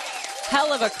Cucamonga.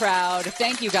 Hell of a crowd.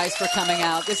 Thank you guys for coming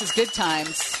out. This is good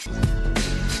times.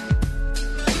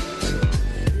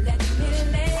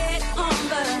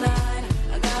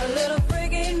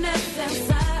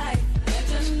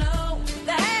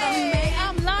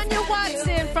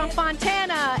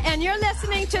 Fontana, and you're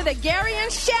listening to the Gary and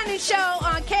Shannon Show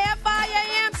on KFI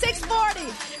AM 640,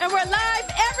 and we're live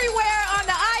everywhere on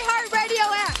the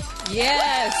iHeartRadio app.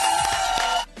 Yes.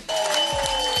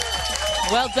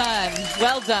 Well done.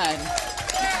 Well done.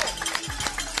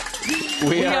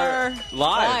 We are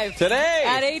live today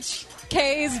at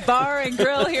HK's Bar and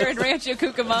Grill here in Rancho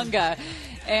Cucamonga,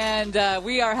 and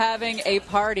we are having a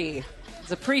party.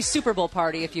 It's a pre-Super Bowl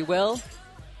party, if you will.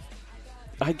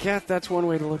 I guess that's one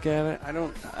way to look at it. I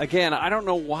don't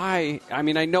know why. I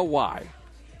mean, I know why.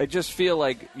 I just feel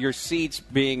like your seats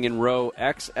being in row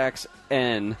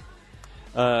XXN,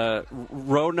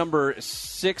 row number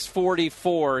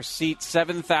 644, seat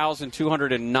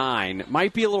 7,209,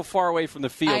 might be a little far away from the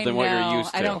field than what you're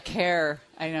used to. I don't care.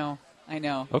 I know.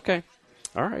 Okay.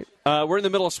 All right. We're in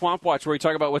the middle of Swamp Watch where we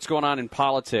talk about what's going on in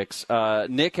politics.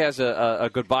 Nick has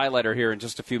a goodbye letter here in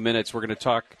just a few minutes. We're going to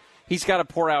talk... He's got to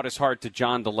pour out his heart to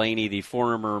John Delaney, the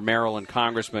former Maryland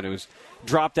congressman who's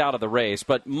dropped out of the race.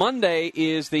 But Monday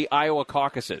is the Iowa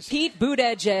caucuses. Pete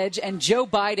Buttigieg and Joe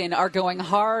Biden are going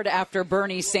hard after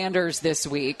Bernie Sanders this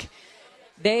week.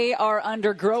 They are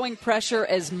under growing pressure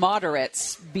as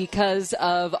moderates because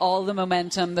of all the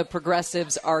momentum the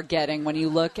progressives are getting. When you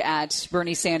look at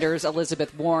Bernie Sanders,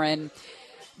 Elizabeth Warren,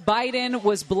 Biden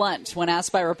was blunt when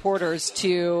asked by reporters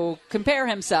to compare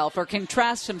himself, or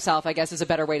contrast himself, I guess is a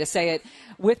better way to say it,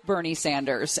 with Bernie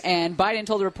Sanders. And Biden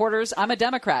told the reporters, I'm a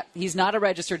Democrat. He's not a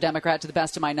registered Democrat to the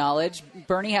best of my knowledge.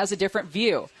 Bernie has a different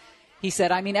view. He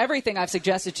said, I mean, everything I've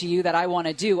suggested to you that I want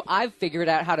to do, I've figured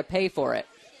out how to pay for it.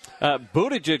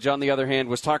 Buttigieg, on the other hand,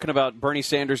 was talking about Bernie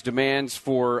Sanders' demands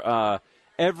for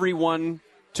everyone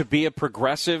to be a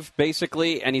progressive,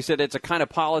 basically, and he said it's a kind of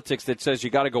politics that says you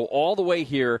got to go all the way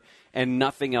here and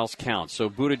nothing else counts. So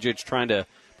Buttigieg trying to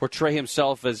portray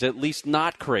himself as at least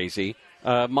not crazy,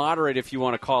 moderate if you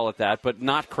want to call it that, but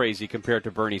not crazy compared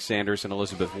to Bernie Sanders and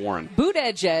Elizabeth Warren.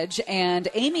 Buttigieg and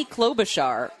Amy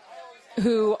Klobuchar,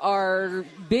 who are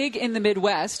big in the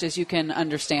Midwest, as you can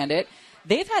understand it,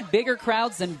 they've had bigger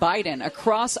crowds than Biden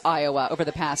across Iowa over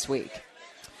the past week.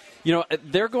 You know,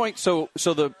 they're going. So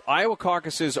the Iowa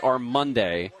caucuses are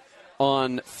Monday.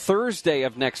 On Thursday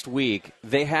of next week,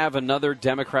 they have another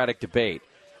Democratic debate.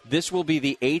 This will be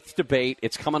the 8th debate.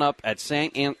 It's coming up at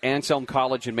St. Anselm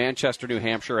College in Manchester, New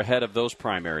Hampshire, ahead of those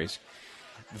primaries.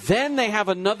 Then they have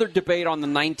another debate on the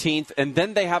 19th, and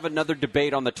then they have another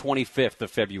debate on the 25th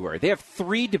of February. They have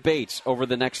 3 debates over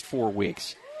the next 4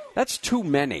 weeks. That's too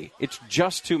many. It's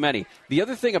just too many. The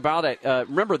other thing about it,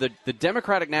 remember, the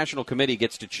Democratic National Committee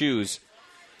gets to choose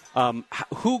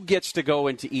who gets to go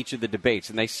into each of the debates,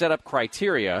 and they set up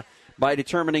criteria by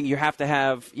determining you have to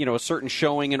have, you know, a certain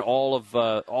showing in all of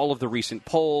the recent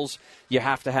polls. You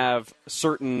have to have a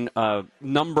certain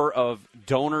number of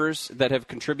donors that have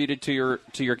contributed to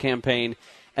your campaign,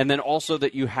 and then also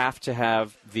that you have to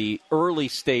have the early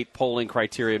state polling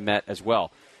criteria met as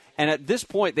well. And at this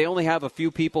point, they only have a few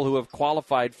people who have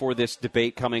qualified for this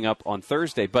debate coming up on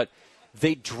Thursday, but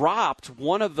they dropped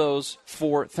one of those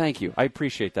for. Thank you. I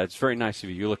appreciate that. It's very nice of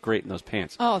you. You look great in those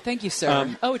pants. Oh, thank you,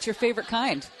 sir. It's your favorite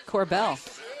kind, Corbell.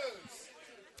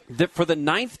 For the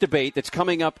 9th debate that's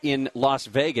coming up in Las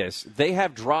Vegas, they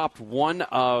have dropped one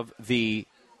of the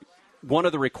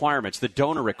requirements, the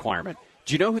donor requirement.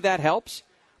 Do you know who that helps?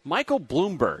 Michael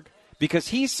Bloomberg, because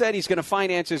he said he's going to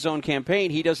finance his own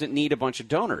campaign. He doesn't need a bunch of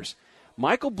donors.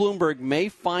 Michael Bloomberg may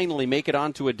finally make it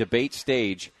onto a debate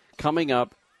stage coming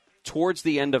up towards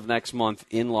the end of next month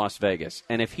in Las Vegas.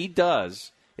 And if he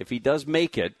does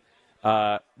make it,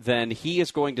 then he is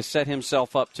going to set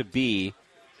himself up to be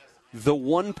the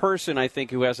one person, I think,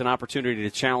 who has an opportunity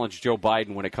to challenge Joe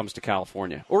Biden when it comes to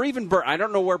California. Or even Bernie. I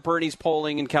don't know where Bernie's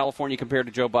polling in California compared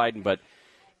to Joe Biden, but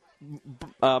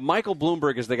Michael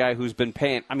Bloomberg is the guy who's been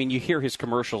paying. I mean, you hear his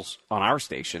commercials on our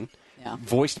station. Yeah.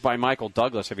 Voiced by Michael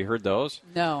Douglas. Have you heard those?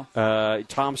 No.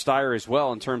 Tom Steyer as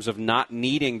well, in terms of not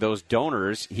needing those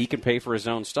donors. He can pay for his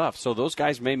own stuff. So those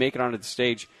guys may make it onto the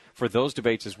stage for those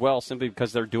debates as well, simply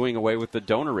because they're doing away with the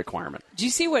donor requirement. Do you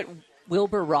see what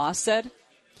Wilbur Ross said?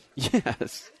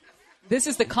 Yes. This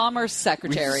is the Commerce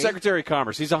Secretary. He's Secretary of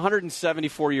Commerce. He's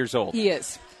 174 years old. He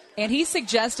is. And he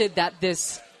suggested that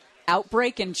this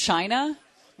outbreak in China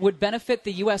would benefit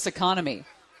the U.S. economy,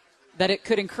 that it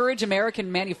could encourage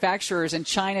American manufacturers in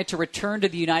China to return to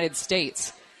the United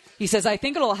States. He says, I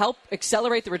think it'll help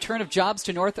accelerate the return of jobs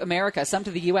to North America, some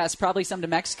to the U.S., probably some to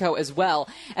Mexico as well.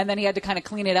 And then he had to kind of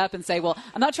clean it up and say, well,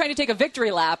 I'm not trying to take a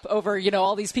victory lap over,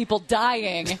 all these people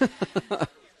dying,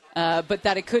 but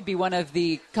that it could be one of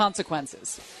the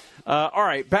consequences. All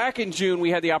right. Back in June,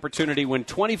 we had the opportunity when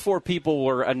 24 people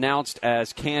were announced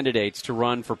as candidates to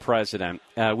run for president.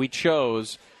 We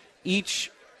chose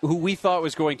each who we thought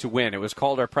was going to win. It was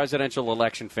called our Presidential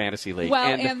Election Fantasy League. Well,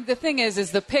 and the thing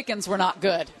is the pickings were not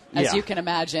good, as you can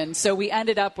imagine. So we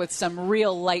ended up with some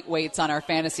real lightweights on our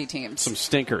fantasy teams. Some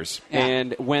stinkers. Yeah.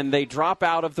 And when they drop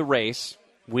out of the race,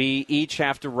 we each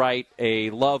have to write a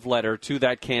love letter to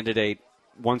that candidate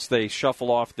once they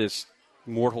shuffle off this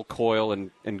mortal coil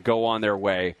and go on their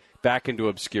way back into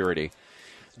obscurity.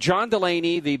 John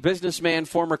Delaney, the businessman,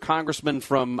 former congressman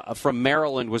from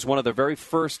Maryland, was one of the very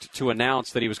first to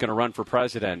announce that he was going to run for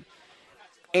president,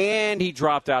 and he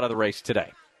dropped out of the race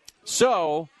today.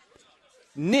 So,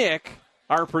 Nick,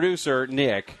 our producer,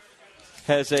 Nick,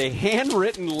 has a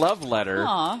handwritten love letter.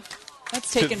 Aw,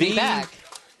 that's taking me back.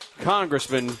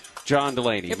 Congressman John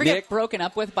Delaney. You ever get broken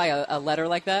up with by a letter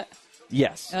like that?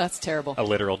 Yes. Oh, that's terrible. A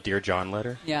literal Dear John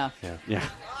letter? Yeah.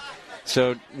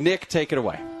 So, Nick, take it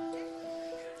away.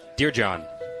 Dear John,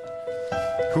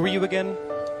 who were you again?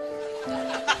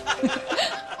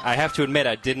 I have to admit,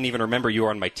 I didn't even remember you were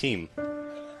on my team.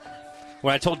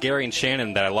 When I told Gary and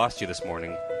Shannon that I lost you this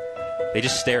morning, they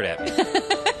just stared at me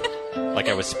like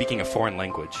I was speaking a foreign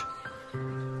language.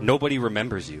 Nobody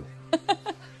remembers you.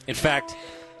 In fact,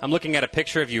 I'm looking at a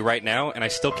picture of you right now, and I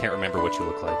still can't remember what you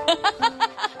look like.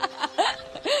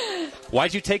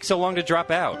 Why'd you take so long to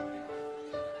drop out?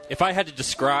 If I had to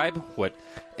describe what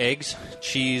eggs,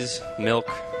 cheese, milk,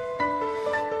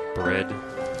 bread,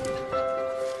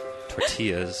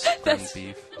 tortillas, ground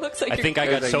beef. Looks like I think I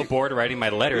got so bored writing my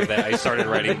letter that I started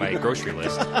writing my grocery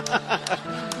list.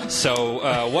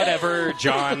 So, whatever,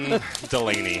 John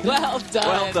Delaney. Well done.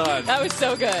 Well done. That was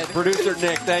so good. Producer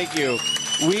Nick, thank you.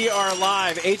 We are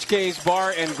live, HK's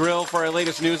Bar and Grill, for our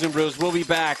latest news and brews. We'll be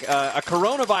back. A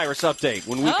coronavirus update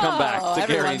when we come back to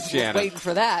Gary and Shannon. Waiting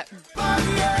for that.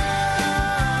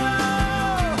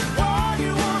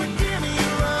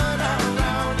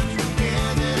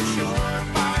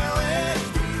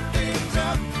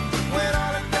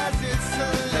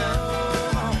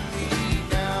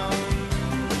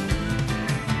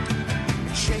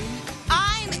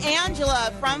 I'm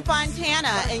Angela from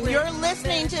Fontana, and you're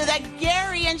listening to the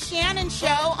Gary and Shannon Show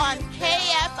on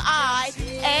KFI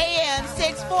AM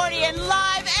 640 and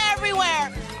live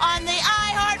everywhere on the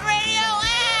iHeartRadio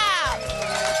app.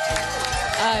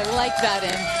 I like that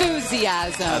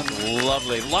enthusiasm. That's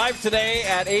lovely. Live today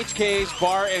at HK's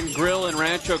Bar and Grill in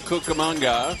Rancho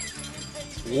Cucamonga.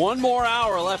 One more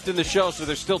hour left in the show, so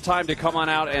there's still time to come on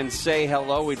out and say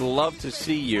hello. We'd love to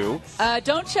see you.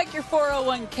 Don't check your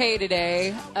 401k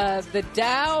today. The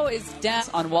Dow is down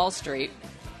on Wall Street.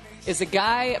 Is a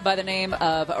guy by the name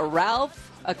of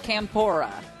Ralph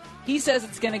Campora. He says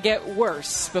it's going to get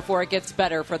worse before it gets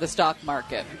better for the stock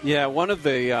market. Yeah, one of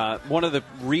the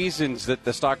reasons that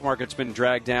the stock market's been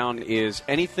dragged down is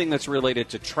anything that's related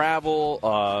to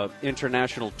travel,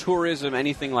 international tourism,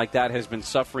 anything like that has been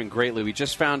suffering greatly. We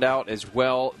just found out as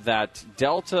well that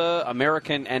Delta,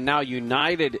 American, and now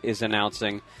United is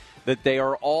announcing that they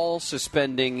are all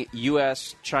suspending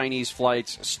U.S. Chinese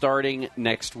flights starting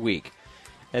next week.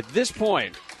 At this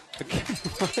point,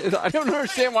 I don't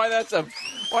understand why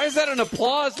why is that an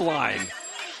applause line?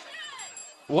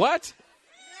 What?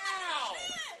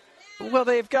 Well,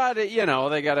 they've got it,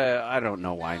 I don't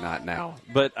know why not now.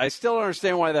 But I still don't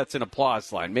understand why that's an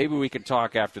applause line. Maybe we can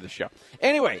talk after the show.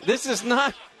 Anyway, this is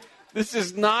not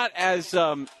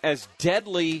as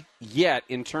deadly yet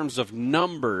in terms of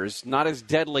numbers, not as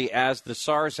deadly as the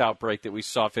SARS outbreak that we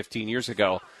saw 15 years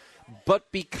ago.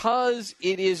 But because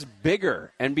it is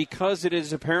bigger and because it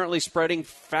is apparently spreading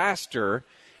faster,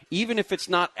 even if it's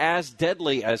not as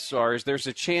deadly as SARS, there's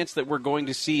a chance that we're going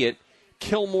to see it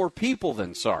kill more people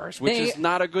than SARS, which is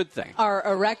not a good thing. Are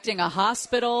erecting a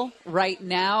hospital right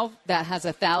now that has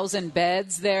 1,000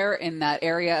 beds there in that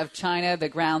area of China, the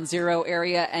ground zero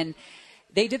area, and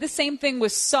they did the same thing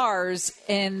with SARS,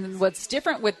 and what's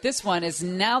different with this one is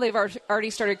now they've already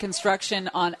started construction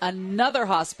on another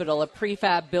hospital, a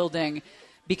prefab building,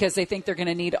 because they think they're going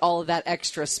to need all of that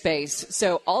extra space.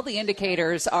 So all the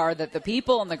indicators are that the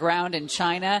people on the ground in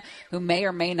China who may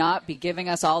or may not be giving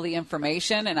us all the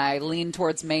information, and I lean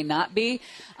towards may not be,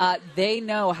 they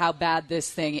know how bad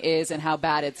this thing is and how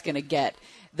bad it's going to get.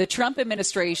 The Trump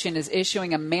administration is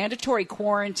issuing a mandatory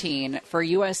quarantine for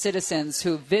U.S. citizens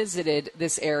who visited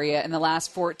this area in the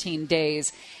last 14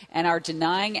 days and are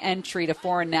denying entry to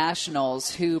foreign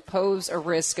nationals who pose a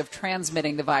risk of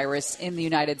transmitting the virus in the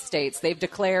United States. They've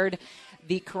declared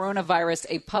the coronavirus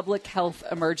a public health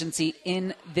emergency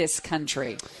in this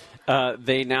country.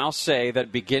 They now say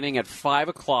that beginning at 5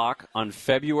 o'clock on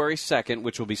February 2nd,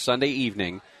 which will be Sunday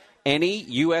evening, any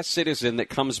U.S. citizen that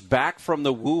comes back from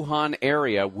the Wuhan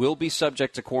area will be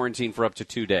subject to quarantine for up to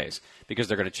 2 days because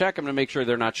they're going to check them to make sure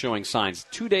they're not showing signs.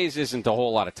 2 days isn't a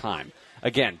whole lot of time.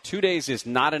 Again, 2 days is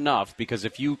not enough because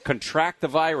if you contract the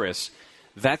virus,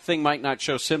 that thing might not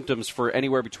show symptoms for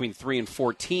anywhere between 3 and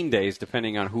 14 days,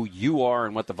 depending on who you are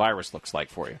and what the virus looks like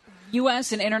for you.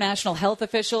 U.S. and international health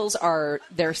officials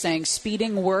they're saying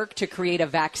speeding work to create a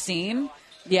vaccine.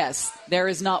 Yes, there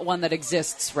is not one that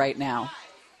exists right now.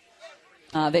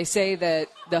 They say that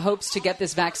the hopes to get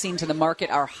this vaccine to the market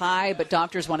are high, but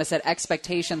doctors want to set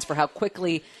expectations for how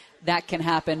quickly that can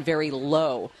happen very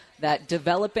low. That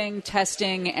developing,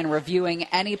 testing, and reviewing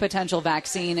any potential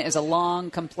vaccine is a long,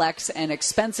 complex, and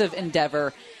expensive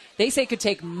endeavor. They say it could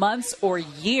take months or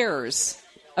years,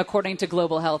 according to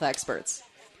global health experts.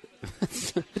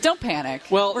 But don't panic.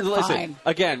 Well, we're listen, fine.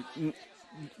 Again,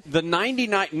 the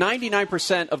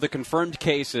 99% of the confirmed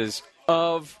cases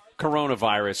of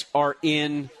coronavirus are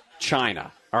in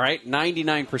China, all right?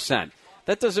 99%.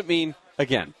 That doesn't mean,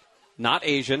 again, not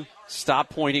Asian.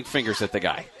 Stop pointing fingers at the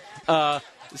guy.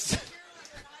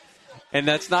 And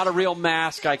that's not a real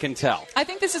mask, I can tell. I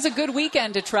think this is a good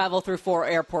weekend to travel through 4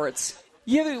 airports.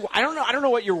 Yeah, I don't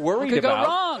know what you're worried about. What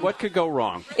could go wrong? What could go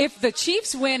wrong? If the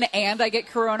Chiefs win and I get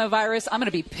coronavirus, I'm going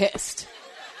to be pissed.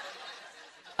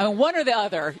 I mean, one or the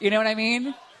other. You know what I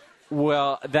mean?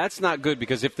 Well, that's not good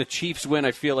because if the Chiefs win,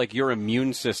 I feel like your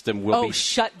immune system will be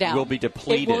shut down. Will be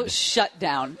depleted. It will shut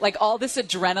down. Like all this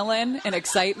adrenaline and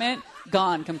excitement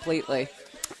gone completely.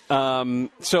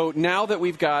 So now that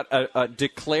we've got a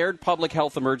declared public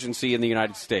health emergency in the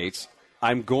United States,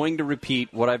 I'm going to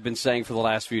repeat what I've been saying for the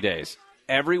last few days.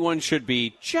 Everyone should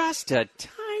be just a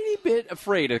tiny bit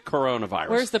afraid of coronavirus.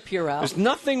 Where's the Purell? There's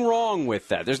nothing wrong with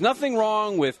that. There's nothing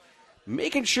wrong with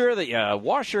making sure that you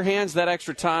wash your hands that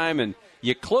extra time and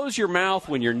you close your mouth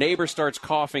when your neighbor starts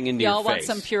coughing into your face. Y'all want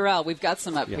some Purell? We've got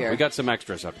some up here. We got some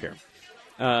extras up here.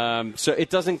 So it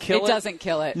doesn't kill it? It doesn't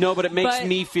kill it. No, but it makes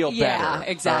me feel better. Yeah,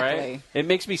 exactly. All right? It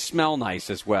makes me smell nice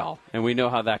as well, and we know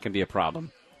how that can be a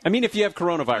problem. I mean, if you have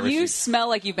coronavirus... You smell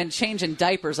like you've been changing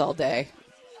diapers all day.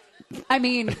 I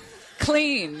mean,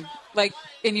 clean. Like,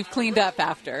 and you've cleaned up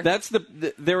after. That's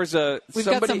there was We've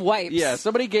got some wipes. Yeah,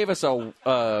 somebody gave us some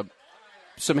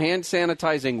hand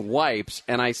sanitizing wipes,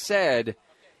 and I said,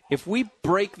 if we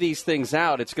break these things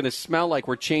out, it's going to smell like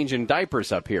we're changing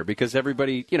diapers up here because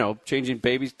everybody, changing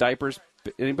babies' diapers.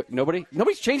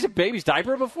 Nobody's changed a baby's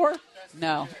diaper before?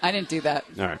 No, I didn't do that.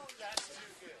 All right.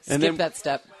 Skip that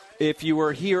step. If you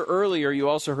were here earlier, you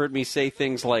also heard me say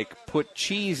things like put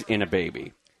cheese in a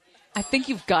baby. I think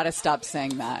you've got to stop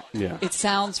saying that. Yeah. It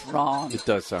sounds wrong. It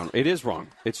does sound. It is wrong.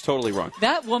 It's totally wrong.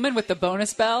 That woman with the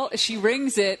bonus bell, she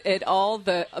rings it at all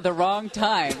the wrong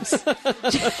times.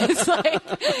 it's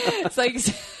like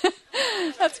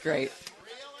that's great.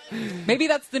 Maybe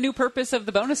that's the new purpose of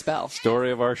the bonus bell. Story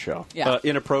of our show. Yeah.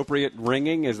 Inappropriate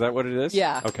ringing, is that what it is?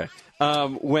 Yeah. Okay.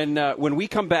 When we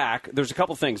come back, there's a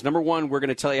couple things. Number one, we're going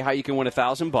to tell you how you can win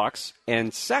 $1,000.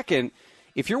 And second,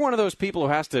 if you're one of those people who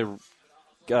has to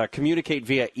communicate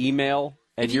via email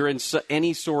and you're in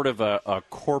any sort of a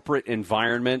corporate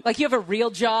environment. Like you have a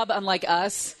real job, unlike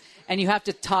us, and you have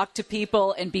to talk to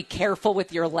people and be careful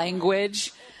with your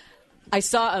language. I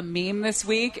saw a meme this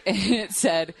week, and it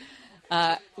said,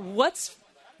 what's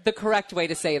the correct way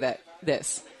to say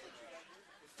this?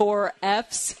 For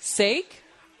F's sake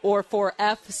or for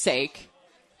F's sake?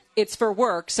 It's for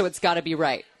work, so it's got to be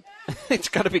right. It's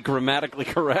got to be grammatically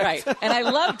correct. Right. And I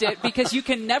loved it because you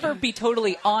can never be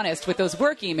totally honest with those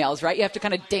work emails, right? You have to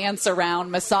kind of dance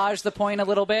around, massage the point a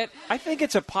little bit. I think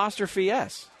it's apostrophe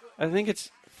S. I think it's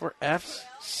for F's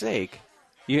sake.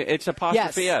 It's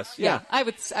apostrophe S. Yeah. I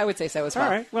would say so as well.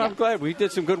 All right. Well, I'm glad we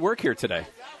did some good work here today.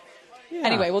 Yeah.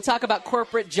 Anyway, we'll talk about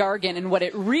corporate jargon and what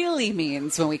it really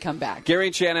means when we come back. Gary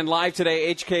and Shannon live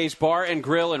today, HK's Bar and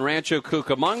Grill in Rancho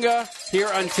Cucamonga, here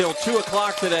until 2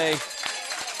 o'clock today.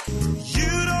 You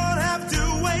don't have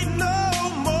to wait no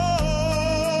more.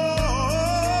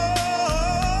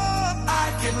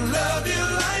 I can love you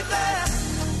like that.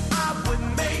 I would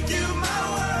make you my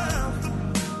world.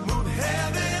 Move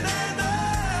heaven and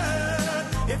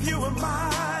earth. If you were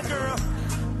my girl,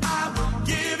 I would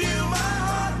give you my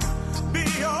heart.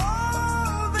 Be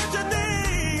all that you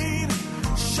need.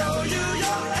 Show you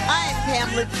your I'm Pam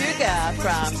LaJuga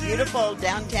from beautiful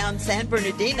downtown San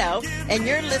Bernardino, and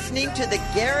you're listening to the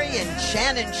Gary and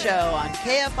Shannon Show on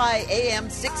KFI AM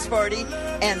 640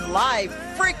 and live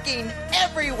freaking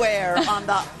everywhere on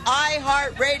the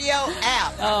iHeartRadio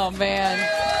app. Oh, man.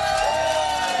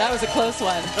 That was a close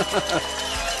one.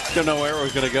 Don't know where it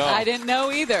was going to go. I didn't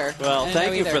know either. Well,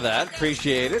 thank you for that.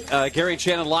 Appreciate it. Gary and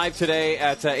Shannon live today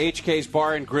at HK's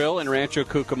Bar and Grill in Rancho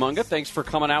Cucamonga. Thanks for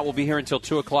coming out. We'll be here until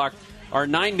 2 o'clock. Our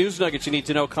 9 news nuggets you need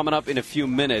to know coming up in a few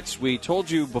minutes. We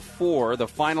told you before the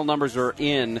final numbers are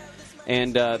in,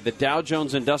 and the Dow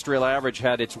Jones Industrial Average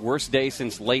had its worst day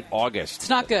since late August. It's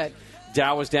not good.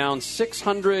 Dow was down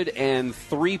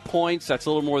 603 points. That's a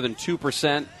little more than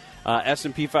 2%.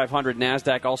 S&P 500,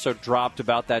 NASDAQ also dropped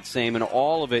about that same, and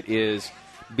all of it is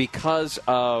because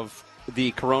of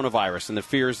the coronavirus and the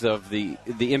fears of the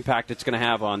impact it's going to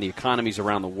have on the economies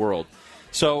around the world.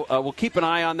 So we'll keep an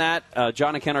eye on that.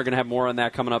 John and Ken are going to have more on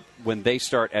that coming up when they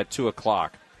start at 2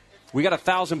 o'clock. We got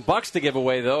 $1,000 to give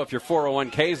away, though, if your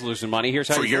 401k is losing money. Here's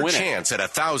how For you can your win chance at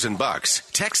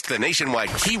 $1,000, text the nationwide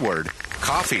keyword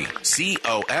coffee,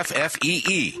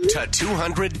 COFFEE, to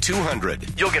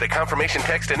 200-200. You'll get a confirmation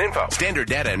text and info. Standard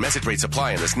data and message rates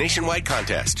apply in this nationwide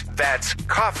contest. That's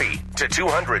coffee to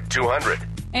 200-200.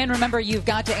 And remember, you've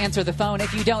got to answer the phone.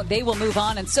 If you don't, they will move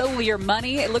on, and so will your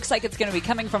money. It looks like it's going to be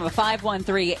coming from a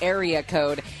 513 area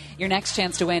code. Your next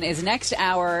chance to win is next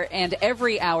hour and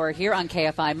every hour here on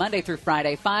KFI, Monday through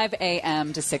Friday, 5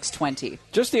 a.m. to 6:20.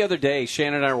 Just the other day,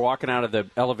 Shannon and I were walking out of the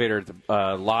elevator at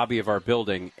the lobby of our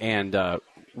building, and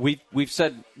we've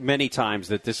said many times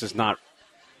that this is not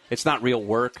real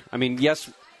work. I mean, yes,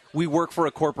 we work for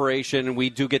a corporation, and we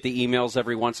do get the emails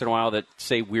every once in a while that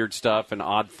say weird stuff and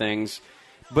odd things.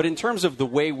 But in terms of the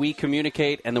way we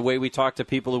communicate and the way we talk to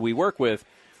people who we work with,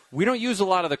 we don't use a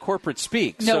lot of the corporate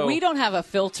speak. No, we don't have a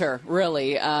filter,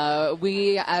 really.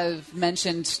 We have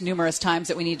mentioned numerous times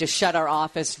that we need to shut our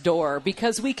office door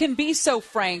because we can be so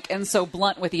frank and so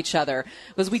blunt with each other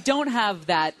because we don't have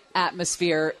that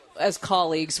atmosphere as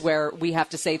colleagues where we have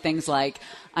to say things like,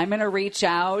 I'm going to reach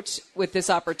out with this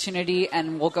opportunity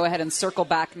and we'll go ahead and circle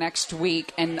back next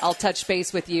week and I'll touch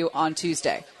base with you on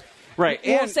Tuesday. Right.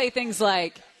 We'll say things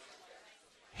like,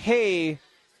 hey,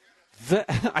 there's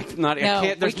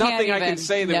nothing I can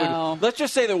say that would. Let's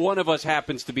just say that one of us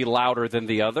happens to be louder than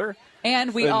the other.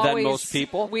 And than most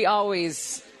people. We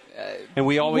always and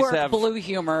we always work have blue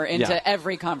humor into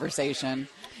every conversation.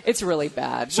 It's really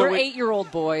bad. So We're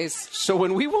 8-year-old boys. So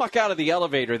when we walk out of the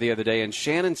elevator the other day and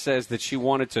Shannon says that she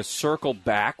wanted to circle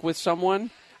back with someone,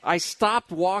 I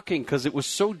stopped walking because it was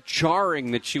so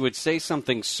jarring that she would say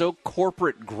something so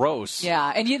corporate gross.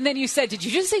 Yeah, and then you said, did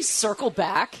you just say circle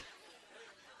back?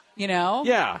 You know?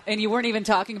 Yeah. And you weren't even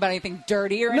talking about anything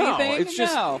dirty or anything? No, it's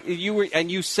just you were, and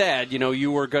you said,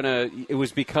 you were gonna. It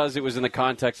was because it was in the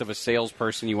context of a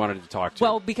salesperson you wanted to talk to.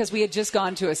 Well, because we had just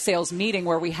gone to a sales meeting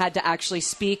where we had to actually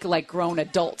speak like grown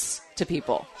adults to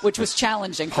people, which was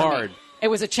challenging for Hard. me. It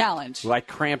was a challenge. I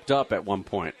cramped up at one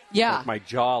point. Yeah. Like my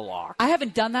jaw locked. I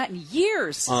haven't done that in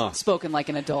years, spoken like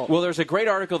an adult. Well, there's a great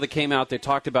article that came out that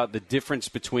talked about the difference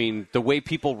between the way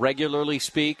people regularly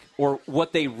speak or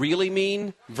what they really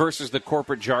mean versus the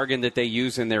corporate jargon that they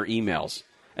use in their emails.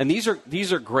 And these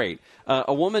are great.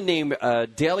 A woman named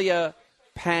Delia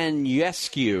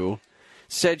Paniescu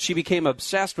said she became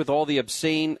obsessed with all the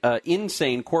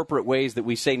insane corporate ways that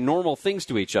we say normal things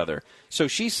to each other. So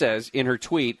she says in her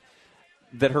tweet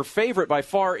that her favorite by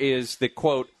far is the,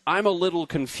 quote, "I'm a little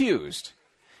confused."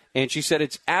 And she said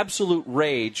it's absolute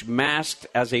rage masked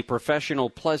as a professional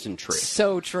pleasantry.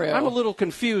 So true. I'm a little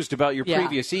confused about your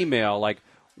previous email. Like,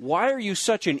 why are you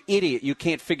such an idiot you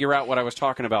can't figure out what I was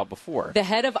talking about before? The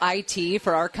head of IT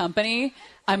for our company,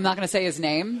 I'm not going to say his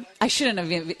name. I shouldn't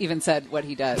have even said what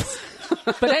he does.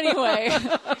 But anyway,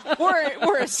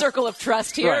 we're a circle of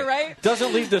trust here, right?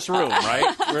 Doesn't leave this room,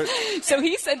 right? So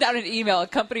he sent out an email, a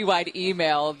company-wide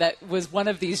email that was one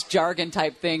of these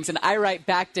jargon-type things, and I write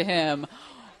back to him,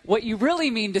 what you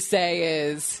really mean to say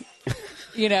is,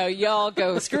 y'all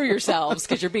go screw yourselves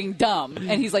because you're being dumb.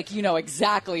 And he's like,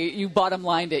 exactly, you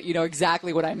bottom-lined it. You know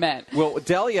exactly what I meant. Well,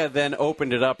 Delia then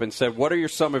opened it up and said, what are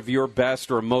some of your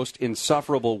best or most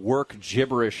insufferable work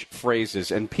gibberish phrases?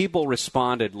 And people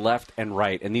responded left and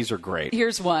right, and these are great.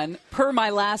 Here's one. Per my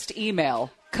last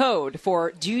email, code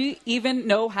for, do you even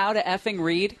know how to effing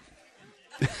read?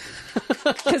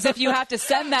 Because if you have to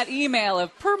send that email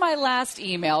of, per my last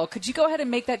email, could you go ahead and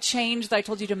make that change that I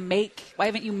told you to make? Why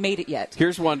haven't you made it yet?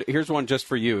 Here's one just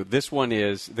for you. This one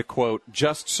is the quote,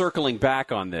 just circling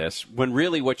back on this, when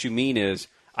really what you mean is,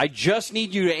 I just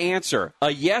need you to answer.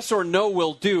 A yes or no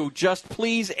will do. Just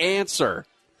please answer.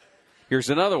 Here's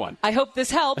another one. I hope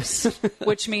this helps,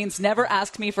 which means never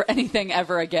ask me for anything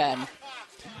ever again.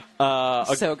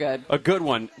 So good. A good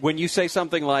one. When you say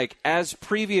something like, as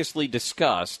previously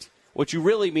discussed, what you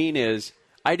really mean is,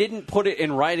 I didn't put it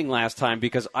in writing last time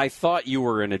because I thought you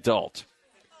were an adult.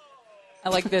 I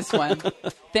like this one.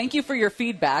 Thank you for your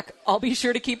feedback. I'll be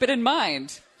sure to keep it in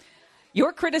mind.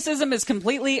 Your criticism is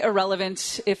completely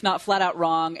irrelevant, if not flat out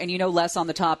wrong, and you know less on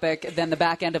the topic than the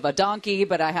back end of a donkey,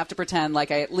 but I have to pretend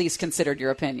like I at least considered your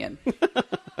opinion.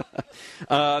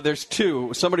 There's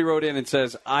two. Somebody wrote in and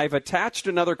says, I've attached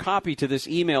another copy to this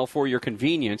email for your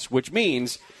convenience, which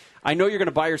means I know you're going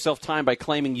to buy yourself time by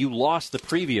claiming you lost the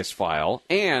previous file,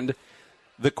 and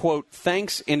the quote,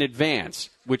 thanks in advance,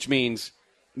 which means,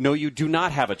 no, you do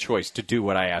not have a choice to do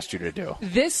what I asked you to do.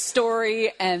 This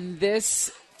story and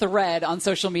this thread on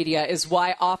social media is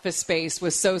why Office Space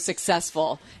was so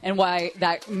successful and why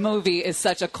that movie is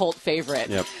such a cult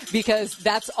favorite. Yep. Because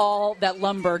that's all that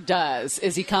Lumbergh does,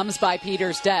 is he comes by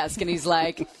Peter's desk and he's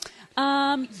like,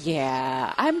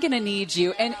 yeah, I'm going to need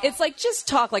you. And it's like, just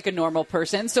talk like a normal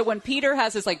person. So when Peter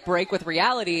has this like break with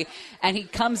reality and he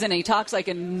comes in and he talks like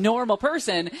a normal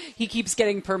person, he keeps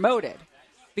getting promoted.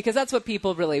 Because that's what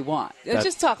people really want.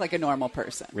 Just talk like a normal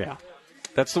person. Yeah.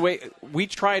 That's the way we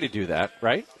try to do that,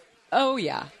 right? Oh,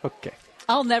 yeah. Okay.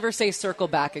 I'll never say circle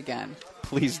back again.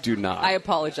 Please do not. I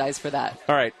apologize for that.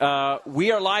 All right.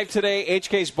 We are live today,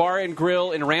 HK's Bar and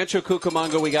Grill in Rancho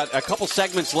Cucamonga. We got a couple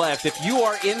segments left. If you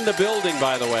are in the building,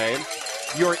 by the way,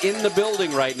 you're in the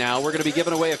building right now. We're going to be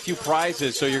giving away a few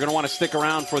prizes, so you're going to want to stick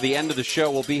around for the end of the show.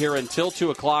 We'll be here until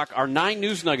 2 o'clock. Our 9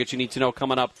 news nuggets you need to know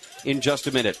coming up in just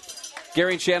a minute.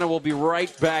 Gary and Shannon will be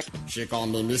right back. She call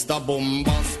me Mr.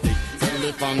 Bombastic, tell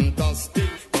me fantastic.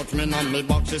 Touch me on me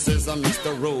back, she says I'm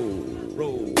Mr.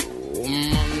 Romantic.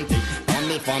 Call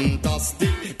me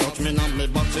fantastic, touch me on me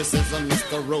back, she says I'm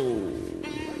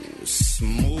Mr.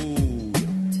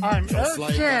 Smooth. I'm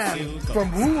Eric Chan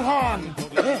from Wuhan.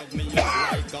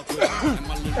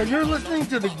 And you're listening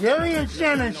to the Gary and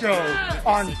Shannon Show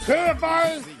on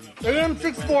KFI AM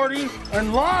 640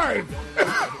 and live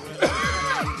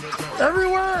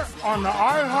everywhere on the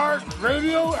iHeart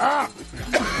Radio app.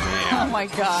 Oh, my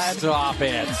God. Stop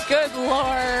it. Good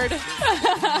Lord.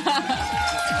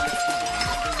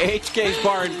 HK's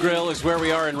Bar and Grill is where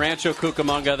we are in Rancho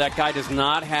Cucamonga. That guy does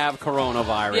not have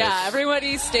coronavirus. Yeah,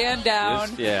 everybody stand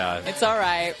down. Yeah. It's all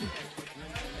right.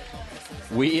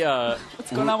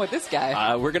 What's going on with this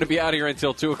guy? We're going to be out here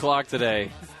until 2 o'clock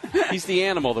today. He's the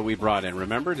animal that we brought in,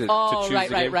 remember? To choose the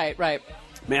game. Right.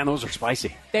 Man, those are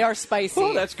spicy. They are spicy.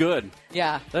 Oh, that's good.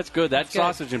 Yeah. That's good. That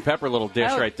sausage and pepper little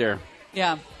dish right there.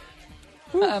 Yeah.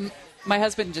 My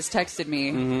husband just texted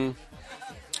me. Mm-hmm.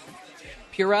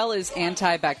 Purell is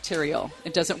antibacterial.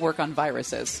 It doesn't work on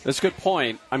viruses. That's a good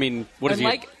point. I mean, what is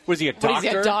he? Was he a doctor? What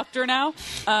is he, a doctor now?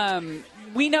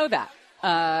 We know that.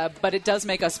 But it does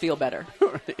make us feel better.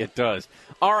 It does.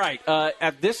 All right.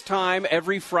 At this time,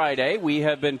 every Friday, we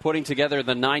have been putting together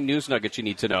the 9 news nuggets you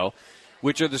need to know,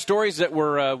 which are the stories that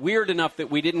were weird enough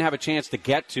that we didn't have a chance to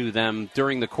get to them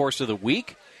during the course of the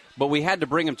week. But we had to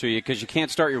bring them to you because you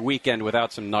can't start your weekend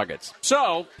without some nuggets.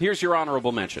 So, here's your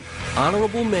honorable mention.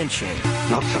 Honorable mention.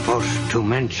 Not supposed to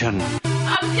mention.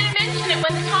 I was going to mention it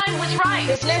when the time was right.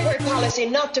 It's network policy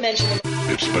not to mention it.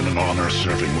 It's been an honor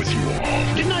serving with you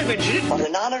all. Didn't I mention it? What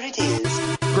an honor it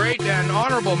is. Great and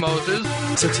honorable, Moses.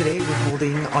 So today we're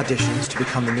holding auditions to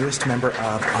become the newest member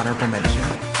of Honorable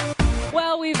Mention.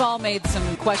 Well, we've all made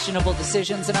some questionable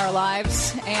decisions in our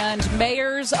lives, and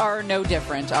mayors are no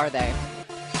different, are they?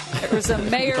 There was a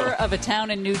mayor of a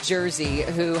town in New Jersey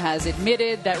who has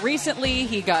admitted that recently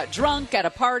he got drunk at a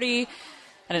party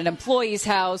at an employee's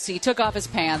house. He took off his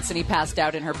pants and he passed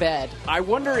out in her bed. I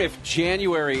wonder if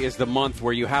January is the month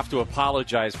where you have to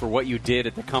apologize for what you did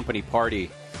at the company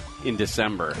party in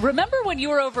December. Remember when you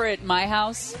were over at my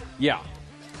house? Yeah.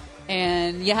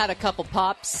 And you had a couple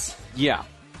pops? Yeah.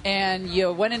 And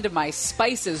you went into my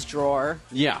spices drawer?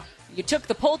 Yeah. You took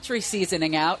the poultry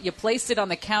seasoning out, you placed it on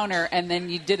the counter, and then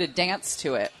you did a dance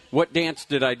to it. What dance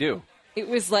did I do? It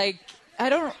was like, I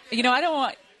don't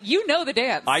want, you know the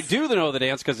dance. I do know the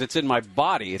dance because it's in my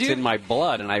body. It's in my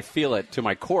blood, and I feel it to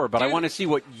my core. But I want to see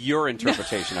what your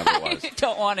interpretation of it was. I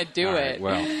don't want to do it.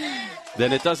 Well,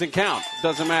 then it doesn't count.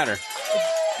 Doesn't matter.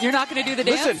 You're not going to do the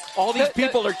dance? Listen, all these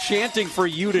people are chanting for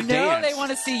you to dance. No, they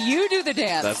want to see you do the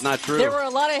dance. That's not true. There were a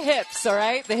lot of hips, all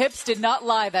right? The hips did not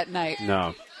lie that night.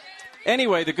 No.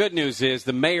 Anyway, the good news is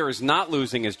the mayor is not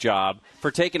losing his job for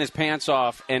taking his pants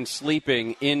off and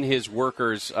sleeping in his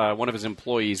workers, one of his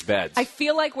employees' beds. I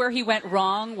feel like where he went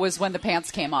wrong was when the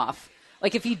pants came off.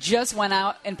 Like if he just went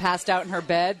out and passed out in her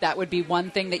bed, that would be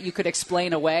one thing that you could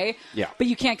explain away. Yeah. But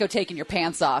you can't go taking your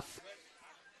pants off,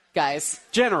 guys.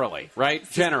 Generally, right?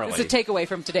 Generally. It's a takeaway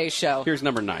from today's show. Here's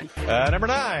number 9. Number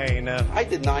 9. I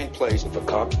did 9 plays. If a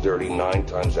cop's dirty, 9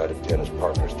 times out of 10 his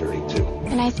partner's dirty too.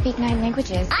 And I speak 9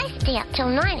 languages. I stay up till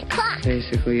 9 o'clock.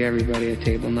 Basically everybody at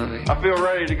table 9. I feel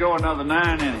ready to go another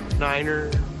 9 innings. Niner.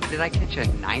 Did I catch a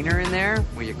niner in there?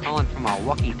 Were you calling from a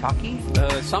walkie-talkie?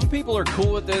 Some people are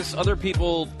cool with this. Other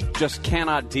people just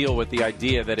cannot deal with the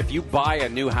idea that if you buy a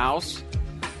new house,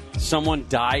 someone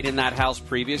died in that house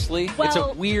previously. Well, it's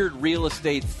a weird real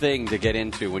estate thing to get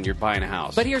into when you're buying a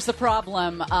house. But here's the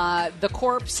problem. The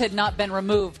corpse had not been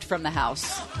removed from the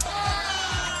house.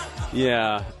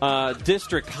 Yeah.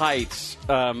 District Heights,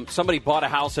 somebody bought a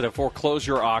house at a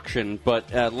foreclosure auction,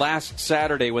 but last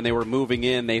Saturday when they were moving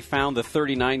in, they found the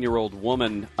 39-year-old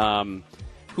woman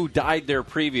who died there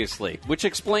previously, which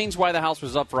explains why the house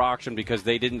was up for auction, because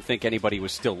they didn't think anybody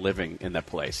was still living in that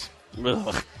place.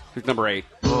 Ugh. Here's number 8.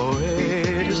 Oh,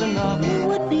 it is enough. It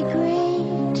would be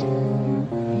great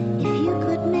if you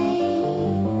could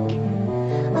make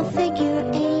a figure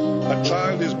 8. A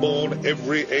child is born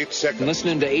every 8 seconds.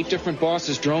 Listening to 8 different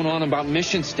bosses drone on about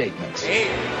mission statements. You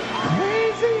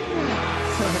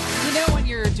know when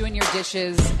you're doing your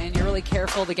dishes and you're really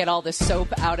careful to get all the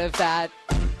soap out of that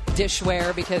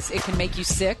dishware because it can make you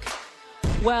sick?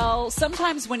 Well,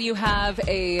 sometimes when you have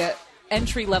a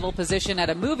entry-level position at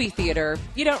a movie theater,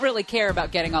 you don't really care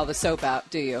about getting all the soap out,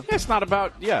 do you? It's not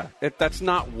about, that's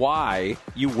not why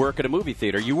you work at a movie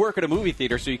theater. You work at a movie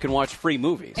theater so you can watch free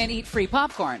movies. And eat free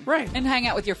popcorn. Right. And hang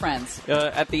out with your friends.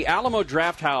 At the Alamo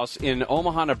Draft House in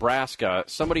Omaha, Nebraska,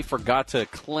 somebody forgot to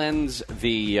cleanse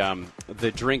the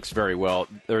drinks very well,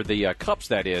 or the cups,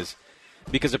 that is,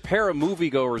 because a pair of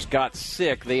moviegoers got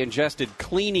sick. They ingested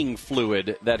cleaning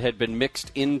fluid that had been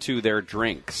mixed into their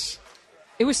drinks.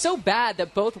 It was so bad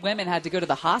that both women had to go to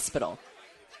the hospital.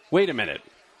 Wait a minute.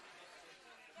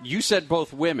 You said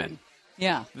both women.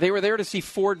 Yeah. They were there to see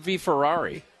Ford v.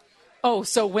 Ferrari. Oh,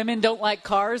 so women don't like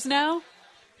cars now?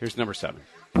 Here's number 7.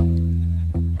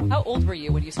 How old were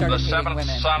you when you started dating women?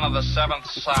 The 7th son of the 7th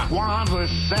son.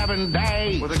 107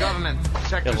 days. With the government.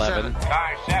 Sector 11.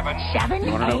 7. 7.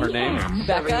 You want to know her name?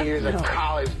 Becca? 7 years of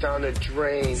college down the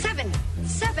drain. 7.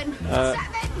 7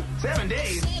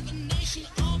 days.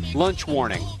 Lunch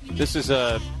warning. This is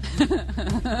a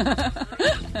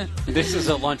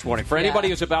lunch warning for anybody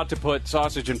who's about to put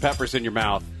sausage and peppers in your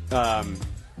mouth.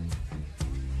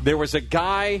 There was a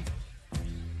guy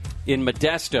in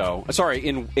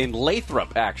in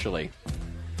Lathrop, actually,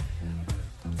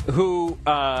 who,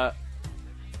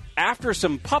 after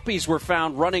some puppies were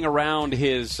found running around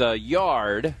his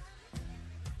yard,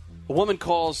 a woman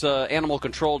calls animal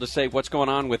control to say, what's going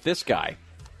on with this guy?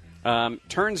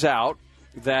 Turns out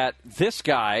that this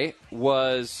guy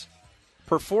was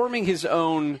performing his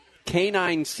own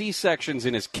canine C-sections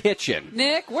in his kitchen.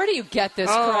 Nick, where do you get this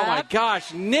crap? Oh, my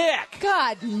gosh, Nick!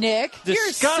 God, Nick,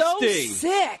 disgusting. You're so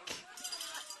sick.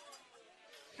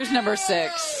 Here's number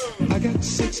 6. I got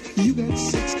 6, you got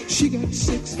 6, she got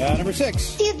 6. Number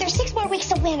 6. Dude, there's 6 more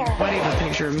weeks of winter. Why do you have a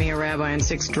picture of me, a rabbi, and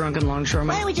 6 drunken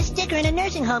longshoremen? Why don't we just stick her in a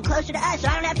nursing home closer to us so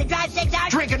I don't have to drive 6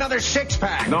 hours? Drink another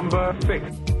 6-pack. Number 6.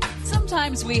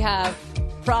 Sometimes we have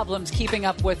problems keeping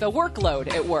up with a workload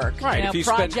at work. Right. If you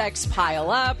projects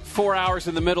pile up. 4 hours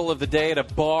in the middle of the day at a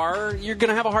bar, you're going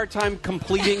to have a hard time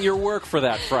completing your work for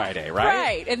that Friday, right?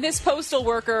 Right. And this postal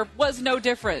worker was no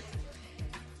different.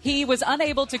 He was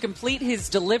unable to complete his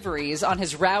deliveries on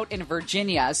his route in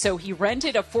Virginia, so he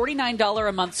rented a $49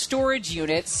 a month storage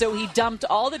unit, so he dumped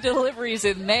all the deliveries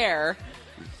in there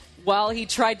while he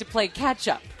tried to play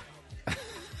catch-up.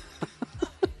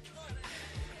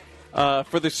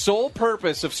 For the sole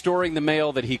purpose of storing the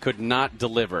mail that he could not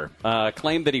deliver.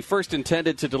 Claimed that he first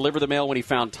intended to deliver the mail when he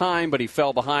found time, but he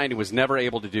fell behind and was never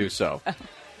able to do so.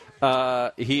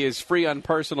 He is free on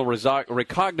personal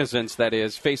recognizance, that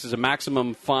is, faces a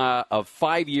maximum of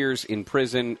 5 years in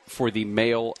prison for the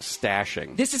mail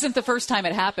stashing. This isn't the first time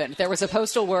it happened. There was a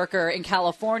postal worker in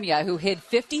California who hid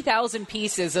 50,000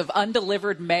 pieces of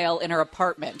undelivered mail in her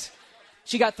apartment.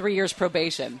 She got 3 years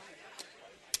probation.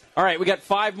 All right, we got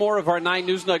 5 more of our 9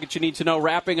 news nuggets you need to know.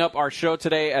 Wrapping up our show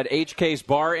today at HK's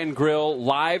Bar and Grill,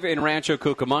 live in Rancho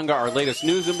Cucamonga, our latest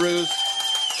news and brews.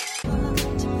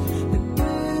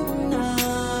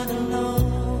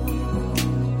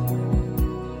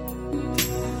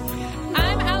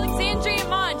 I'm Alexandria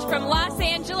Monch from Los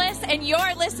Angeles, and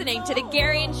you're listening to The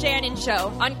Gary and Shannon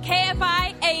Show on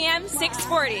KFI AM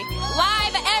 640.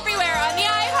 Live everywhere on the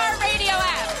iHeartRadio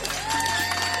app.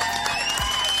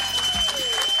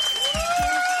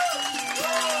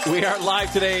 We are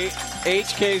live today,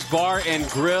 HK's Bar and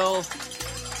Grill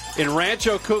in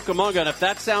Rancho Cucamonga. And if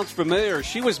that sounds familiar,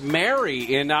 she was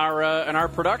Mary in our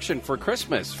production for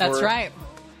Christmas. That's right.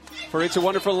 For It's a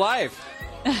Wonderful Life.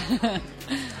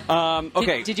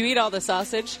 Okay. Did you eat all the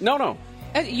sausage? No.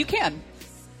 You can.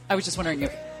 I was just wondering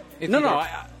if No.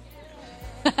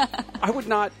 I would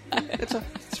not.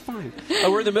 It's fine.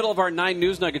 We're in the middle of our 9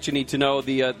 news nuggets you need to know.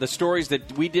 The stories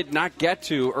that we did not get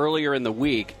to earlier in the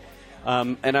week.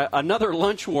 And another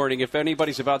lunch warning, if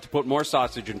anybody's about to put more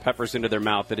sausage and peppers into their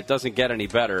mouth, that it doesn't get any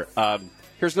better.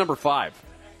 Here's number 5.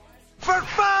 For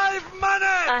 5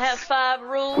 minutes! I have 5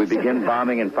 rules. We begin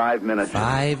bombing in 5 minutes.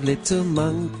 5 little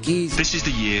monkeys. This is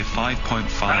the year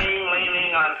 5.5. I'm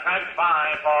leaning on track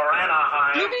 5 for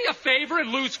Anaheim. Do me a favor and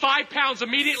lose 5 pounds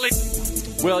immediately.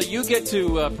 Well, you get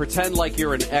to pretend like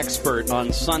you're an expert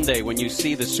on Sunday when you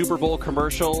see the Super Bowl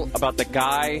commercial about the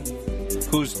guy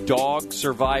whose dog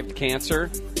survived cancer.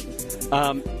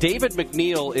 David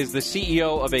McNeil is the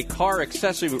CEO of a car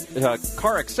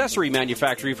accessory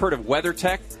manufacturer. You've heard of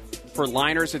WeatherTech for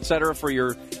liners, etc., for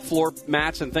your floor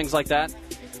mats and things like that.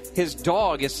 His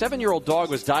 7-year-old dog,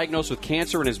 was diagnosed with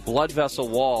cancer in his blood vessel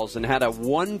walls and had a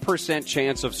 1%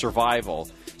 chance of survival.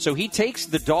 So he takes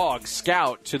the dog,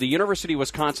 Scout, to the University of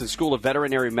Wisconsin School of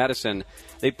Veterinary Medicine.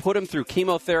 They put him through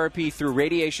chemotherapy, through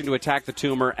radiation to attack the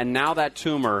tumor, and now that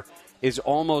tumor is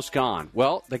almost gone.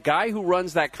 Well, the guy who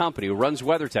runs that company, who runs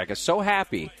WeatherTech, is so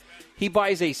happy, he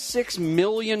buys a $6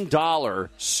 million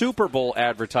Super Bowl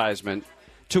advertisement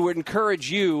to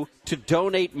encourage you to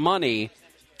donate money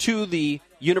to the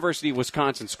University of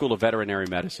Wisconsin School of Veterinary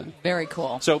Medicine. Very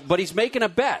cool. So, but he's making a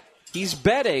bet. He's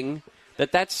betting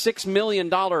that $6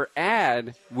 million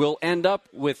ad will end up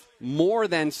with more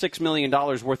than $6 million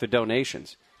worth of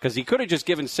donations, because he could have just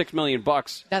given $6 million to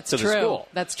the school.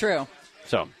 That's true.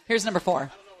 So here's number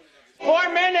 4.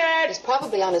 4 minutes! He's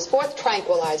probably on his 4th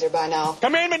tranquilizer by now.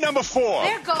 Commandment number 4.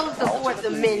 There goes the 4th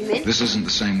Amendment. This isn't the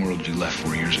same world you left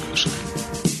 4 years ago,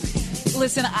 son.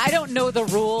 Listen, I don't know the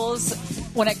rules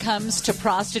when it comes to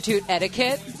prostitute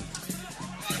etiquette,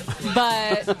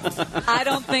 but I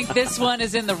don't think this one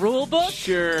is in the rule book.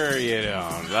 Sure you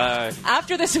don't.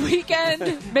 After this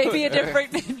weekend, maybe a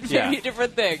different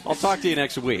thing. I'll talk to you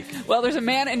next week. Well, there's a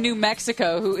man in New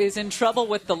Mexico who is in trouble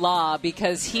with the law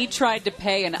because he tried to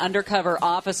pay an undercover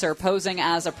officer posing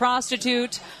as a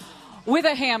prostitute with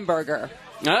a hamburger.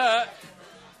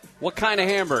 What kind of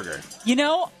hamburger? You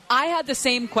know, I had the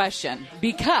same question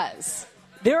because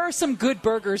there are some good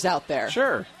burgers out there.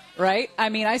 Sure. Right? I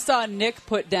mean, I saw Nick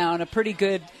put down a pretty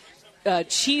good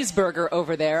cheeseburger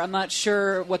over there. I'm not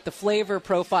sure what the flavor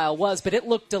profile was, but it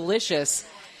looked delicious.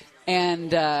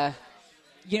 And,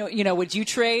 would you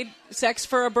trade sex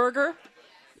for a burger?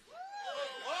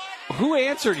 Who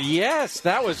answered yes?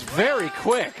 That was very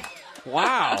quick.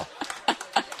 Wow.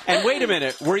 And wait a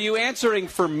minute. Were you answering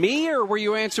for me or were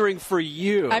you answering for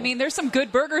you? I mean, there's some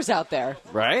good burgers out there.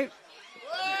 Right?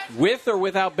 With or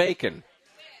without bacon?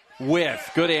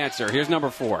 With. Good answer. Here's number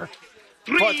 4.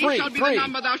 Three shall be the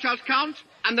number thou shalt count,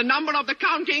 and the number of the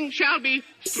counting shall be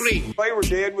 3. They were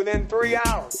dead within 3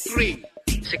 hours. 3.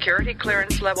 Security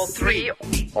clearance level 3.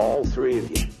 All 3 of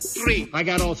you. 3. I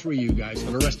got all 3 of you guys for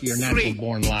the rest of your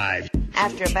natural-born lives.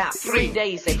 After about 3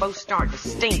 days, they both start to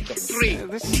stink. 3.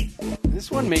 This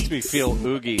one makes me feel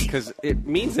oogie because it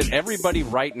means that everybody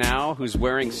right now who's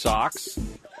wearing socks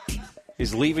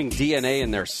is leaving DNA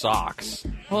in their socks.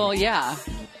 Well, yeah.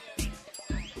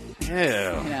 Ew.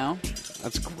 You know?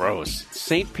 That's gross.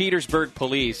 St. Petersburg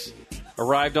police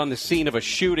arrived on the scene of a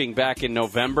shooting back in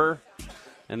November,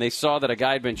 and they saw that a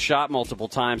guy had been shot multiple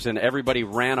times, and everybody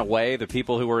ran away. The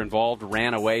people who were involved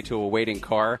ran away to a waiting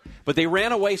car. But they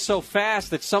ran away so fast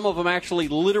that some of them actually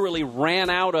literally ran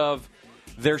out of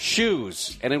their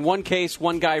shoes. And in one case,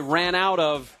 one guy ran out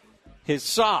of his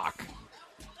sock.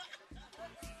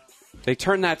 They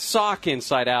turned that sock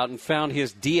inside out and found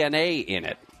his DNA in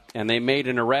it. And they made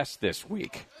an arrest this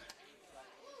week.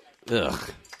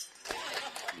 Ugh.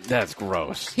 That's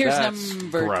gross. Here's That's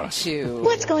number gross. 2.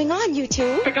 What's going on, you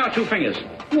two? Pick out 2 fingers.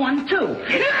 1, 2. No,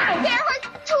 there are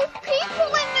 2 people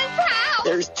in this house.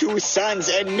 There's 2 sons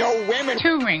and no women.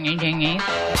 2 ringy-dingies.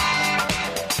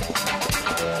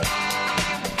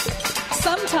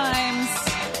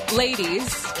 Sometimes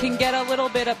ladies can get a little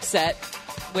bit upset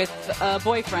with a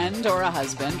boyfriend or a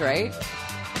husband, right?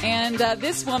 And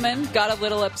this woman got a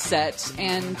little upset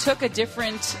and took a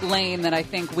different lane than I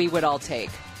think we would all take.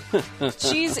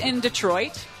 She's in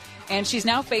Detroit, and she's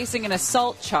now facing an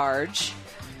assault charge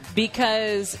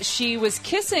because she was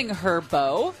kissing her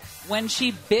beau when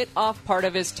she bit off part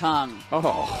of his tongue.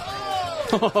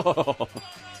 Oh.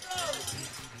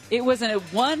 It was a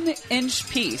 1-inch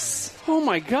piece. Oh,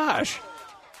 my gosh.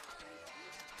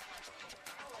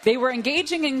 They were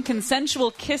engaging in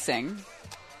consensual kissing.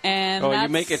 And you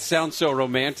make it sound so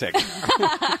romantic.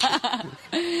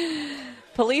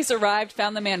 Police arrived,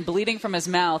 found the man bleeding from his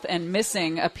mouth and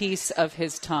missing a piece of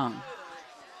his tongue.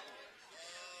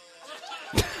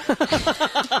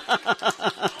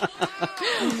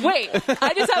 Wait,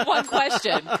 I just have one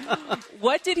question.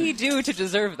 What did he do to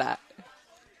deserve that?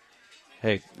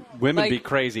 Hey, women be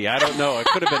crazy. I don't know. It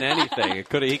could have been anything. He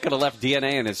could have left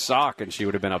DNA in his sock, and she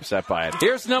would have been upset by it.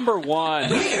 Here's number 1.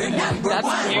 That's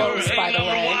gross, by the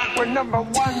way. We're number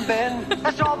 1, Ben.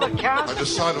 That's all that counts. I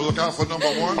decided to look out for number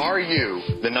 1. Are you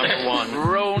the number 1?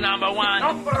 Rule number 1.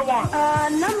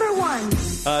 Number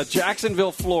 1.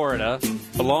 Jacksonville, Florida,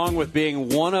 along with being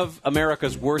one of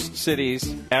America's worst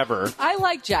cities ever. I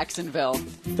like Jacksonville.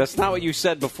 That's not what you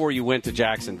said before you went to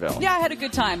Jacksonville. Yeah, I had a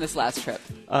good time this last trip.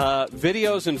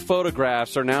 Videos and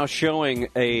photographs are now showing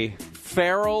a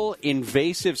feral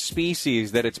invasive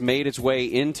species that it's made its way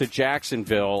into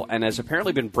Jacksonville and has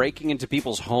apparently been breaking into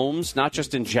people's homes, not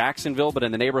just in Jacksonville, but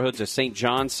in the neighborhoods of St.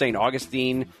 John, St.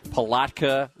 Augustine,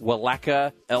 Palatka,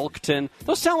 Willaca, Elkton.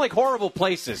 Those sound like horrible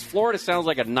places. Florida sounds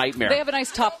like a nightmare. They have a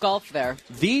nice Top Golf there.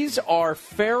 These are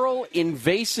feral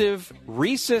invasive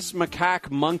rhesus macaque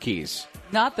monkeys.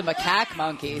 Not the macaque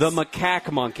monkeys. The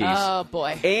macaque monkeys. Oh,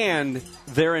 boy. And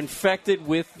they're infected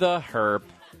with the herp.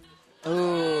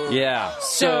 Ooh. Yeah.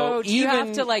 So do you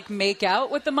have to, make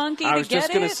out with the monkey to get it? I was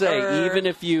just going to say, or? Even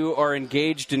if you are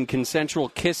engaged in consensual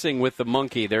kissing with the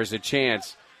monkey, there's a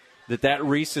chance that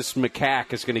rhesus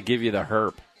macaque is going to give you the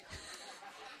herp.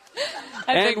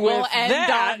 I think we'll end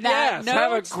on that yes, note.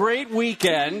 Have a great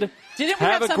weekend. Didn't we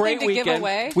have something to give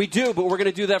away? We do, but we're going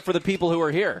to do that for the people who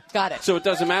are here. Got it. So it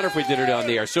doesn't matter if we did it on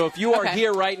the air. So if you are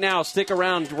here right now, stick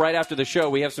around right after the show.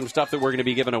 We have some stuff that we're going to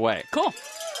be giving away. Cool.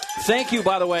 Thank you,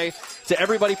 by the way, to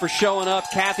everybody for showing up.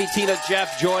 Kathy, Tina,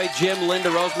 Jeff, Joy, Jim, Linda,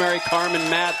 Rosemary, Carmen,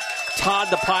 Matt, Todd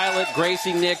the pilot,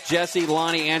 Gracie, Nick, Jesse,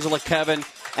 Lonnie, Angela, Kevin.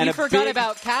 And you forgot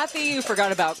about Kathy. You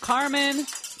forgot about Carmen.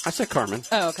 I said Carmen.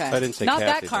 Oh, okay. I didn't say Not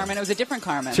Kathy, that Carmen. It was a different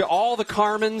Carmen. To all the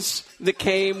Carmens that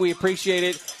came, we appreciate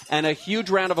it. And a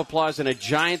huge round of applause and a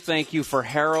giant thank you for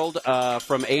Harold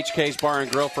from HK's Bar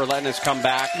and Grill for letting us come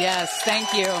back. Yes,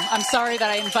 thank you. I'm sorry that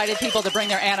I invited people to bring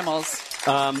their animals.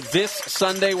 This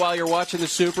Sunday, while you're watching the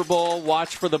Super Bowl,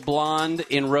 watch for the blonde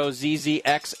in row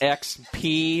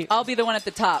ZZXXP. I'll be the one at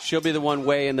the top. She'll be the one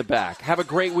way in the back. Have a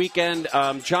great weekend.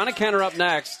 John and Ken are up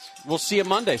next. We'll see you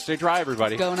Monday. Stay dry,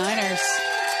 everybody. Go Niners.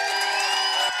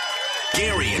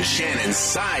 Gary and Shannon's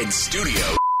Side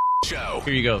Studio Show.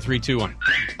 Here you go. 3, 2, 1.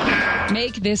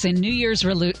 Make this a New Year's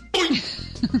Throw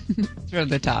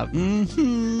the top.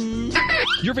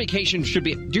 Your vacation should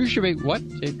be... What?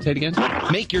 Say it again.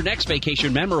 Make your next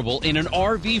vacation memorable in an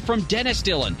RV from Dennis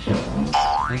Dillon.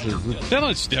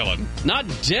 Dennis Dillon. Not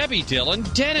Debbie Dillon.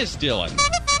 Dennis Dillon.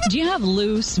 Do you have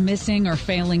loose, missing, or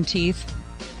failing teeth?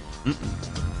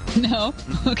 No?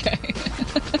 Okay.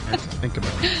 Think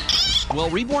about it. Well,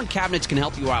 Reborn Cabinets can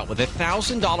help you out with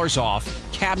 $1,000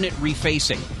 off cabinet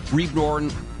refacing. Reborn.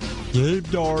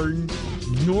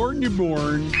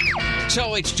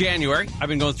 So it's January. I've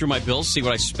been going through my bills, see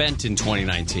what I spent in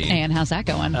 2019. And how's that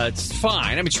going? It's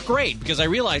fine. I mean, it's great because I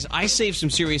realize I saved some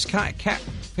serious cats.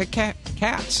 I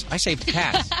saved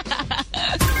cats.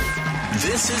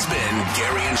 This has been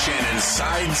Gary and Shannon's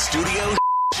Side Studio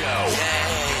Show.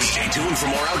 Yay. Stay tuned for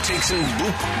more outtakes and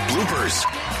bloopers.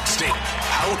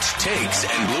 Outtakes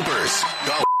and bloopers.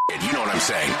 Oh, you know what I'm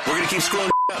saying. We're going to keep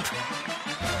scrolling up.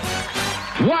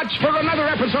 Watch for another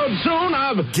episode soon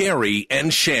of Gary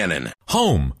and Shannon.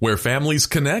 Home, where families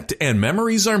connect and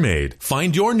memories are made.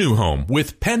 Find your new home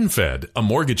with PenFed, a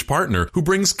mortgage partner who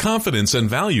brings confidence and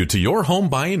value to your home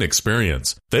buying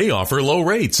experience. They offer low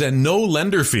rates and no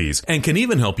lender fees and can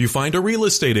even help you find a real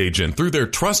estate agent through their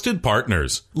trusted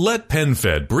partners. Let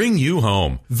PenFed bring you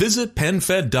home. Visit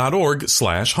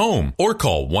PenFed.org/home or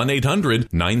call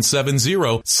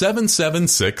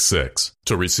 1-800-970-7766.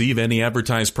 To receive any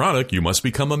advertised product, you must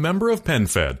become a member of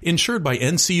PenFed, insured by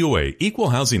NCUA, Equal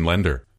Housing Lender.